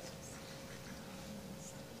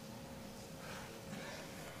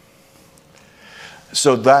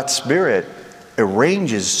 So that spirit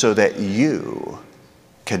arranges so that you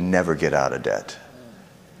can never get out of debt.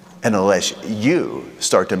 And unless you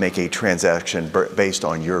start to make a transaction based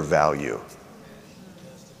on your value.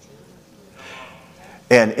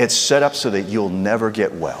 And it's set up so that you'll never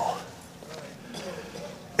get well.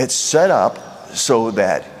 It's set up so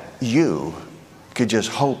that you could just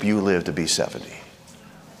hope you live to be 70.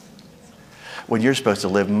 When you're supposed to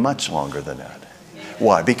live much longer than that.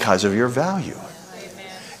 Why? Because of your value.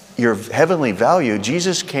 Your heavenly value.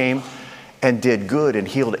 Jesus came and did good and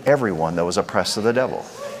healed everyone that was oppressed of the devil.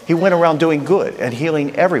 He went around doing good and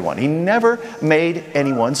healing everyone. He never made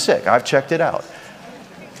anyone sick. I've checked it out.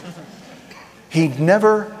 He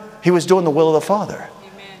was doing the will of the Father.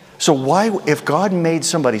 So why, if God made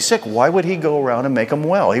somebody sick, why would he go around and make them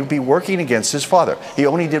well? He would be working against his Father. He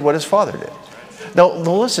only did what his Father did. Now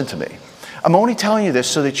listen to me. I'm only telling you this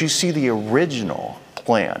so that you see the original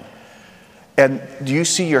plan. And do you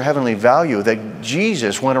see your heavenly value that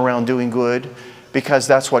Jesus went around doing good because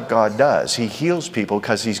that's what God does. He heals people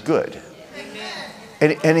because he's good.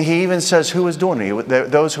 And he even says who is doing it?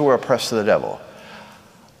 Those who are oppressed of the devil.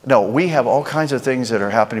 No, we have all kinds of things that are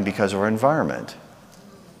happening because of our environment.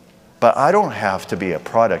 But I don't have to be a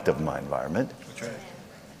product of my environment. That's right.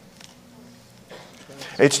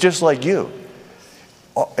 It's just like you.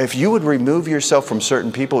 If you would remove yourself from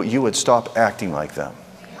certain people, you would stop acting like them.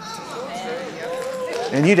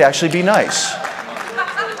 And you'd actually be nice.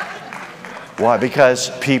 Why? Because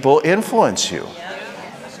people influence you.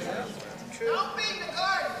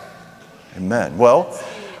 Amen. Well,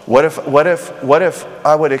 what if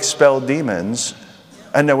I would expel demons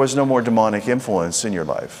and there was no more demonic influence in your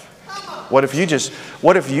life? What if you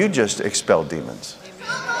just expelled demons?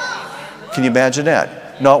 Can you imagine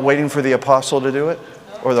that? Not waiting for the apostle to do it,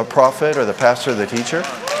 or the prophet, or the pastor, or the teacher.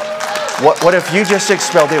 What if you just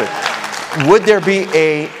expelled demons? Would there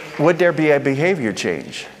be a behavior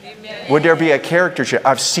change? Would there be a character change?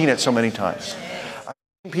 I've seen it so many times.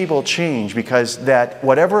 People change because that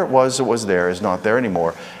whatever it was that was there is not there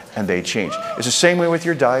anymore, and they change. It's the same way with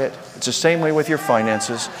your diet. It's the same way with your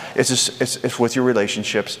finances. It's with your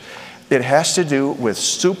relationships. It has to do with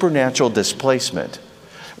supernatural displacement,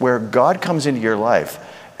 where God comes into your life,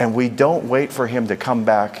 and we don't wait for him to come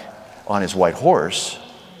back on his white horse.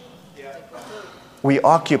 We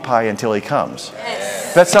occupy until he comes.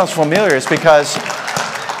 If that sounds familiar, it's because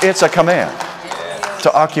it's a command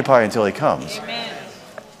to occupy until he comes.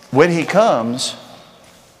 When he comes,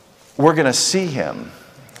 we're going to see him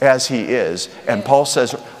as he is. And Paul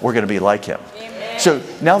says we're going to be like him. So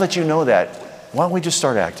now that you know that, why don't we just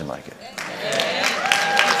start acting like it?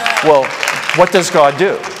 Well, what does God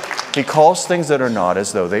do? He calls things that are not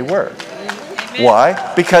as though they were.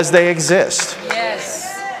 Why? Because they exist.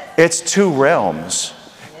 It's two realms.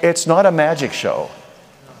 It's not a magic show.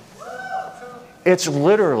 It's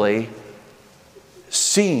literally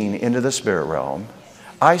seeing into the spirit realm.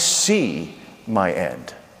 I see my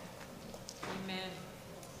end.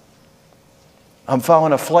 I'm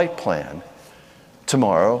following a flight plan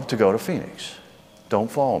tomorrow to go to Phoenix.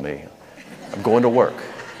 Don't follow me. I'm going to work.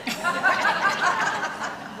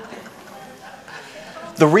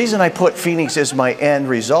 The reason I put Phoenix as my end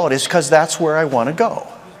result is because that's where I want to go.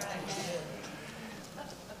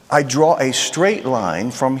 I draw a straight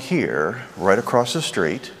line from here, right across the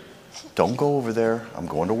street. Don't go over there. I'm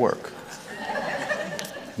going to work.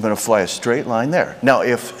 I'm going to fly a straight line there. Now,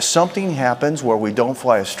 if something happens where we don't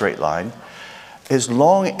fly a straight line, as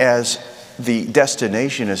long as the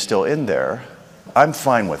destination is still in there, I'm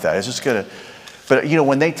fine with that. It's just going to, but you know,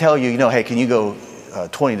 when they tell you, you know, hey, can you go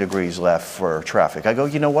 20 degrees left for traffic? I go,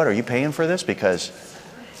 you know what, are you paying for this? Because,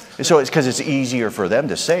 so it's because it's easier for them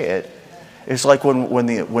to say it. It's like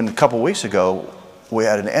when a couple weeks ago, we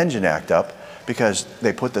had an engine act up because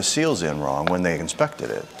they put the seals in wrong when they inspected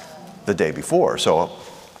it the day before. So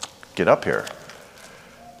get up here.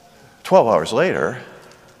 12 hours later,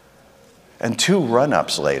 and 2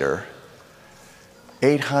 run-ups later,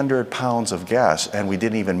 800 pounds of gas, and we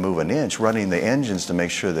didn't even move an inch, running the engines to make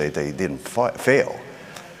sure that they didn't fail.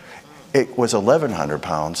 It was 1,100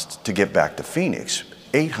 pounds to get back to Phoenix.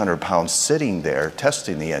 800 pounds sitting there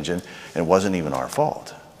testing the engine, and it wasn't even our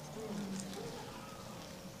fault.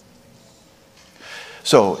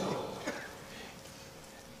 So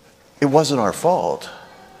it wasn't our fault,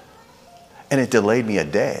 and it delayed me a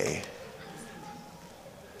day.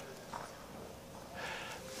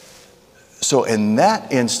 So in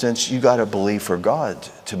that instance, you got to believe for God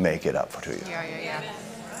to make it up to you. Yeah.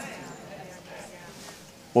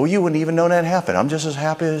 Well, you wouldn't even know that happened. I'm just as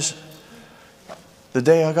happy as the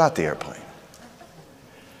day I got the airplane.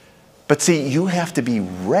 But see, you have to be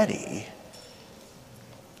ready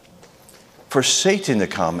for Satan to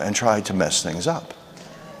come and try to mess things up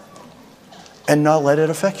and not let it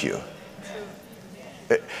affect you.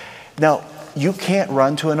 Now, you can't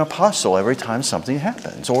run to an apostle every time something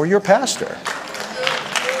happens, or your pastor.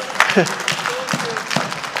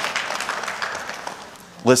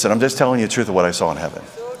 Listen, I'm just telling you the truth of what I saw in heaven.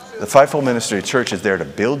 The fivefold ministry church is there to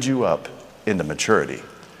build you up into maturity,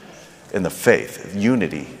 in the faith,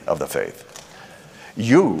 unity of the faith.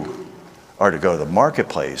 You are to go to the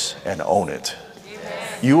marketplace and own it.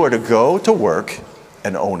 You are to go to work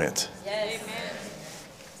and own it.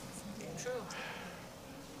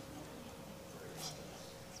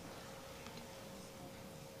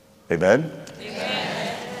 Amen?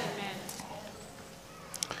 Amen.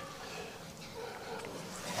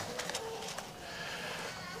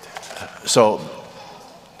 So,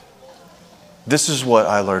 this is what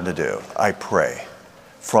I learned to do. I pray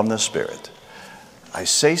from the Spirit. I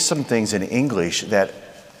say some things in English that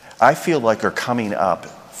I feel like are coming up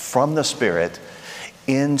from the Spirit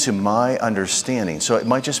into my understanding. So it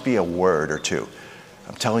might just be a word or two.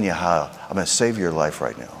 I'm telling you how I'm going to save your life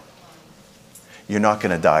right now. You're not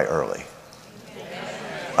going to die early.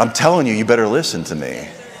 I'm telling you, you better listen to me.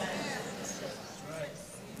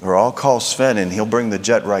 Or I'll call Sven and he'll bring the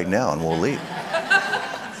jet right now and we'll leave.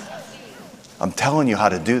 I'm telling you how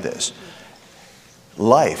to do this.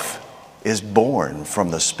 Life is born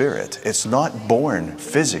from the Spirit. It's not born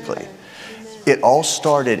physically. It all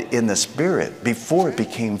started in the Spirit before it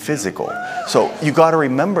became physical. So you got to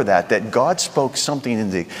remember that God spoke something in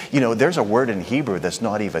the, there's a word in Hebrew that's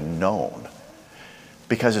not even known.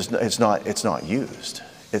 Because it's not used.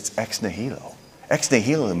 It's ex nihilo. Ex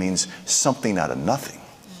nihilo means something out of nothing.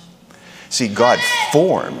 See, God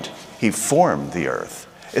He formed the earth.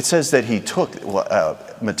 It says that He took,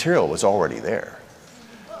 material was already there.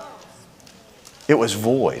 It was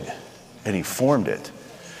void, and He formed it.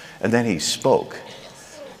 And then He spoke,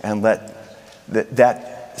 and let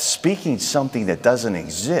that speaking something that doesn't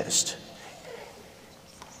exist.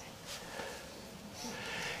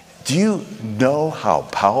 Do you know how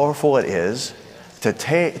powerful it is to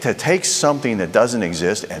take something that doesn't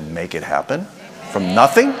exist and make it happen from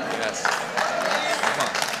nothing? Yes.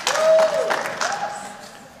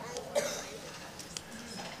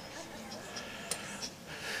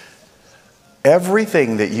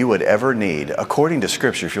 Everything that you would ever need, according to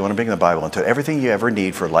Scripture, if you want to bring the Bible into it, everything you ever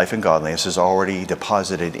need for life and godliness is already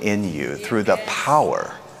deposited in you through the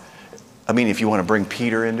power. I mean, if you want to bring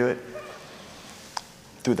Peter into it,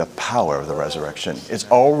 through the power of the resurrection. It's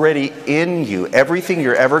already in you. Everything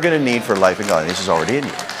you're ever going to need for life and godliness is already in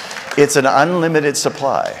you. It's an unlimited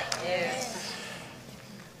supply.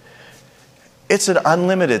 It's an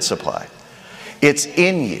unlimited supply. It's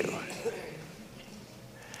in you.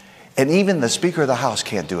 And even the Speaker of the House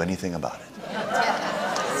can't do anything about it.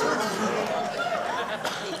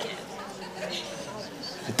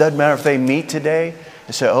 It doesn't matter if they meet today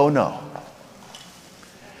and say, oh no.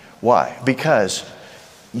 Why? Because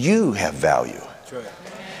you have value.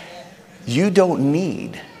 You don't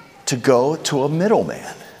need to go to a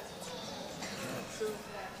middleman.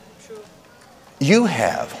 You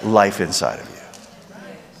have life inside of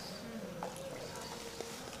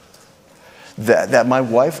you. That my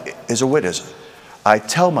wife is a witness. I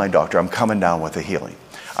tell my doctor I'm coming down with a healing.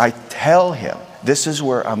 I tell him this is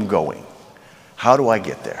where I'm going. How do I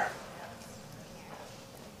get there?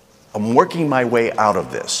 I'm working my way out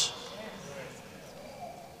of this.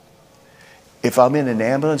 If I'm in an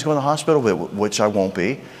ambulance going to the hospital, which I won't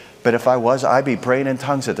be, but if I was, I'd be praying in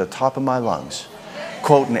tongues at the top of my lungs,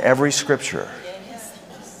 quoting every scripture.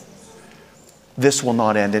 This will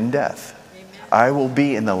not end in death. I will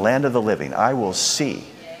be in the land of the living. I will see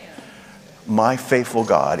my faithful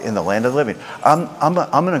God in the land of the living. I'm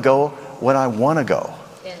going to go when I want to go.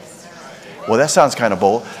 Well, that sounds kind of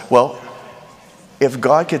bold. Well, if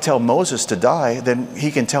God could tell Moses to die, then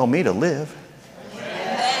he can tell me to live.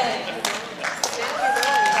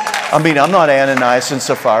 I mean, I'm not Ananias and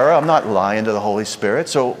Sapphira. I'm not lying to the Holy Spirit.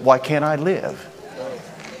 So why can't I live?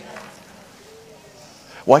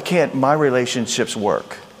 Why can't my relationships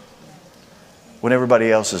work when everybody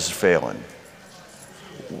else is failing?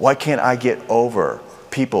 Why can't I get over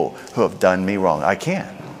people who have done me wrong? I can.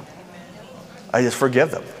 I just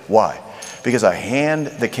forgive them. Why? Because I hand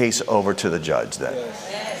the case over to the judge then.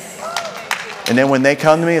 And then when they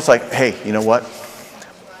come to me, it's like, hey, you know what?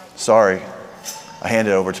 Sorry. I hand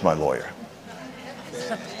it over to my lawyer.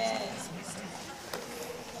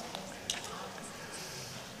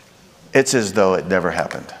 It's as though it never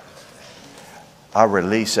happened. I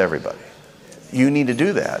release everybody. You need to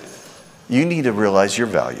do that. You need to realize your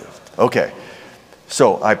value. Okay,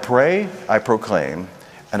 so I pray, I proclaim,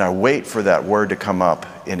 and I wait for that word to come up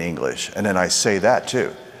in English, and then I say that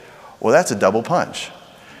too. Well, that's a double punch.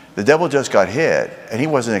 The devil just got hit, and he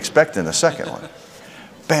wasn't expecting the second one.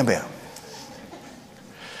 Bam, bam.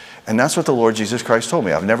 And that's what the Lord Jesus Christ told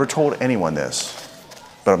me. I've never told anyone this,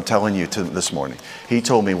 but I'm telling you this morning. He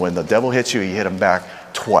told me when the devil hits you, you hit him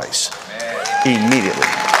back twice. Immediately.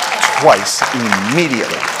 Twice.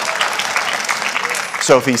 Immediately.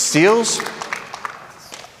 So if he steals,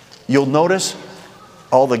 you'll notice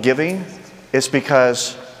all the giving. It's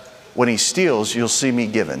because when he steals, you'll see me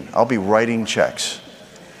giving. I'll be writing checks.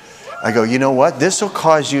 I go, you know what? This will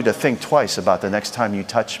cause you to think twice about the next time you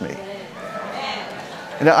touch me.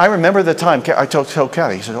 And I remember the time I told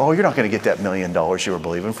Kathy, he said, oh, you're not going to get that $1 million you were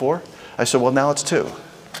believing for. I said, well, now it's 2.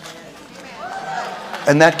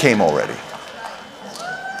 And that came already.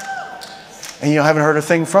 And you haven't heard a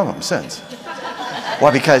thing from him since.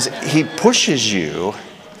 Why? Because he pushes you,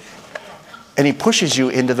 and he pushes you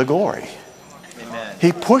into the glory. Amen.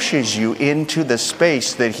 He pushes you into the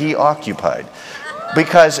space that he occupied.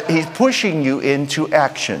 Because he's pushing you into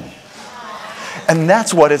action. And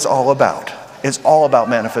that's what it's all about. It's all about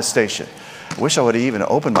manifestation. I wish I would have even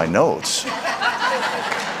opened my notes.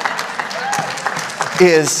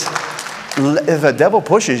 If the devil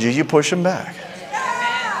pushes you, you push him back.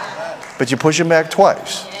 But you push him back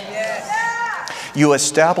twice. You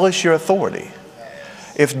establish your authority.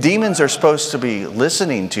 If demons are supposed to be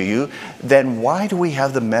listening to you, then why do we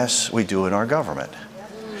have the mess we do in our government?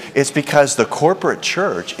 It's because the corporate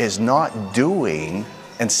church is not doing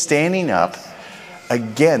and standing up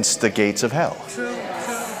against the gates of hell.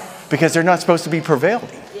 Because they're not supposed to be prevailing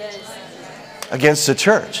against the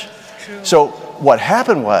church. So what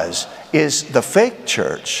happened is the fake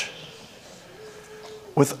church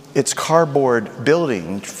with its cardboard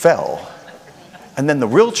building fell, and then the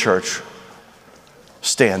real church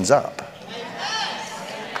stands up.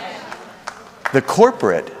 The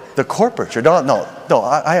corporate The corporate church. No.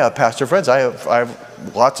 I have pastor friends. I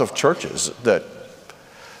have lots of churches that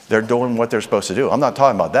they're doing what they're supposed to do. I'm not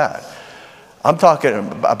talking about that. I'm talking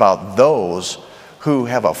about those who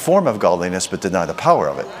have a form of godliness but deny the power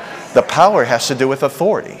of it. The power has to do with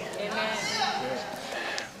authority.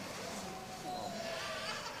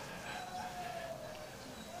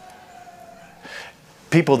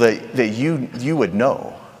 People that you would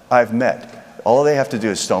know, I've met. All they have to do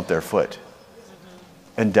is stomp their foot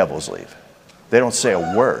and devils leave. They don't say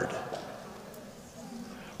a word.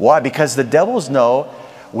 Why? Because the devils know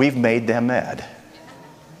we've made them mad.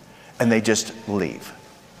 And they just leave.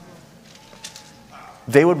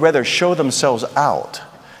 They would rather show themselves out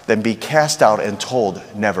than be cast out and told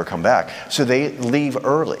never come back. So they leave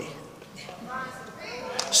early.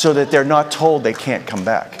 So that they're not told they can't come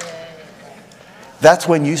back. That's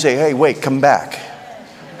when you say, hey, wait, come back.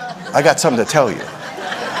 I got something to tell you.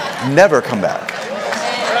 Never come back.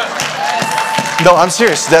 No, I'm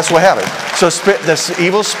serious. That's what happened. So the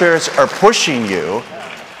evil spirits are pushing you.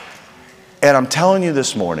 And I'm telling you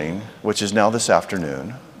this morning, which is now this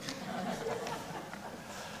afternoon,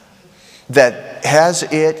 that has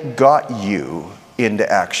it got you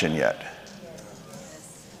into action yet?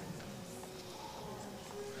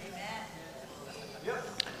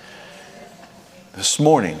 This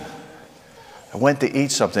morning, I went to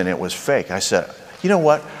eat something, it was fake. I said, you know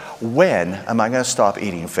what? When am I going to stop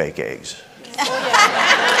eating fake eggs?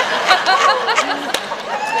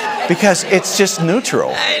 Because it's just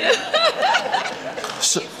neutral.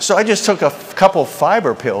 So I just took a couple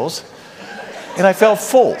fiber pills, and I felt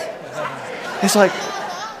full. It's like,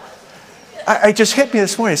 I just hit me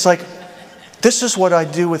this morning. It's like, this is what I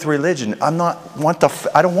do with religion. I don't want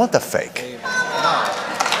the fake.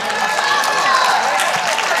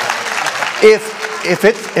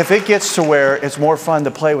 If it gets to where it's more fun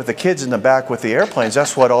to play with the kids in the back with the airplanes,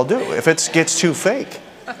 that's what I'll do. If it gets too fake.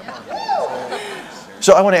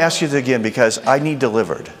 So I want to ask you again because I need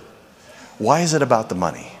delivered. Why is it about the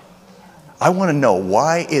money? I want to know,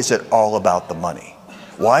 why is it all about the money?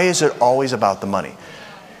 Why is it always about the money?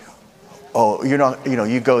 Oh, you're not,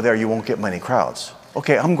 you go there, you won't get many crowds.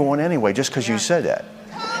 Okay, I'm going anyway just because you said that.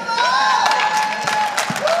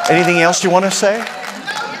 Anything else you want to say?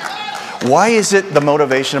 Why is it the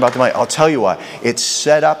motivation about the money? I'll tell you why. It's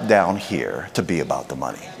set up down here to be about the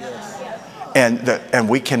money. And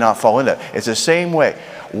we cannot fall into it. It's the same way.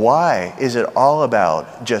 Why is it all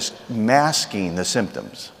about just masking the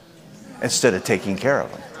symptoms instead of taking care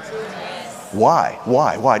of them? Why?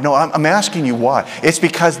 No, I'm asking you why. It's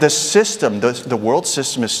because the system, the world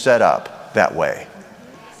system is set up that way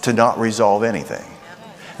to not resolve anything.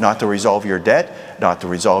 Not to resolve your debt, not to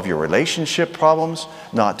resolve your relationship problems,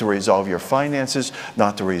 not to resolve your finances,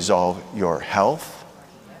 not to resolve your health.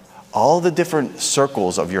 All the different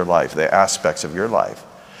circles of your life, the aspects of your life,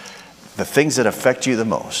 the things that affect you the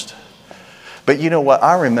most. But you know what?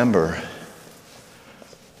 I remember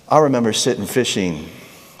sitting fishing.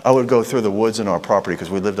 I would go through the woods in our property because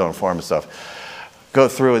we lived on a farm and stuff. Go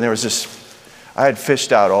through, and there was I had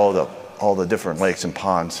fished out all the different lakes and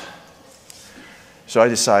ponds. So I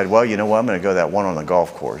decided, well, you know what? I'm going to go that one on the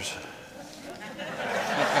golf course.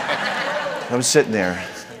 I was sitting there.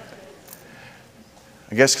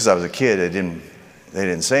 I guess because I was a kid, they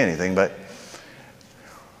didn't say anything, but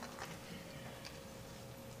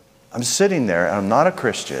I'm sitting there, and I'm not a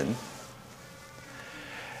Christian,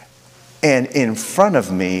 and in front of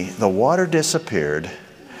me, the water disappeared,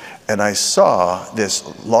 and I saw this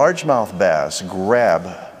largemouth bass grab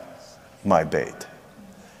my bait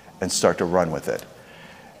and start to run with it.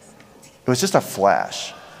 It was just a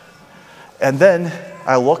flash. And then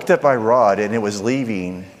I looked at my rod, and it was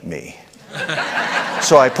leaving me.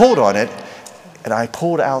 So I pulled on it, and I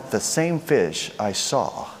pulled out the same fish I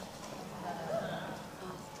saw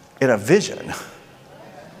in a vision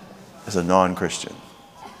as a non-Christian.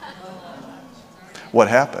 What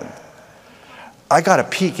happened? I got a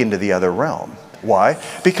peek into the other realm. Why?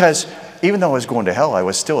 Because even though I was going to hell, I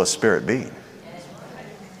was still a spirit being.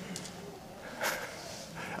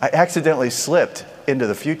 I accidentally slipped into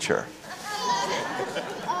the future.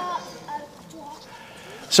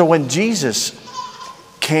 So when Jesus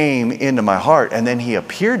came into my heart and then he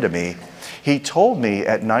appeared to me, he told me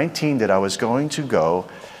at 19 that I was going to go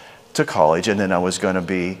to college and then I was going to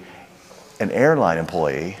be an airline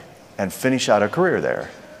employee and finish out a career there.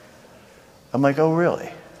 I'm like, oh, really?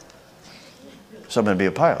 So I'm going to be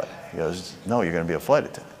a pilot. He goes, no, you're going to be a flight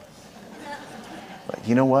attendant. Like,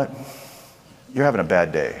 you know what? You're having a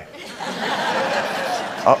bad day.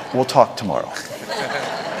 We'll talk tomorrow.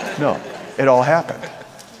 No, it all happened.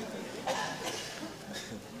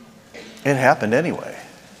 It happened anyway.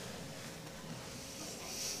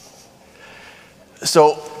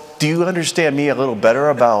 So do you understand me a little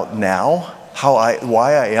better about now,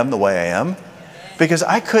 why I am the way I am? Because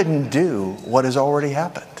I couldn't do what has already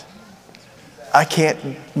happened. I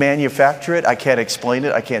can't manufacture it. I can't explain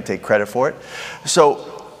it. I can't take credit for it.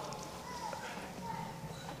 So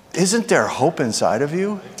isn't there hope inside of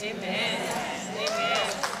you?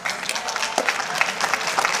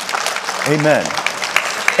 Amen.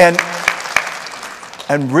 Amen.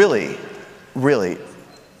 And really,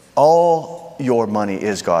 all your money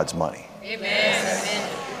is God's money. Amen.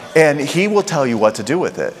 And He will tell you what to do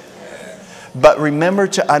with it. But remember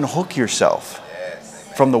to unhook yourself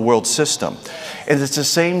from the world system. And it's the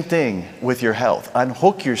same thing with your health.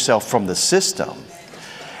 Unhook yourself from the system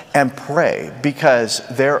and pray, because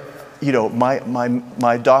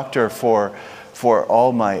my doctor for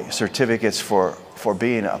all my certificates for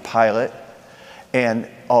being a pilot, and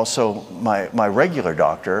also my regular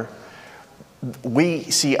doctor, we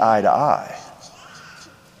see eye to eye.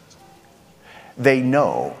 They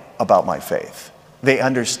know about my faith. They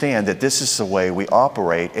understand that this is the way we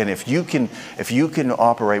operate, and if you can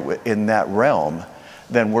operate in that realm,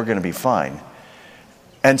 then we're going to be fine.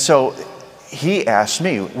 And so he asked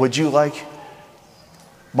me,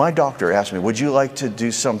 my doctor asked me, would you like to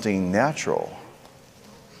do something natural?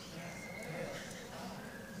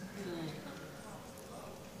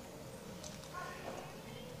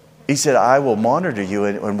 He said, I will monitor you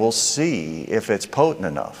and we'll see if it's potent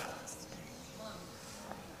enough.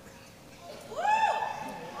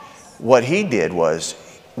 What he did was,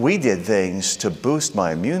 we did things to boost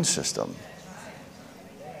my immune system.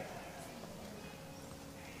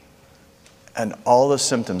 And all the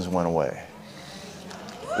symptoms went away.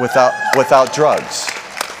 Without drugs.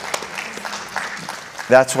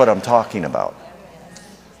 That's what I'm talking about.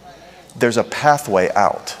 There's a pathway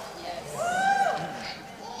out.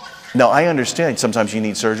 Now, I understand sometimes you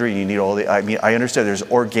need surgery, you need I understand there's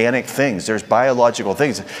organic things, there's biological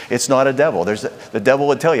things. It's not a devil. The devil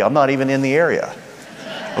would tell you, I'm not even in the area.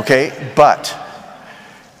 Okay? But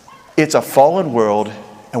it's a fallen world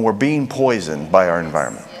and we're being poisoned by our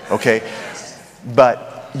environment. Okay?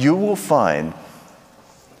 But you will find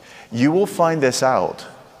this out,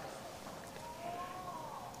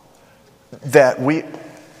 that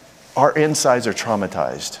our insides are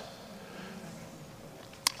traumatized.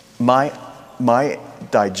 My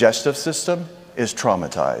digestive system is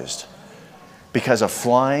traumatized because of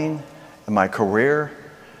flying and my career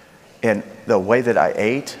and the way that I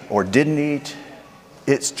ate or didn't eat.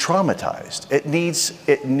 It's traumatized. It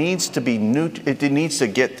needs to be new. It needs to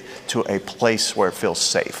get to a place where it feels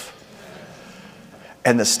safe.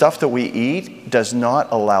 And the stuff that we eat does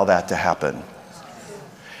not allow that to happen.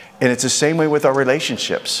 And it's the same way with our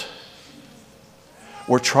relationships.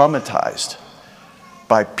 We're traumatized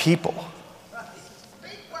by people,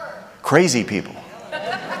 crazy people,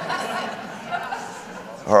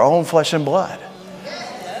 our own flesh and blood.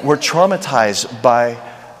 We're traumatized by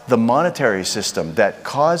the monetary system that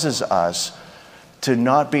causes us to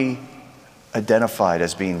not be identified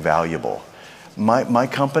as being valuable. My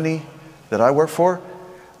company that I work for,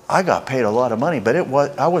 I got paid a lot of money, but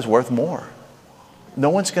I was worth more. No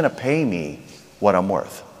one's going to pay me what I'm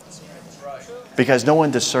worth, because no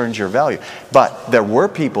one discerns your value. But there were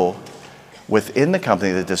people within the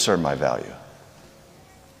company that discerned my value.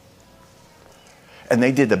 And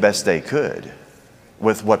they did the best they could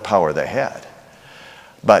with what power they had.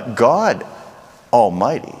 But God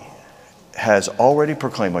Almighty has already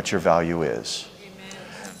proclaimed what your value is.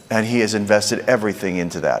 And He has invested everything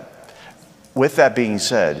into that. With that being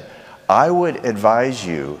said, I would advise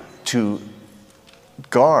you to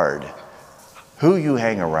guard who you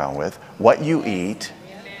hang around with, what you eat,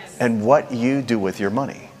 and what you do with your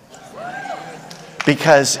money.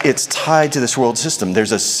 Because it's tied to this world system.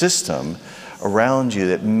 There's a system around you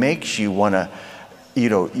that makes you want to,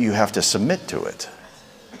 you have to submit to it.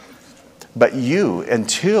 But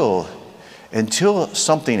until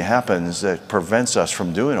something happens that prevents us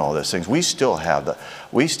from doing all those things, we still have the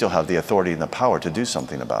authority and the power to do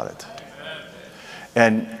something about it.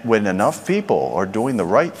 And when enough people are doing the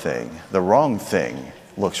right thing, the wrong thing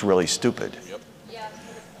looks really stupid.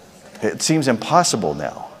 It seems impossible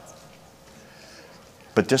now.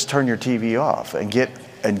 But just turn your TV off and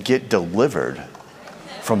get delivered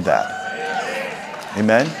from that.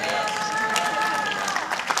 Amen?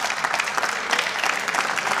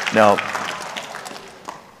 Now,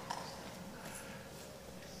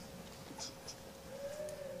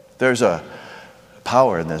 there's a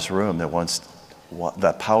power in this room that wants,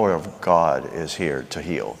 the power of God is here to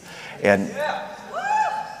heal. And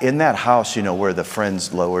in that house, where the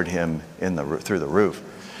friends lowered him through the roof,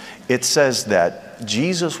 it says that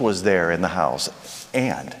Jesus was there in the house,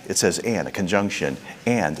 and it says and, a conjunction,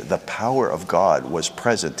 and the power of God was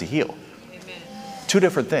present to heal. Amen. Two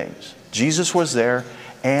different things. Jesus was there,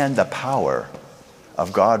 and the power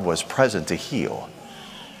of God was present to heal.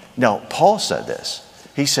 Now, Paul said this.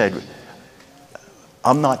 He said,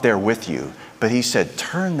 I'm not there with you, but he said,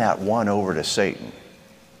 turn that one over to Satan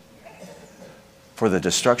for the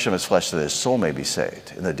destruction of his flesh, so that his soul may be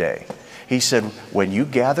saved in the day. He said, when you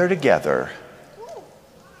gather together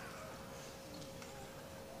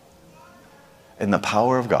in the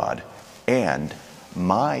power of God, and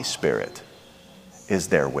my spirit is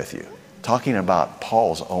there with you. Talking about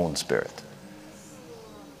Paul's own spirit.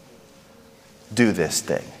 Do this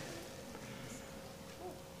thing.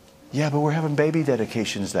 Yeah, but we're having baby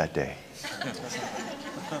dedications that day.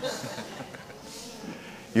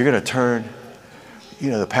 You're going to turn,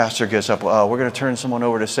 the pastor gets up, we're going to turn someone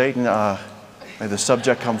over to Satan. May the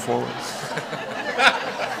subject come forward.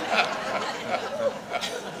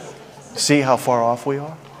 See how far off we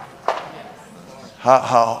are?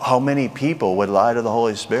 How many people would lie to the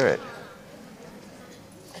Holy Spirit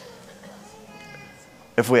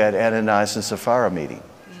if we had Ananias and Sapphira meeting?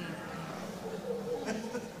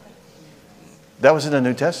 That was in the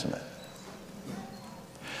New Testament.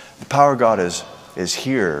 The power of God is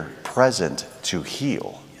here, present to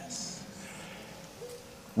heal.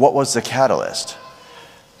 What was the catalyst?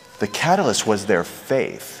 The catalyst was their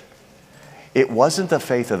faith. It wasn't the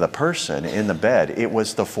faith of the person in the bed. It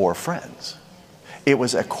was the four friends. It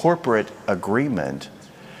was a corporate agreement.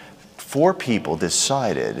 Four people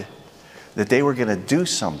decided that they were going to do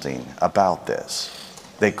something about this.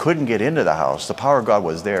 They couldn't get into the house. The power of God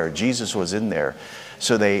was there. Jesus was in there.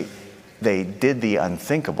 So they did the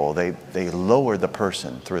unthinkable. They lowered the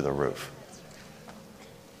person through the roof.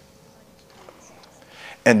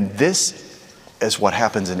 And this is what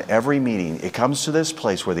happens in every meeting. It comes to this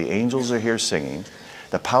place where the angels are here singing.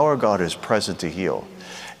 The power of God is present to heal.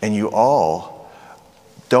 And you all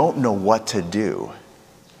don't know what to do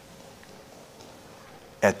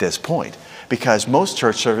at this point, because most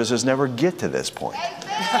church services never get to this point.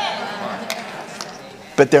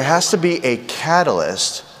 But there has to be a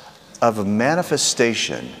catalyst of a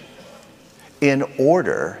manifestation in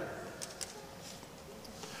order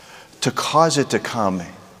to cause it to come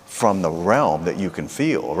from the realm that you can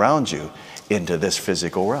feel around you into this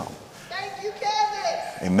physical realm. Thank you,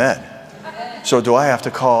 Kevin. Amen. So do I have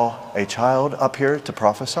to call a child up here to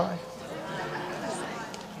prophesy?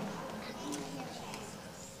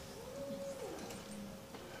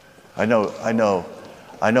 I know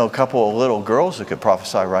a couple of little girls that could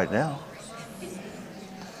prophesy right now.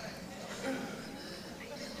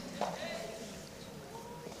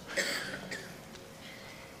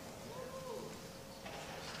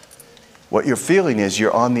 What you're feeling is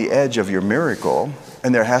you're on the edge of your miracle,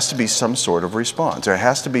 and there has to be some sort of response. There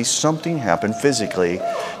has to be something happen physically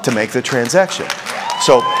to make the transaction.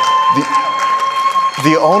 So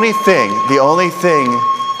the only thing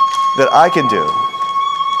that I can do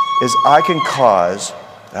is I can cause.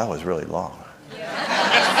 That was really long.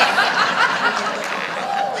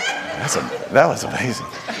 That was amazing.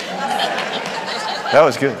 That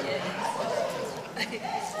was good.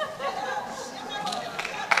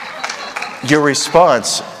 Your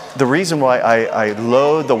response, the reason why I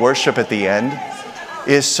load the worship at the end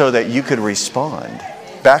is so that you could respond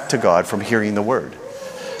back to God from hearing the word.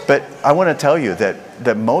 But I want to tell you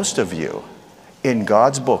that most of you in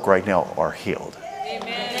God's book right now are healed.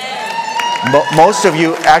 Most of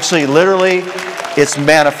you actually, literally, it's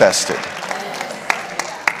manifested.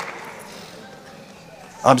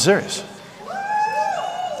 I'm serious.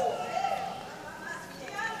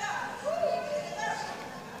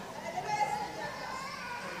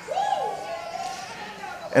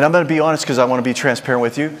 And I'm going to be honest because I want to be transparent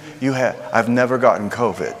with you. I've never gotten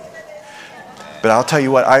COVID. But I'll tell you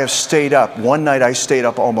what, I have stayed up. One night I stayed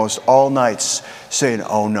up almost all nights saying,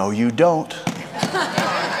 oh no, you don't.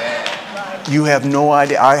 You have no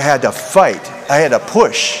idea. I had to fight. I had to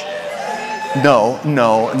push. No.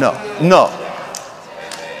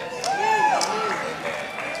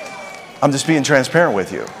 I'm just being transparent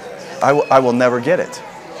with you. I will never get it.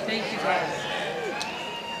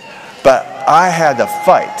 But I had to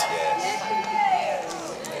fight.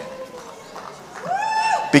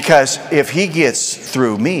 Because if he gets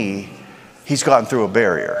through me, he's gotten through a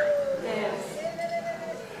barrier.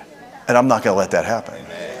 And I'm not going to let that happen.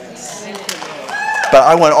 But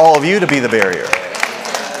I want all of you to be the barrier.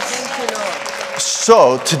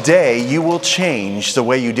 So today you will change the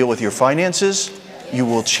way you deal with your finances. You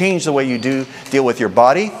will change the way you deal with your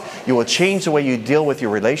body. You will change the way you deal with your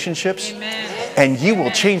relationships. Amen. and you will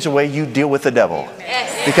change the way you deal with the devil.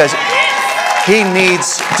 Because he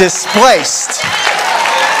needs displaced.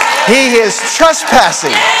 He is trespassing.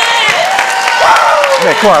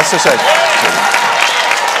 Man, come on, let's just say.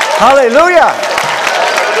 Hallelujah.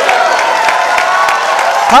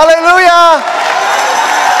 Hallelujah.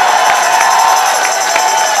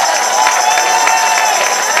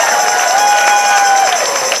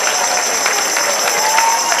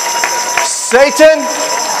 Satan,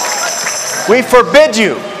 we forbid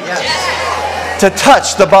you to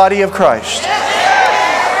touch the body of Christ.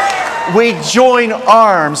 We join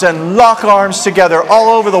arms and lock arms together all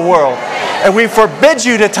over the world, and we forbid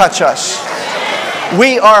you to touch us.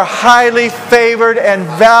 We are highly favored and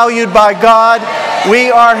valued by God.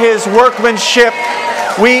 We are His workmanship.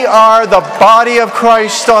 We are the body of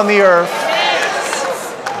Christ on the earth.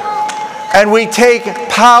 And we take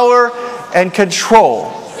power and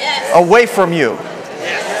control away from you.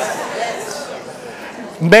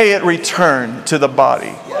 May it return to the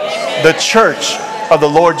body, the church of the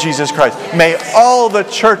Lord Jesus Christ. May all the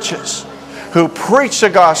churches who preach the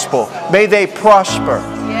gospel, may they prosper.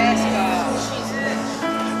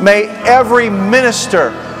 May every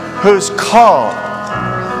minister who's called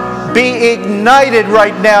be ignited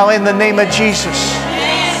right now in the name of Jesus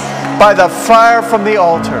by the fire from the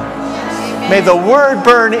altar. May the word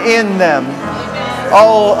burn in them.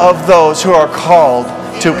 All of those who are called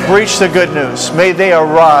to preach the good news, may they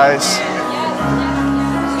arise.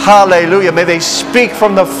 Hallelujah. May they speak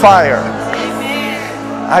from the fire.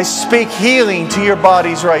 I speak healing to your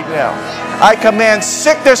bodies right now. I command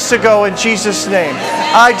sickness to go in Jesus' name.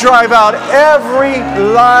 I drive out every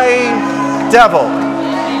lying devil.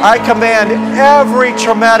 I command every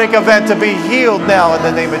traumatic event to be healed now in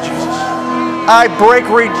the name of Jesus. I break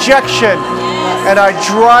rejection and I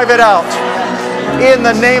drive it out. In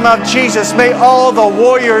the name of Jesus, may all the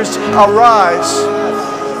warriors arise.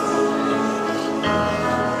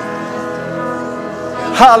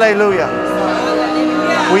 Hallelujah.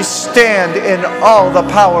 We stand in all the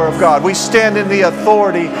power of God. We stand in the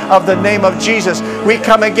authority of the name of Jesus. We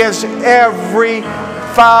come against every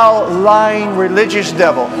foul, lying, religious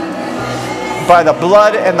devil by the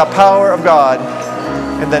blood and the power of God.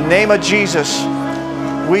 In the name of Jesus,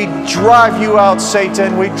 we drive you out,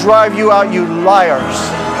 Satan. We drive you out, you liars.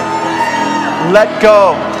 Let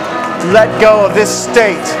go. Let go of this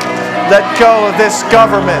state. Let go of this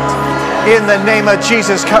government. In the name of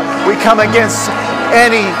Jesus, we come against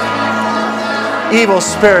any evil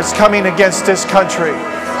spirits coming against this country.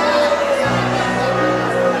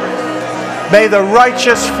 May the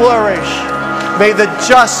righteous flourish. May the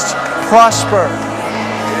just prosper.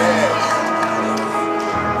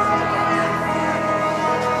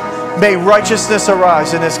 May righteousness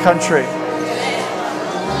arise in this country.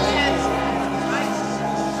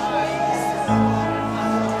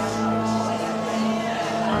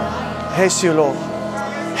 Heshilo,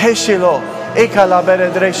 Heshilo, Ekala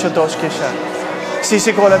Beredreshadoskisha.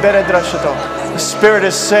 Sisikola Beredrashato. The Spirit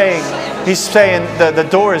is saying, He's saying the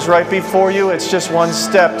door is right before you. It's just one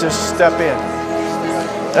step. Just step in.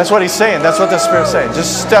 That's what He's saying. That's what the Spirit's saying.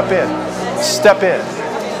 Just step in. Step in.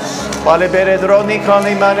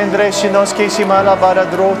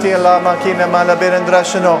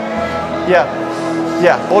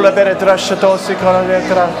 Yeah.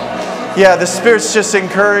 Yeah, the Spirit's just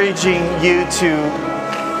encouraging you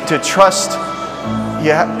to trust.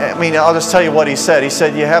 I mean, I'll just tell you what He said. He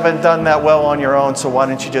said, you haven't done that well on your own, so why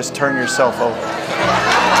don't you just turn yourself over?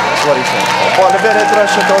 That's what He said.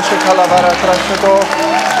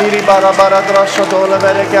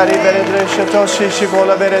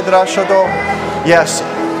 Yes.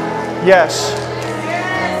 Yes.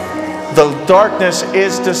 The darkness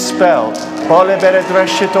is dispelled.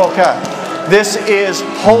 This is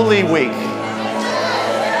Holy Week.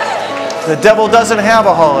 The devil doesn't have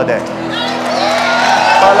a holiday.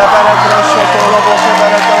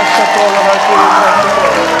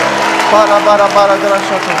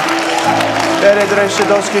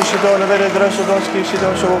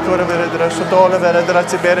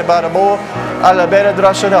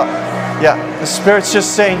 Yeah, the Spirit's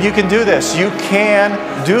just saying you can do this. You can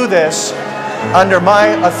do this under my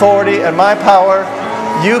authority and my power.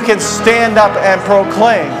 You can stand up and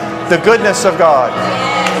proclaim the goodness of God.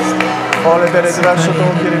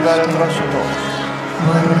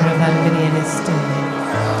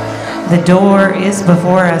 The door is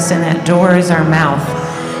before us, and that door is our mouth.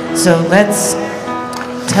 So let's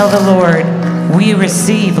tell the Lord, we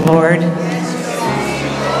receive, Lord,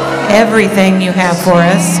 everything you have for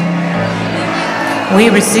us. We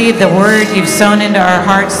receive the word you've sown into our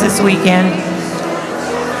hearts this weekend.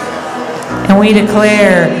 And we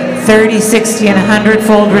declare 30, 60, and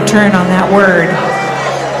 100-fold return on that word.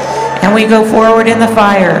 And we go forward in the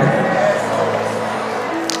fire.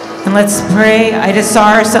 And let's pray. I just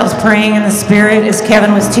saw ourselves praying in the Spirit as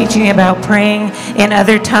Kevin was teaching about praying in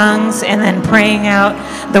other tongues and then praying out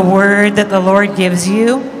the word that the Lord gives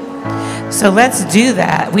you. So let's do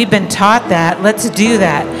that. We've been taught that. Let's do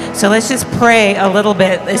that. So let's just pray a little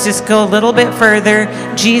bit. Let's just go a little bit further.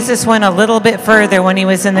 Jesus went a little bit further when he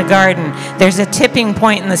was in the garden. There's a tipping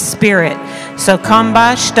point in the Spirit. So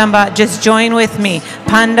kamba shtamba, just join with me.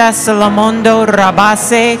 Panda salamondo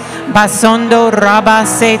rabase, basondo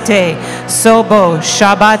rabasete, sobo,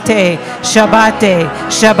 shabate, shabate,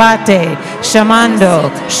 shabate, shamando,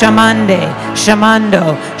 shamande,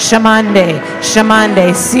 shamando, shamande,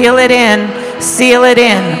 shamande. Seal it in. Seal it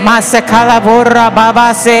in. Masakalavora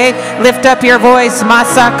babase. Lift up your voice.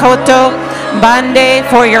 Masakoto bande,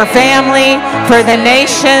 for your family, for the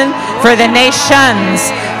nation, for the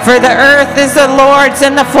nations. For the earth is the Lord's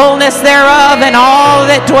and the fullness thereof and all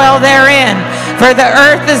that dwell therein. For the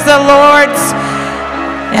earth is the Lord's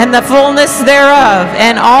and the fullness thereof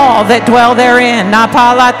and all that dwell therein.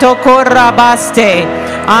 Napala tokorabaste.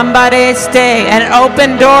 Ambareste, an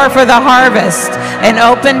open door for the harvest, an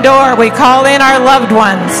open door. We call in our loved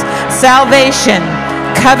ones. Salvation,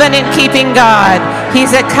 covenant-keeping God.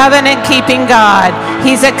 He's a covenant-keeping God.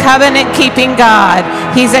 He's a covenant-keeping God.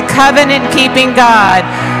 He's a covenant-keeping God.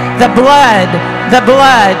 The blood, the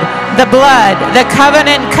blood, the blood, the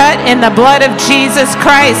covenant cut in the blood of Jesus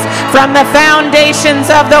Christ from the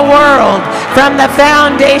foundations of the world, from the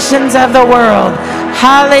foundations of the world.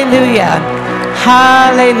 Hallelujah.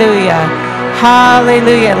 Hallelujah.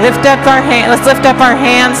 Hallelujah. Lift up our hands. Let's lift up our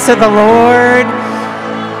hands to the Lord.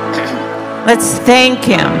 Let's thank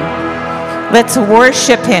him. Let's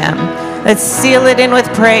worship him. Let's seal it in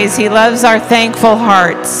with praise. He loves our thankful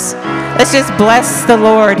hearts. Let's just bless the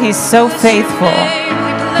Lord. He's so faithful.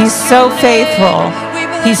 He's so faithful.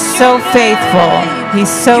 He's so faithful. He's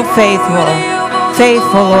so faithful.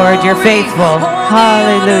 Faithful, Lord. You're faithful.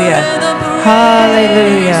 Hallelujah.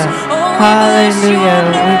 Hallelujah.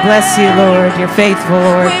 Hallelujah. We bless you, Lord. You're faithful,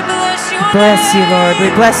 Lord. We bless you, Lord.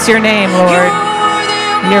 We bless your name, Lord.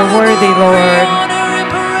 You're worthy, Lord.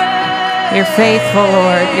 You're faithful,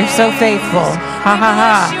 Lord. You're so faithful. Ha ha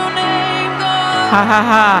ha. Ha ha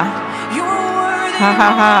ha. Ha ha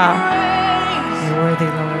ha. You're worthy,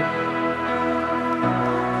 Lord.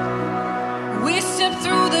 We step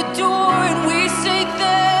through the door and we say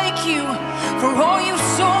thank you for all you've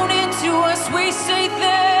sown into us. We say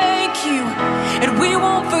thank you, and we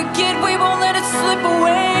won't forget, we won't let it slip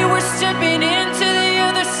away. We're stepping into the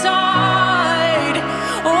other side.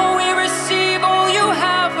 Oh, we receive all you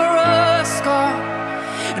have for us, God,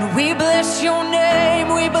 and we bless your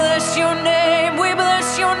name. We bless your name. We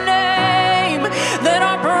bless your name. Let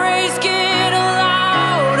our praise get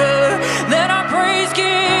louder. Let our praise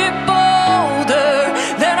get bolder.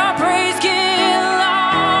 Let our praise get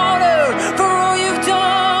louder for all you've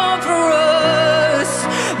done for us.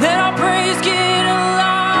 Let our praise get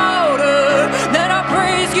louder. Let our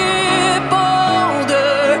praise get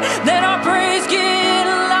bolder. Let our praise get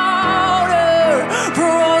louder for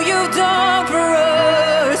all you've done for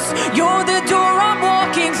us. You're the door I'm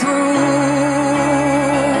walking through.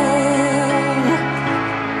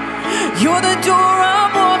 You're the door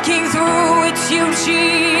I'm walking through. It's you,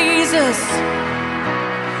 Jesus.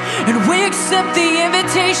 And we accept the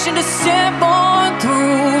invitation to step on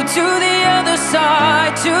through to the other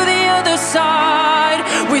side, to the other side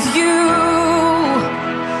with you.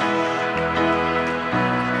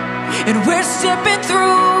 And we're stepping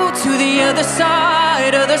through to the other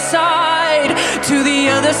side, other side, to the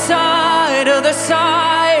other side, other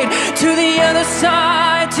side, to the other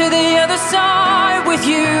side, to the other side with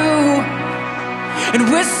you. And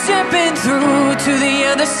we're stepping through to the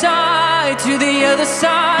other side, to the other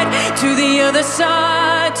side, to the other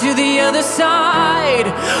side, to the other side,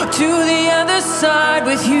 to the other side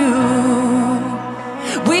with you.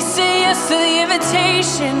 We say yes to the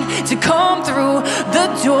invitation to come through the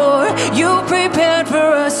door you prepared for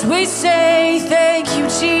us. We say thank you,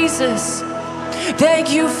 Jesus.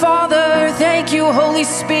 Thank you, Father. Thank you, Holy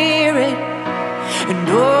Spirit. And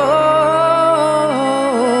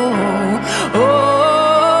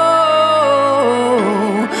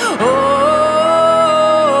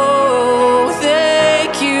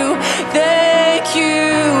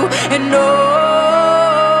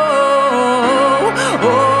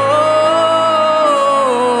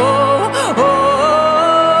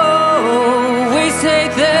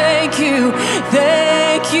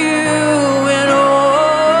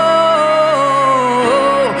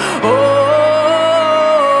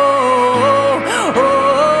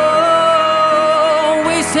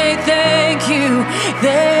say thank you,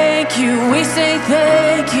 thank you. We say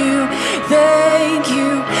thank you, thank you,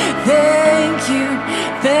 thank you,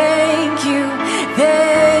 thank you,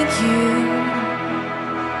 thank you.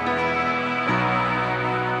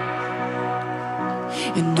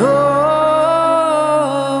 And oh,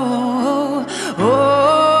 oh,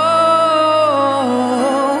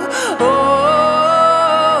 oh, oh,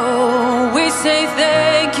 we say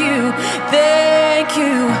thank you, thank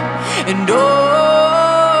you. And oh,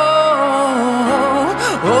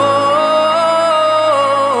 oh,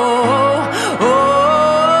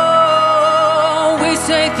 oh, we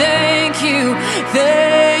say thank you,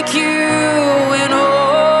 thank you. And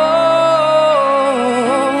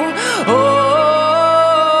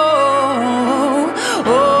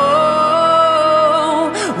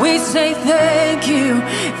oh, we say thank you,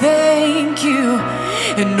 thank you.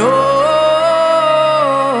 And oh,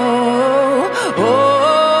 oh,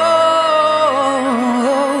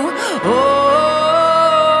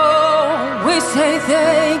 oh, we say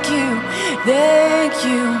thank you, thank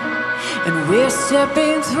you. And we're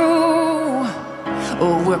stepping through,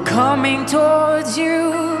 oh, we're coming towards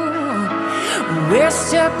you. We're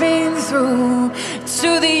stepping through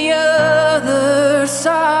to the other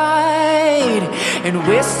side, and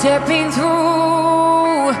we're stepping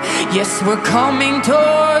through. Yes, we're coming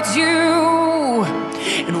towards you,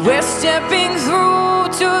 and we're stepping through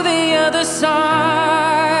to the other side.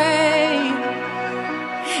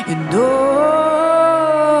 And oh,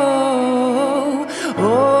 oh,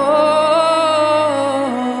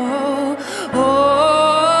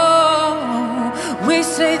 oh, we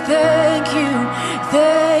say thank you,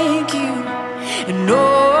 thank you. And oh,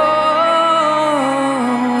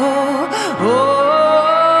 oh,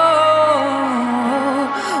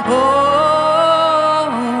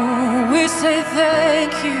 oh, we say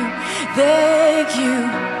thank you, thank you.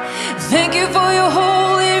 Thank you for your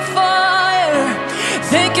holy fire.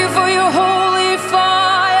 Thank you for your holy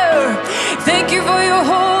fire. Thank you for your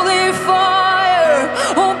holy fire.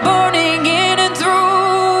 Oh, burning in and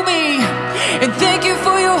through me. And thank you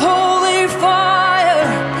for your holy fire.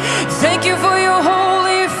 Thank you for your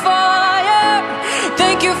holy fire.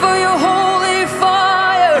 Thank you for your holy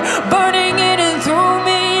fire. Burning in and through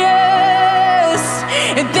me, yes.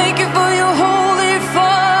 And thank you for your holy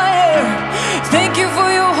fire. Thank you for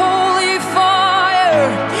your holy fire.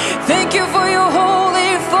 Thank you for your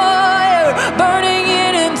holy fire. Burning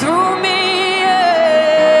in and through me,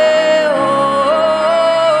 yeah. Oh,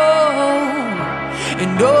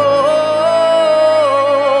 and oh,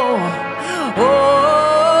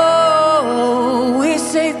 oh, we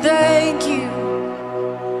say thank you.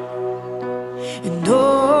 And oh,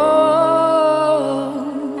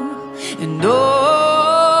 and oh,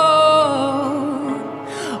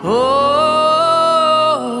 oh,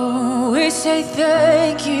 we say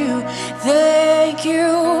thank you, thank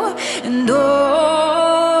you. And oh,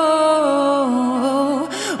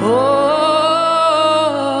 oh,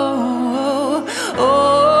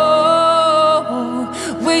 oh,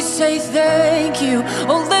 we say thank you.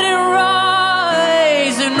 Oh, let it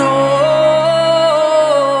rise. And oh,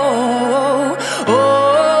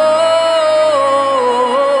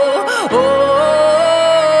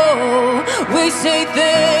 oh, we say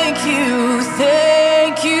thank you,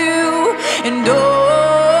 thank you. And oh,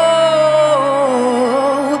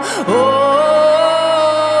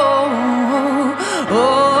 oh,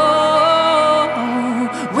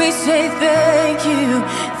 we say thank you,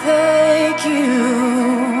 thank you.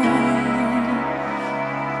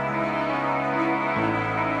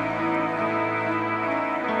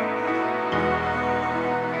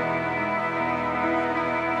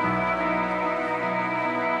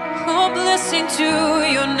 Oh, blessing to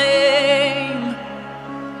your name.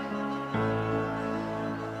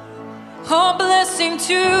 Oh, blessing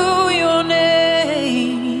to your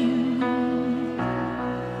name.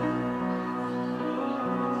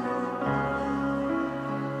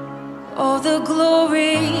 All the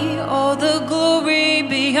glory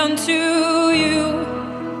be unto you,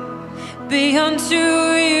 be unto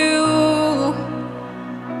you.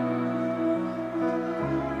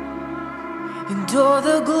 And all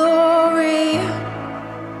the glory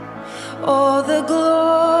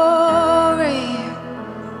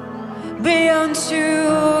be unto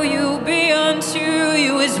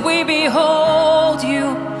you as we behold you.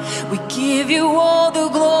 We give you all the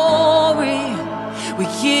glory. We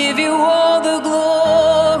give you all the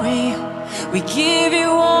glory. We give you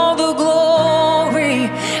all the glory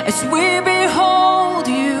as we behold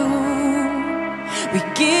you. We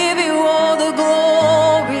give you all the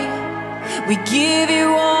glory. We give you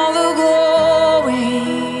all the glory.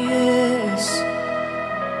 Yes.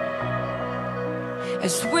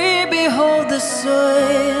 as we behold the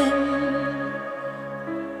sun,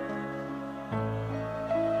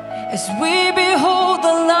 as we behold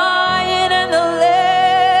the Lion and the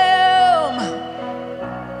Lamb.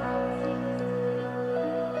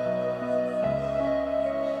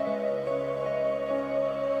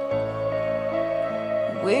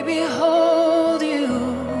 We behold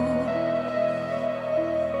you.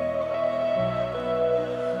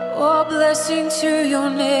 Oh, blessing to your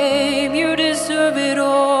name, you deserve it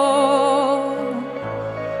all.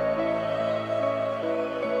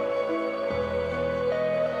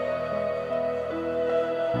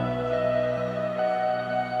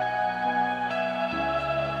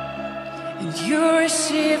 And you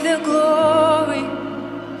receive the glory,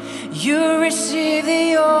 you receive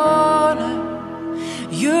the honor,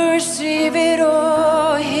 you receive it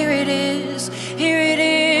all. Here it is,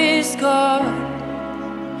 God.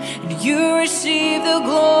 You receive the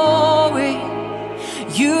glory,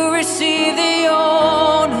 you receive the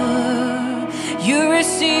honor, you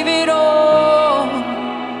receive it all.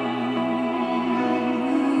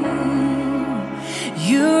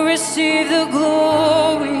 You receive the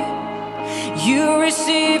glory, you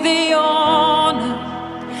receive the honor,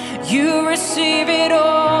 you receive it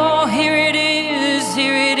all. Here it is,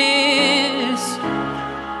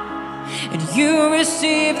 and you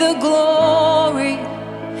receive the glory,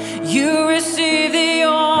 you receive the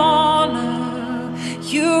honor,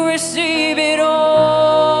 you receive it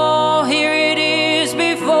all. Here it is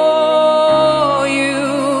before you.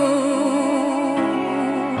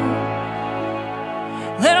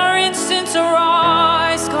 Let our incense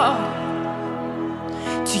arise, God,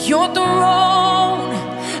 to your throne.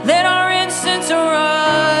 Let our incense arise,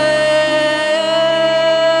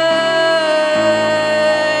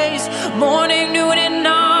 morning, noon, and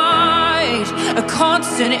night, a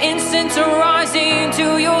constant incense arising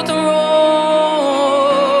to your throne.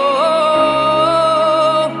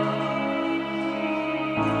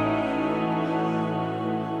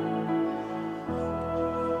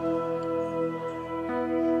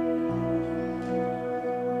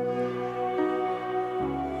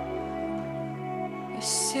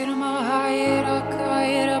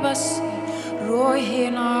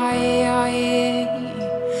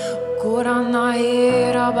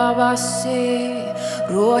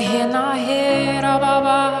 Rohena hera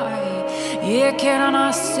babai,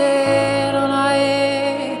 yekerana serana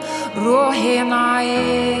rohena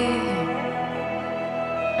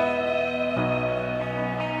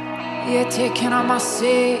yetekena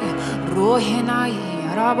mase, rohena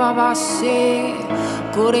rababase,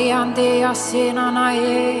 koreande asenana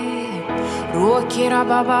rokera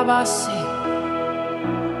bababase.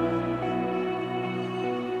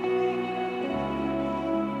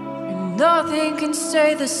 Nothing can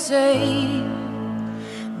stay the same.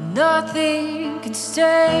 Nothing can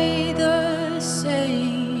stay the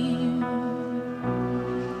same.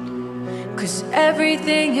 'Cause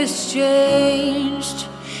everything has changed,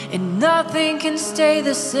 and nothing can stay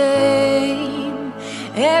the same.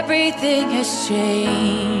 Everything has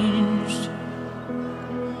changed.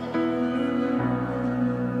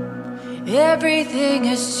 Everything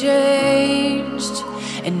has changed,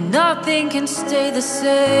 and nothing can stay the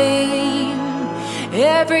same.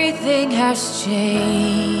 Everything has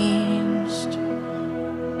changed,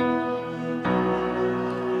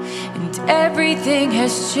 and everything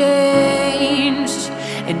has changed,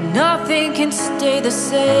 and nothing can stay the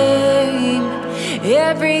same.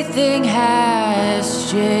 Everything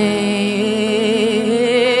has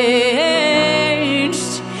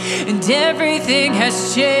changed, and everything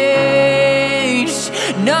has changed.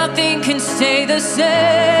 Nothing can stay the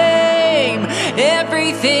same.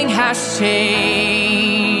 Everything has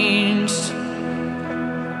changed,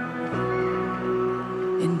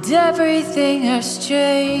 and everything has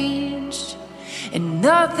changed, and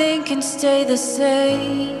nothing can stay the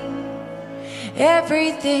same.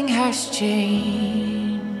 Everything has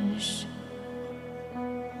changed.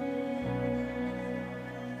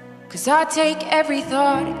 'Cause I take every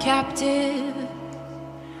thought captive.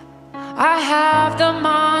 I have the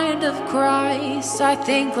mind of Christ. I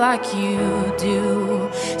think like you do.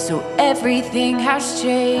 So everything has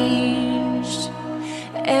changed.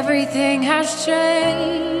 Everything has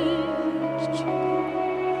changed.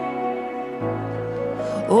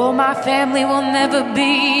 Oh, my family will never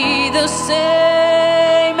be the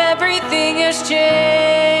same. Everything has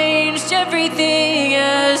changed. Everything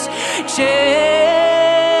has changed.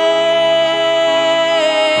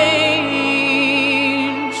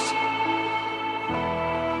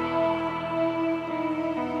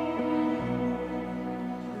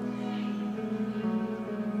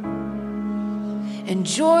 And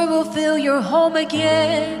joy will fill fill your home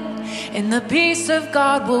again, and the peace of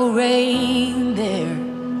God will reign there.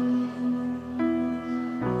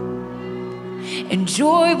 And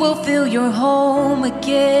joy will fill your home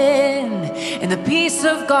again, and the peace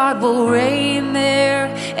of God will reign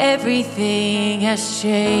there. Everything has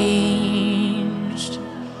changed.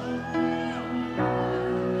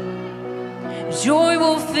 Joy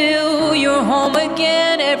will fill your home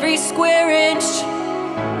again, every square inch,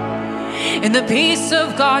 and the peace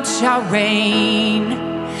of God shall reign.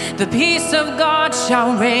 The peace of God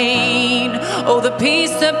shall reign. Oh, the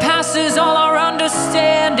peace that passes all our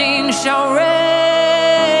understanding shall reign.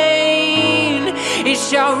 It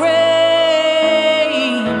shall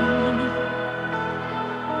reign.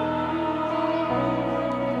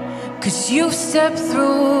 'Cause you stepped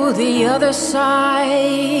through the other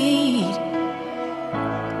side.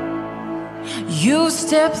 You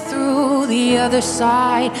stepped through the other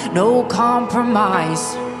side, no compromise.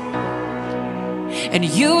 And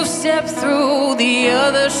you stepped through the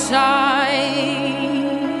other side.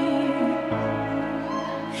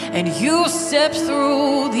 And you stepped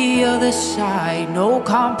through the other side, no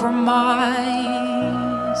compromise.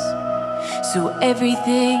 So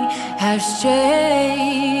everything has changed,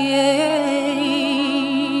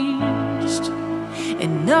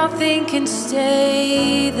 and nothing can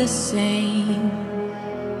stay the same.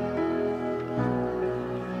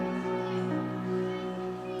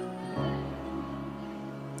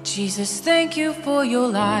 Jesus, thank you for your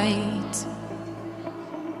light.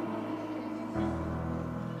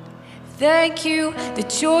 Thank you that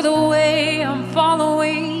you're the way I'm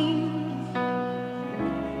following.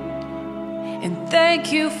 And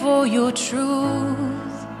thank you for your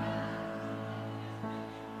truth.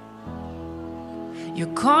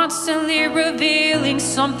 You're constantly revealing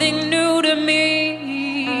something new to me.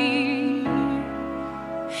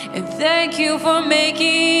 And thank you for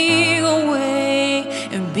making a way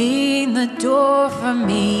and being the door for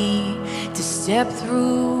me to step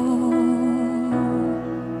through.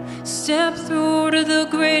 Step through to the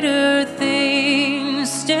greater things.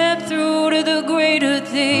 Step through to the greater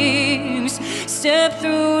things. Step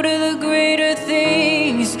through to the greater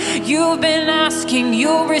things. You've been asking,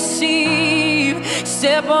 you'll receive.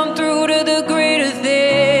 Step on through to the greater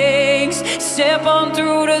things. Step on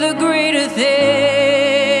through to the greater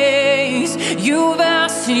things. You've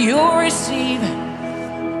asked and you'll receive.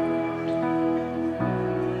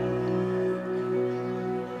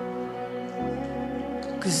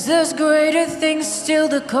 Cause there's greater things still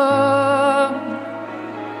to come.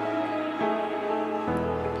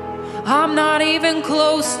 I'm not even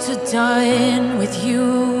close to done with you.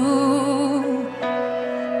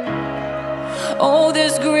 Oh,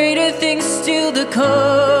 there's greater things still to come.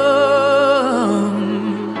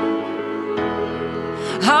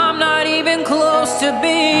 I'm not even close to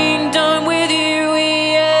being done with you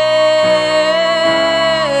yet.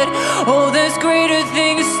 Oh, there's greater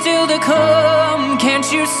things still to come. Can't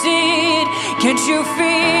you see it? Can't you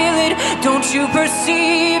feel it? Don't you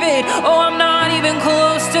perceive it? Oh, I'm not even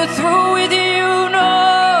close to through with you, no.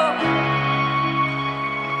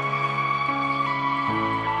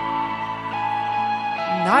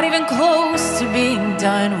 Not even close to being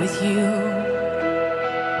done with you.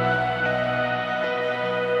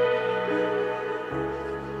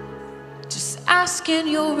 Ask and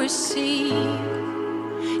you'll receive.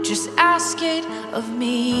 Just ask it of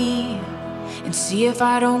me and see if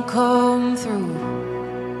I don't come through.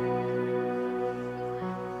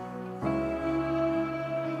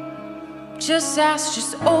 Just ask,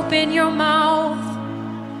 just open your mouth.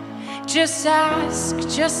 Just ask,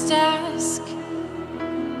 just ask.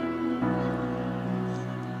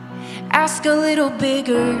 Ask a little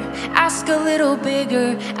bigger, ask a little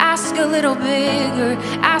bigger, ask a little bigger,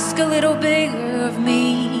 ask a little bigger of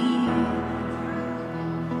me.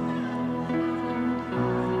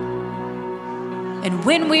 And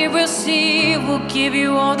when we receive, we'll give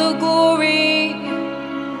you all the glory.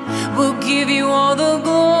 We'll give you all the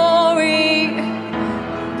glory.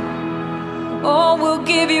 Oh, we'll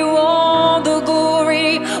give you all the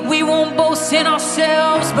glory. We won't boast in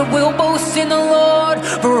ourselves, but we'll boast in the Lord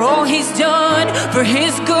for all He's done, for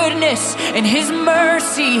His goodness and His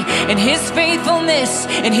mercy and His faithfulness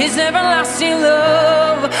and His everlasting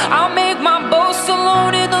love. I'll make my boast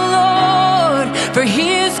alone in the Lord, for He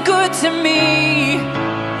is good to me.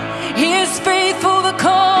 He is faithful to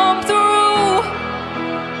come through.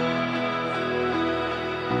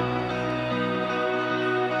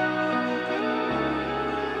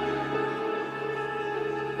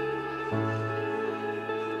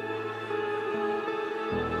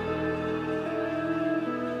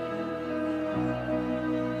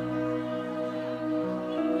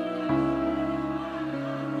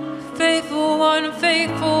 faithful one,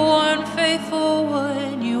 faithful one, faithful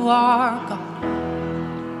one, you are God.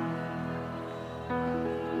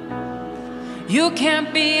 You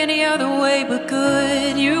can't be any other way but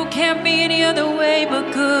good. You can't be any other way but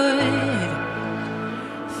good.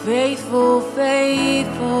 Faithful,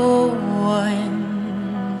 faithful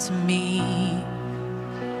one to me.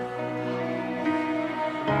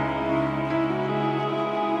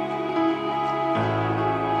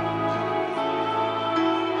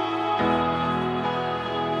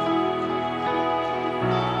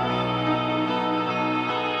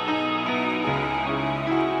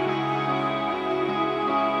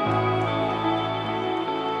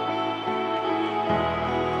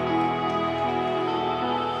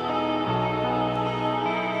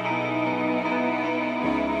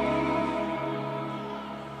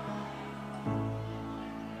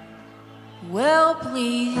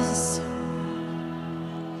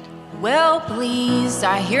 Well pleased,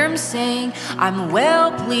 I hear him saying, I'm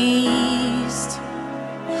well pleased,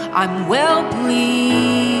 I'm well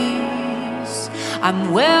pleased,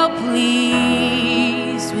 I'm well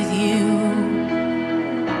pleased with you.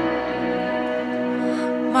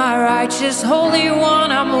 My righteous Holy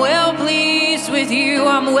One, I'm well pleased with you,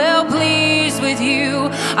 I'm well pleased with you,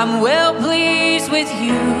 I'm well pleased with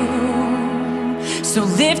you. So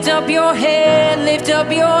lift up your head, lift up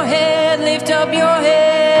your head, lift up your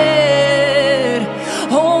head.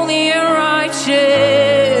 Holy and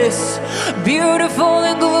righteous, beautiful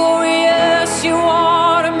and glorious you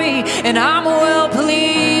are to me. And I'm well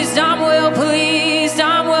pleased, I'm well pleased,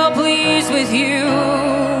 I'm well pleased with you.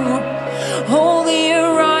 Holy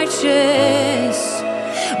and righteous,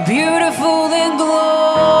 beautiful and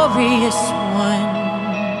glorious one.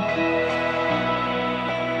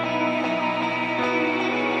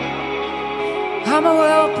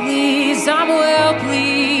 I'm well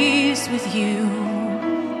pleased with you.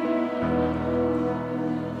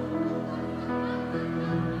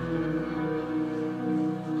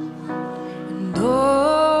 And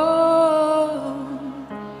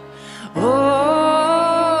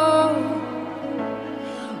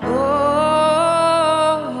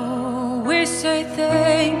we say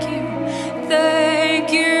thank you,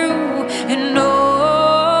 thank you, and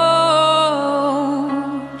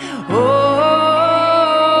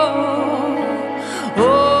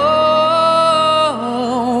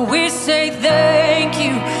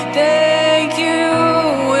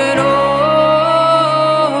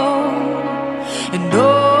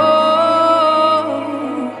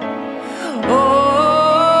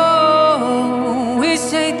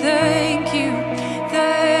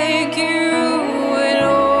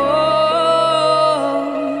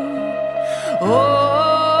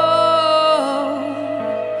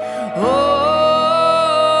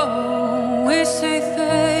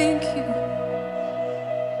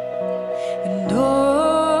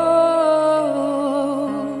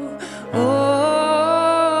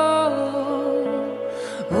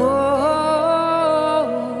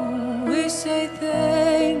we say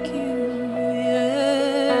thank you,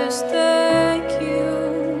 yes, thank you.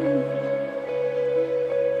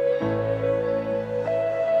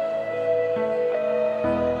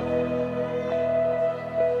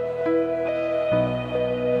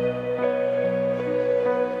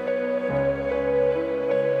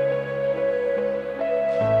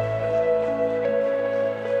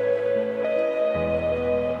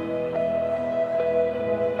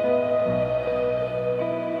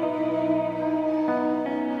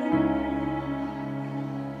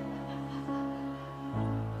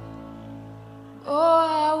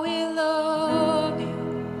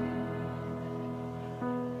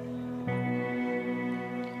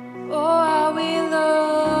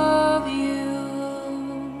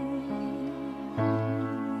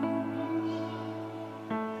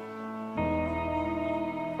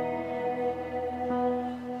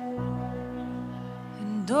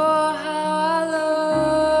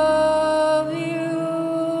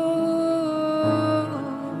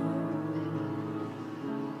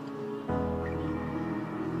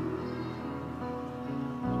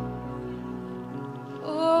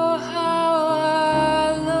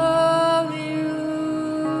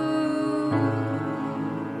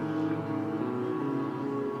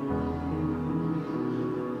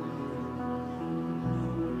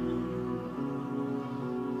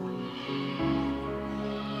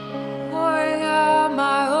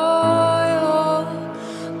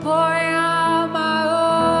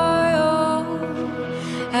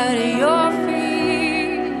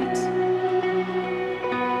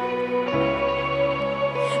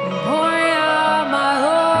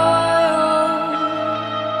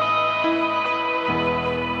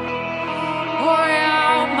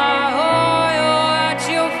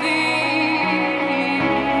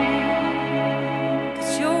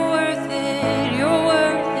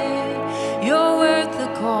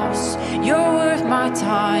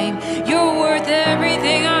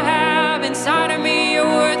 inside of me, you're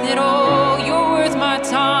worth it all. You're worth my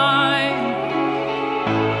time.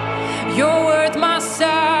 You're worth my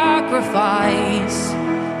sacrifice.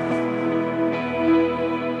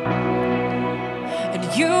 And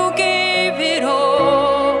you gave it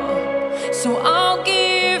all, so I'll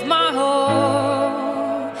give my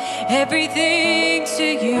all. Everything to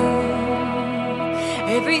you,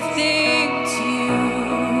 everything to you.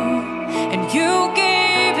 And you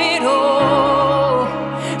gave it all,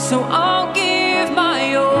 so I'll give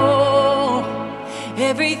my all.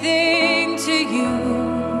 Everything to you.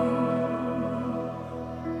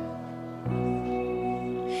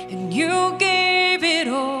 And you gave it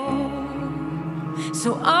all,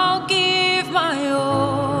 so I'll give my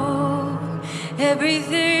all.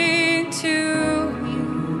 Everything to you.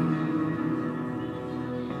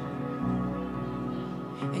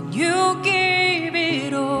 And you gave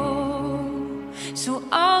it all, so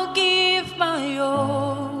I'll give my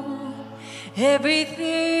all.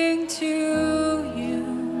 Everything to you.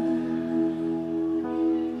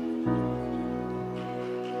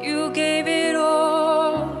 You gave it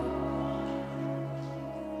all.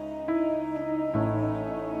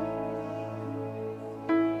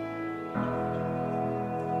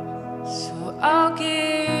 So I'll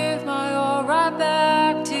give my all right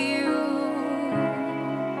back to you.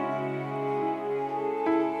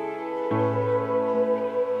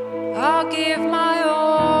 I'll give my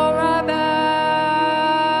all right back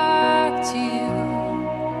to you.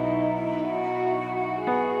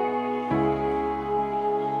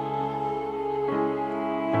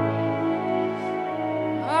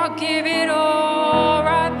 I'll give it all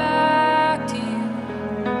right back to you.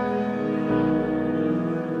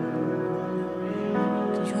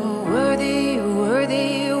 You're worthy, you're worthy,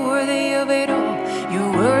 you're worthy of it all.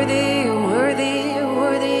 You're worthy, you're worthy, you're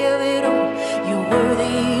worthy of it all. You're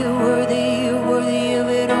worthy, you're worthy, you're worthy of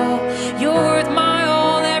it all. You're worth my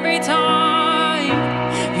all every time.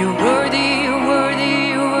 You're worthy, you're worthy,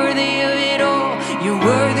 you're worthy of it all. You're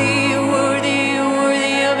worthy, you're worthy, you're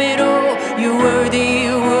worthy of it all. You're worthy,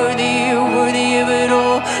 you're worthy, you're worthy of it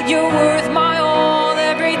all. You're worth my all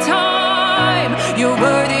every time. You're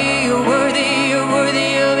worthy, you're worthy, you're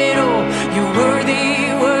worthy of it all. You're worthy,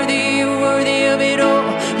 you're worthy, you're worthy of it all.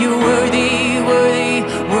 You're worthy, worthy,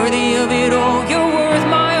 worthy of it all. You're worth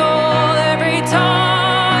my all every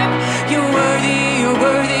time. You're worthy, you're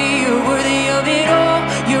worthy, you're worthy of it all.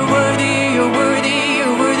 You're worthy, you're worthy,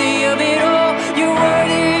 you're worthy of it all. You're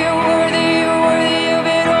worthy, you're worthy, you're worthy of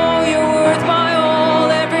it all. You're worth my all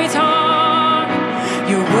every time.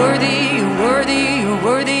 You're worthy, you're worthy, you're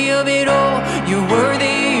worthy of it all. You're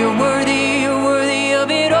worthy, you're worthy, you're worthy of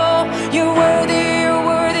it all. You're worthy, you're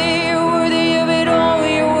worthy, you're worthy of it all.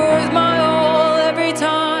 You're worth my all every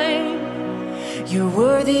time. You're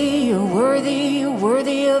worthy, you're worthy, you're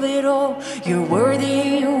worthy of it all. You're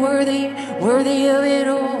worthy, you're worthy, worthy of it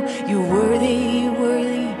all. You're worthy,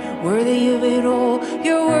 worthy, worthy of it all.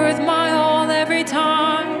 You're worth my all every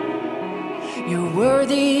time. You're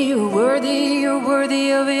worthy, you're worthy, you're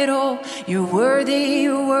worthy of it all. You're worthy,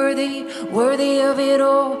 you're worthy, worthy of it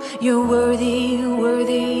all. You're worthy, you're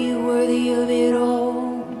worthy, you're worthy of it all.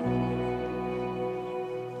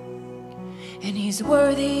 And he's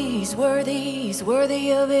worthy, he's worthy, he's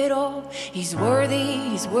worthy of it all. He's worthy,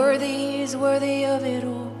 he's worthy, he's worthy of it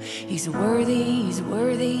all. He's worthy, he's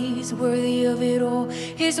worthy, he's worthy of it all.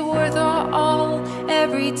 He's worth our all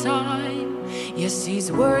every time. Yes,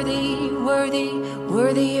 he's worthy, worthy,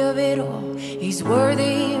 worthy of it all. He's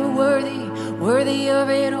worthy, worthy, worthy of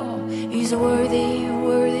it all. He's worthy,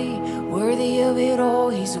 worthy, worthy of it all.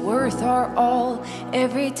 He's worth our all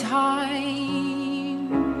every time.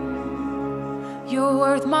 You're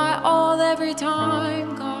worth my all every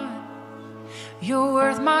time, God. You're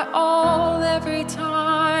worth my all every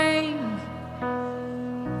time.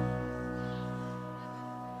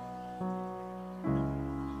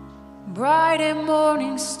 Bright and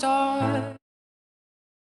morning star,